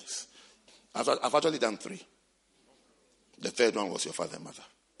 Yes. I've actually done 3. The third one was your father and mother.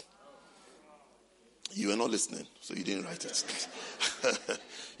 You were not listening, so you didn't write it.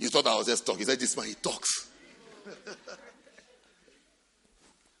 You thought I was just talking. He said, this man, he talks.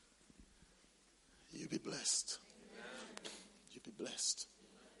 You'll be blessed. You'll be blessed.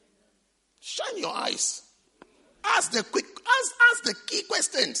 Shine your eyes. Ask the key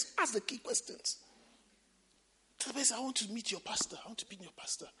questions. Ask the key questions. Tell the person, I want to meet your pastor. I want to meet your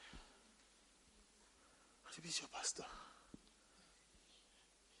pastor. I want to meet your pastor.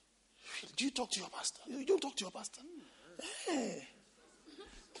 Do you talk to your pastor? You don't talk to your pastor. Hey.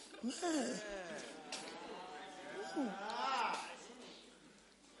 Hey.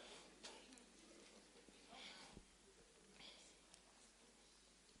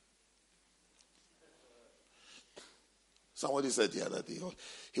 Somebody said the other day,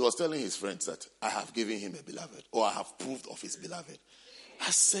 he was telling his friends that I have given him a beloved, or I have proved of his beloved.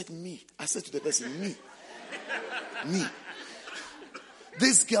 I said me. I said to the person, me. Me.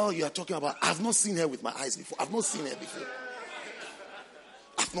 This girl you are talking about, I've not seen her with my eyes before. I've not seen her before.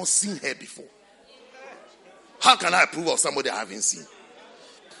 I've not seen her before. How can I approve of somebody I haven't seen?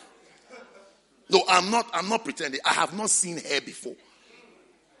 No, I'm not pretending. I have not seen her before.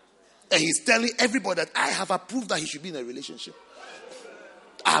 And he's telling everybody that I have approved that he should be in a relationship.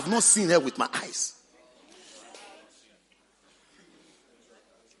 I have not seen her with my eyes.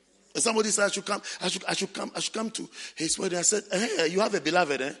 And somebody said I should come to his wedding. I said, hey, you have a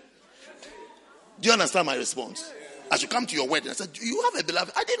beloved, eh? Do you understand my response? I should come to your wedding. I said, do you have a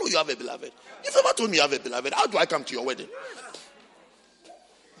beloved? I didn't know you have a beloved. You've never told me you have a beloved. How do I come to your wedding?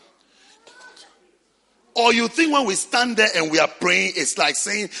 Or you think when we stand there and we are praying, it's like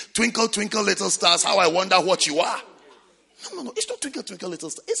saying, twinkle, twinkle, little stars, how I wonder what you are. No. It's not twinkle, twinkle, little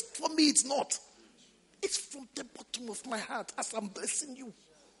stars. For me, it's not. It's from the bottom of my heart as I'm blessing you.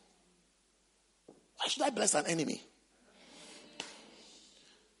 Why should I bless an enemy?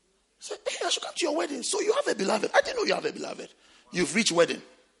 Say, hey, I should come to your wedding. So you have a beloved. I didn't know you have a beloved. You've reached wedding.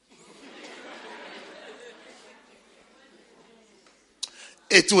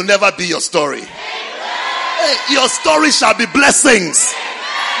 It will never be your story. Hey, your story shall be blessings.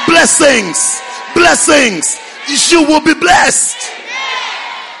 Blessings. Blessings. You will be blessed.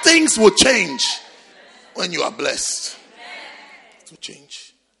 Things will change when you are blessed. It will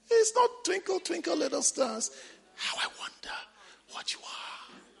change. It's not twinkle, twinkle, little stars. How I wonder what you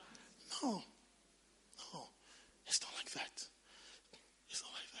are. No. It's not like that. It's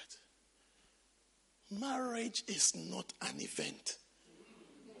not like that. Marriage is not an event.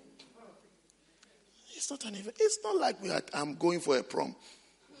 It's not an event. It's not like I'm going for a prom.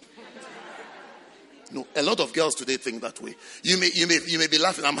 No, a lot of girls today think that way. You may be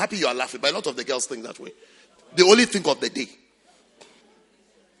laughing. I'm happy you are laughing, but a lot of the girls think that way. They only think of the day.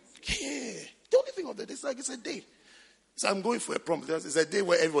 Yeah, the only thing of the day is like it's a day. So I'm going for a prom. It's a day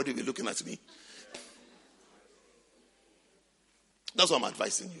where everybody will be looking at me. That's what I'm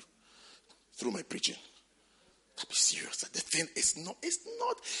advising you through my preaching. To be serious. The thing is not. It's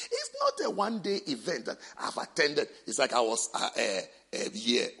not a one-day event that I've attended. It's like I was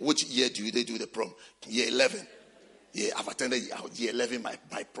year. Which year do they do the prom? Year 11. Yeah, I've attended year 11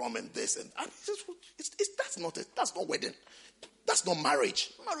 my prom and this and that's not wedding. That's not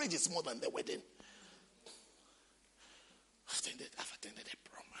marriage. Marriage is more than the wedding. I've attended a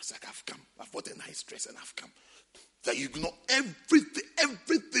prom. It's like I've come. I've bought a nice dress and I've come. That you ignore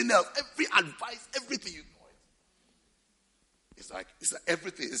everything else, every advice, everything you ignore it. It's like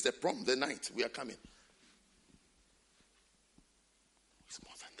everything. It's the prom, the night we are coming. It's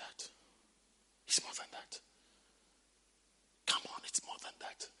more than that. It's more than that. Come on, it's more than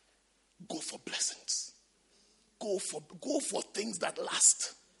that. Go for blessings. Go for things that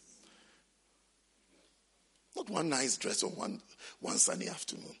last. Not one nice dress or one sunny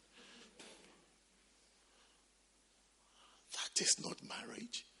afternoon. That is not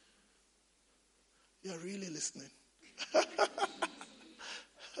marriage. You're really listening. That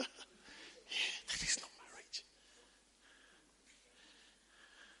is not marriage.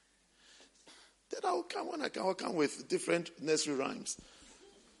 Then I'll come with different nursery rhymes.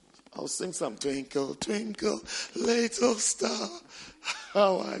 I'll sing some twinkle, twinkle, little star.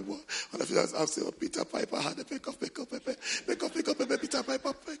 How I want. I'll say, Peter Piper had a pick of pepper. Peter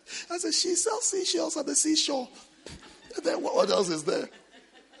Piper pick. I said, she sells seashells at the seashore. And then what else is there?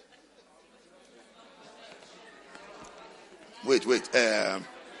 Wait.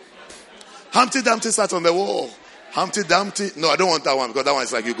 Humpty Dumpty sat on the wall. Humpty Dumpty. No, I don't want that one because that one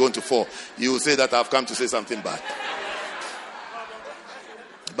is like you're going to fall. You will say that I've come to say something bad.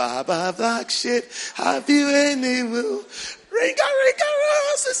 Baba black sheep, have you any will? Ringa, ringa,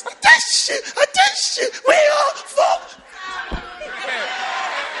 roses, attention, we all fall.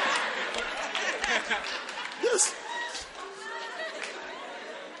 Yes.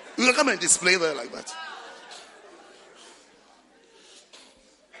 You can come and display there like that.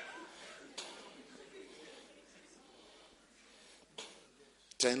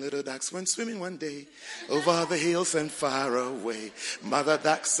 Ten little ducks went swimming one day over the hills and far away. Mother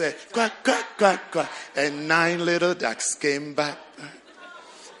duck said, quack, quack, quack, quack. And 9 little ducks came back.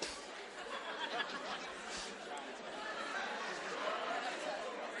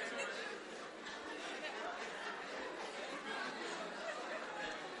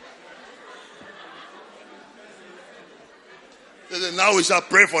 Now we shall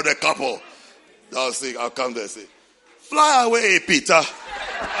pray for the couple. I'll come there and say, fly away, Peter.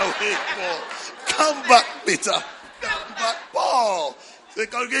 Away, Paul. Come back, Peter. Come back, Paul. The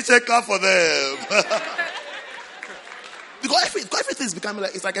congregation clap for them. Because everything is becoming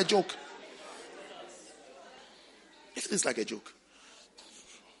like, it's like a joke. Everything's like a joke.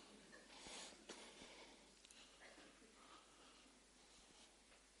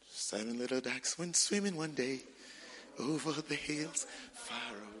 Seven little ducks went swimming one day over the hills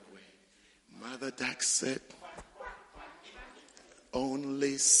far away. Mother duck said,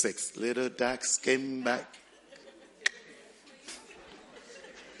 only 6 little ducks came back.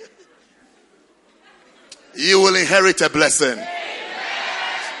 You will inherit a blessing. Amen.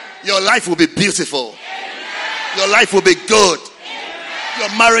 Your life will be beautiful. Amen. Your life will be good. Amen. Your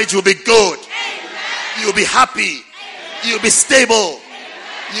marriage will be good. Amen. You will be happy. Amen. You will be stable.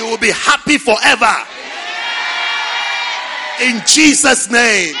 Amen. You will be happy forever. Amen. In Jesus'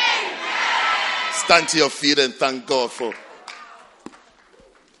 name. Amen. Stand to your feet and thank God for.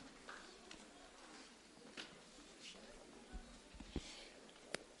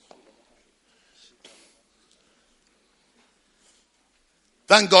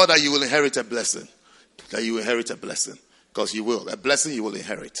 Thank God that you will inherit a blessing. That you will inherit a blessing. Because you will. A blessing you will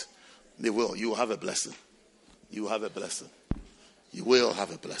inherit. They will. You will have a blessing. You will have a blessing. You will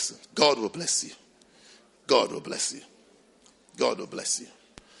have a blessing. God will bless you. God will bless you. God will bless you.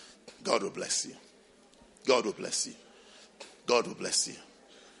 God will bless you. God will bless you. God will bless you.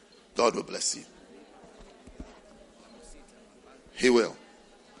 God will bless you. He will.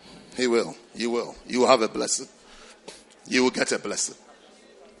 He will. You will. You will have a blessing. You will get a blessing.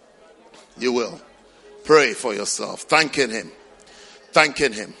 You will. Pray for yourself. Thanking Him.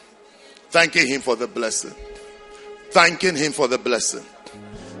 Thanking Him. Thanking Him for the blessing. Thanking Him for the blessing.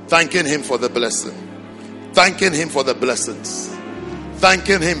 Thanking Him for the blessing. Thanking Him for the blessings.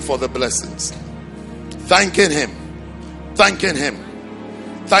 Thanking Him for the blessings. Thanking Him. Thanking Him.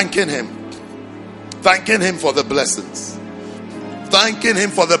 Thanking Him. Thanking Him for the blessings. Thanking Him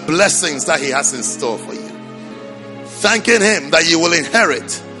for the blessings that He has in store for you. Thanking Him that you will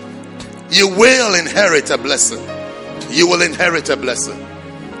inherit. You will inherit a blessing. You will inherit a blessing.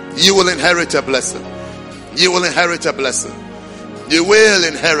 You will inherit a blessing. You will inherit a blessing. You will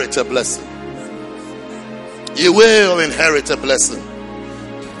inherit a blessing. You will inherit a blessing.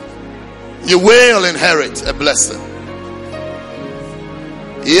 You will inherit a blessing.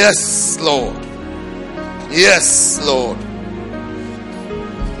 Yes, Lord. Yes, Lord.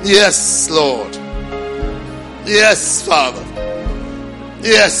 Yes, Lord. Yes, Father.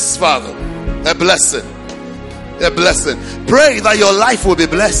 Yes, Father. A blessing. A blessing. Pray that your life will be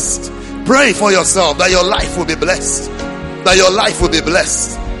blessed. Pray for yourself that your life will be blessed. That your life will be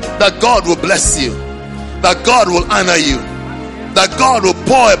blessed. That God will bless you. That God will honor you. That God will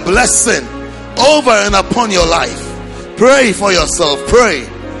pour a blessing over and upon your life. Pray for yourself. Pray.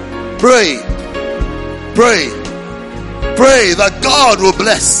 Pray. Pray. Pray that God will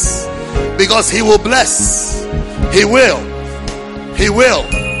bless. Because He will bless. He will. He will.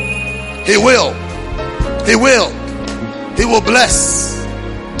 He will. He will. He will bless.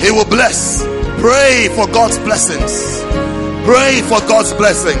 He will bless. Pray for God's blessings. Pray for God's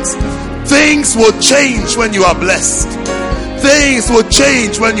blessings. Things will change when you are blessed. Things will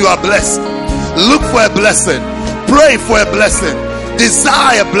change when you are blessed. Look for a blessing. Pray for a blessing.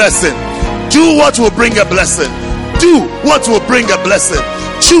 Desire a blessing. Do what will bring a blessing. Do what will bring a blessing.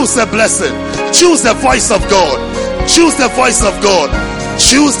 Choose a blessing. Choose the voice of God. Choose the voice of God.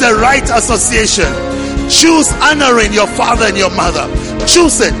 Choose the right association. Choose honoring your father and your mother.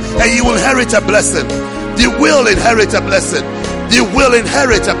 Choose it and you will inherit a blessing. You will inherit a blessing. You will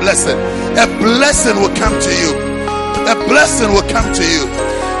inherit a blessing. A blessing will come to you. A blessing will come to you.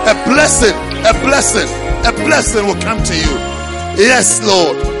 A blessing, a blessing, a blessing will come to you. Yes,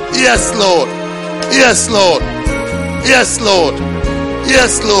 Lord. Yes, Lord. Yes, Lord. Yes, Lord.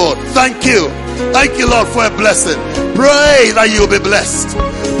 Yes, Lord. Thank you. Thank you, Lord, for a blessing. Pray that you'll be blessed.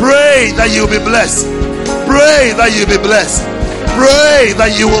 Pray that you'll be blessed. Pray that you'll be blessed. Pray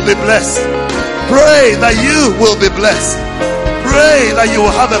that you will be blessed. Pray that you will be blessed. Pray that you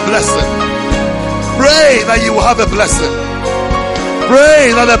will have a blessing. Pray that you will have a blessing.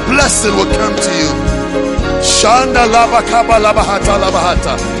 Pray that a blessing will come to you. Shanda laba kaba laba hata laba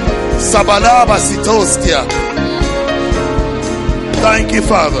hata. Sabalaba sitostia. Thank you,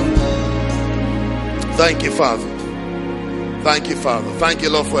 Father. Thank you, Father. Thank you, Father. Thank you,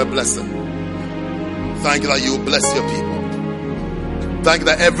 Lord, for a blessing. Thank you that you will bless your people. Thank you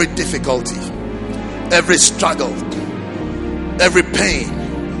that every difficulty, every struggle, every pain,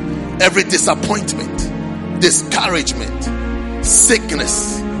 every disappointment, discouragement,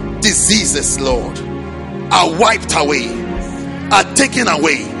 sickness, diseases, Lord, are wiped away, are taken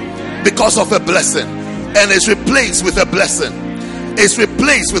away because of a blessing, and is replaced with a blessing. Is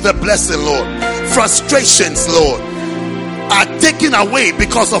replaced with a blessing, Lord. Frustrations, Lord, are taken away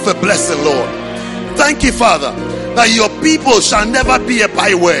because of a blessing, Lord. Thank you, Father, that your people shall never be a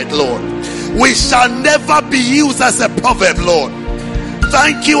byword, Lord. We shall never be used as a proverb, Lord.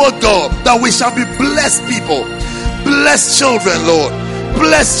 Thank you, oh God, that we shall be blessed people, blessed children, Lord.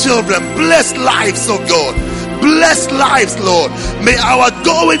 Blessed children, blessed lives, oh God. Blessed lives, Lord. May our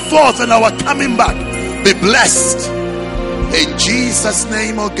going forth and our coming back be blessed. In Jesus'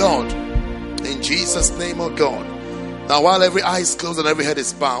 name, oh God. In Jesus' name, oh God. Now, while every eye is closed and every head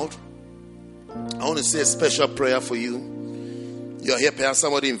is bowed, I want to say a special prayer for you. You're here, perhaps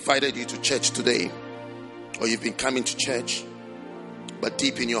somebody invited you to church today, or you've been coming to church, but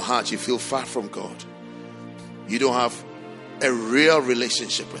deep in your heart you feel far from God. You don't have a real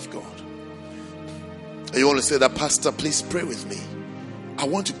relationship with God. And you want to say that, Pastor, please pray with me. I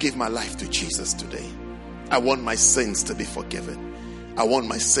want to give my life to Jesus today. I want my sins to be forgiven. I want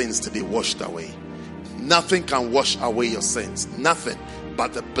my sins to be washed away. Nothing can wash away your sins. Nothing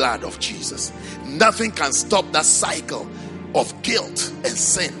but the blood of Jesus. Nothing can stop that cycle of guilt and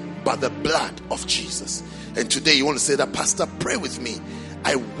sin but the blood of Jesus. And today you want to say that, Pastor, pray with me.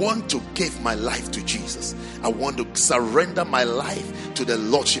 I want to give my life to Jesus. I want to surrender my life to the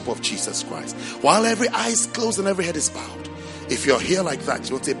Lordship of Jesus Christ. While every eye is closed and every head is bowed, if you're here like that,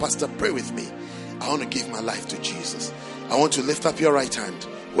 you want to say, Pastor, pray with me. I want to give my life to Jesus. I want to lift up your right hand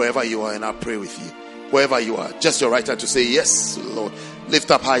wherever you are, and I'll pray with you. Wherever you are, just your right hand to say, yes, Lord.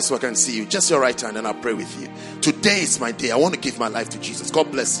 Lift up high so I can see you. Just your right hand and I'll pray with you. Today is my day. I want to give my life to Jesus.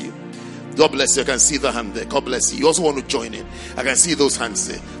 God bless you. God bless you. I can see the hand there. God bless you. You also want to join in. I can see those hands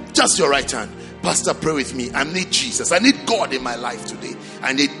there. Just your right hand. Pastor, pray with me. I need Jesus. I need God in my life today.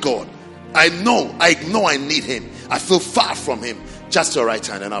 I need God. I know I need Him. I feel far from Him. Just your right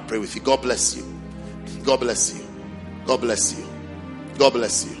hand and I'll pray with you. God bless you. God bless you. God bless you. God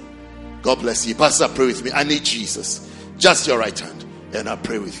bless you. God bless you. Pastor, pray with me. I need Jesus. Just your right hand and I'll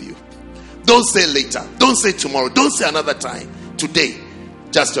pray with you. Don't say later. Don't say tomorrow. Don't say another time. Today,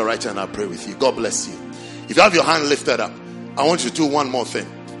 just your right hand, I'll pray with you. God bless you. If you have your hand lifted up, I want you to do one more thing.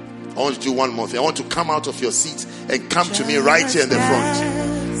 I want you to do one more thing. I want you to come out of your seat and come to me right here in the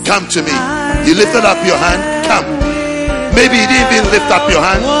front. Come to me. You lifted up your hand. Come. Maybe you didn't even lift up your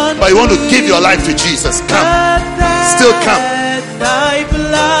hand, but you want to give your life to Jesus. Come. Still come.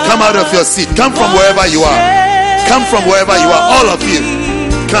 Come out of your seat. Come from wherever you are. Come from wherever you are. All of you.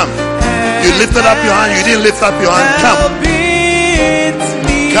 Come. You lifted up your hand. You didn't lift up your hand. Come.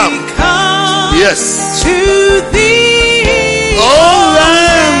 Come. Yes. Oh,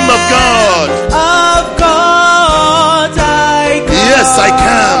 Lamb of God. Yes, I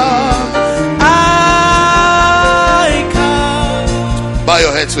come. Bow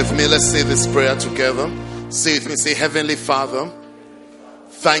your heads with me. Let's say this prayer together. Say with me. Say, Heavenly Father,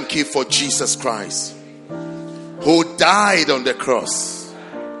 thank you for Jesus Christ, who died on the cross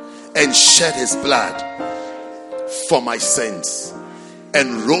and shed his blood for my sins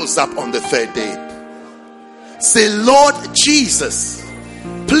and rose up on the third day. Say, Lord Jesus,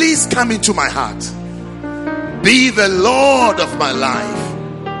 please come into my heart. Be the Lord of my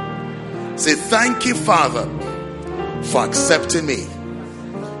life. Say, thank you, Father, for accepting me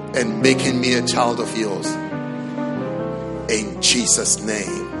and making me a child of yours. In Jesus'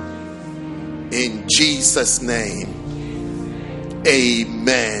 name. In Jesus' name.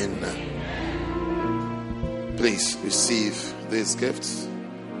 Amen. Please receive these gifts.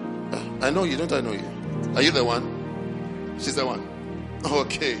 I know you, don't I know you? Are you the one? She's the one.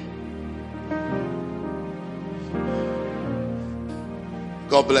 Okay.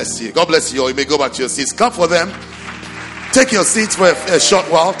 God bless you. God bless you all. You may go back to your seats. Clap for them. Take your seats for a short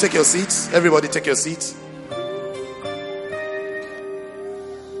while. Take your seats. Everybody take your seats.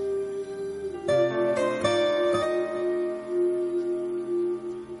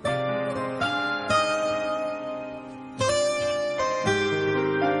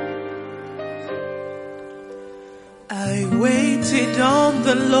 I waited on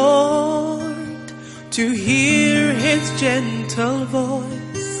the Lord to hear his gentle voice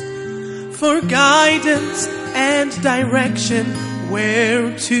for guidance and direction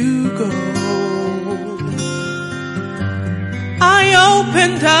where to go. I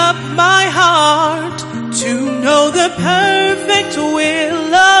opened up my heart to know the perfect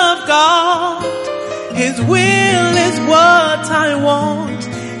will of God. His will is what I want,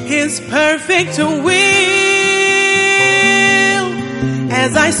 his perfect will.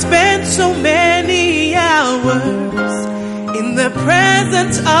 As I spent so many hours in the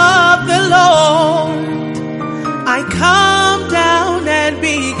presence of the Lord, I calmed down and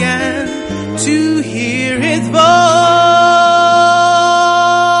began to hear his voice.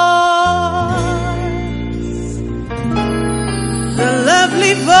 The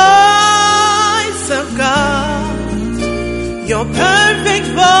lovely voice of God, your perfect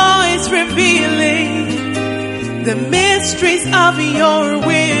voice revealing the mysteries of your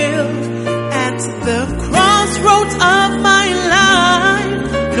will at the crossroads of my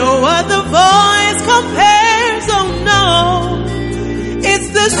life. No other voice compares, oh no. It's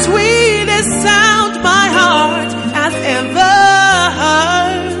the sweetest sound my heart has ever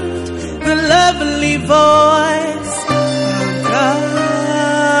heard. The lovely voice of God.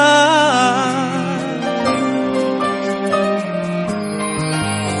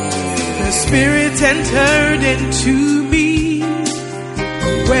 The Spirit entered into me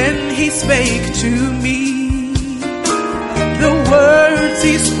when he spake to me. The words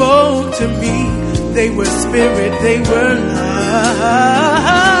he spoke to me, they were spirit, they were life.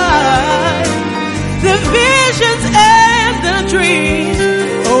 The visions and the dreams,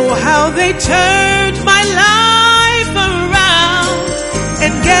 oh how they turned my life around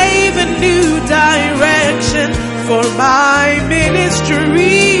and gave a new direction for my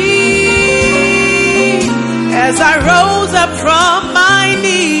ministry. As I rose up from my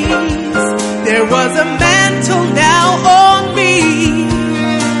knees, there was a mantle now on me.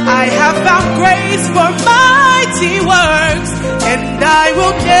 I have found grace for mighty works, and I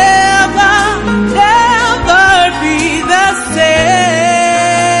will never, never be the same.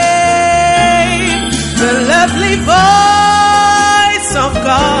 The lovely voice of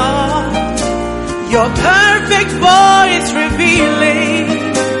God, your perfect voice revealing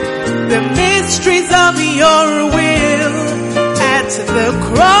the mysteries of your will at the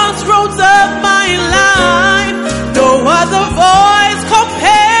crossroads of my life. No other voice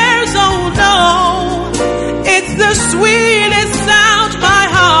compares, oh no. It's the sweetest sound my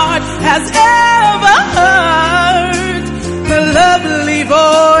heart has ever heard. The lovely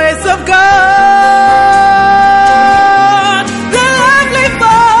voice of God. The lovely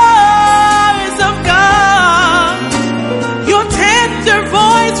voice of God. Your tender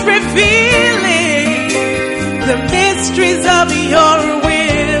voice revealing the mysteries of your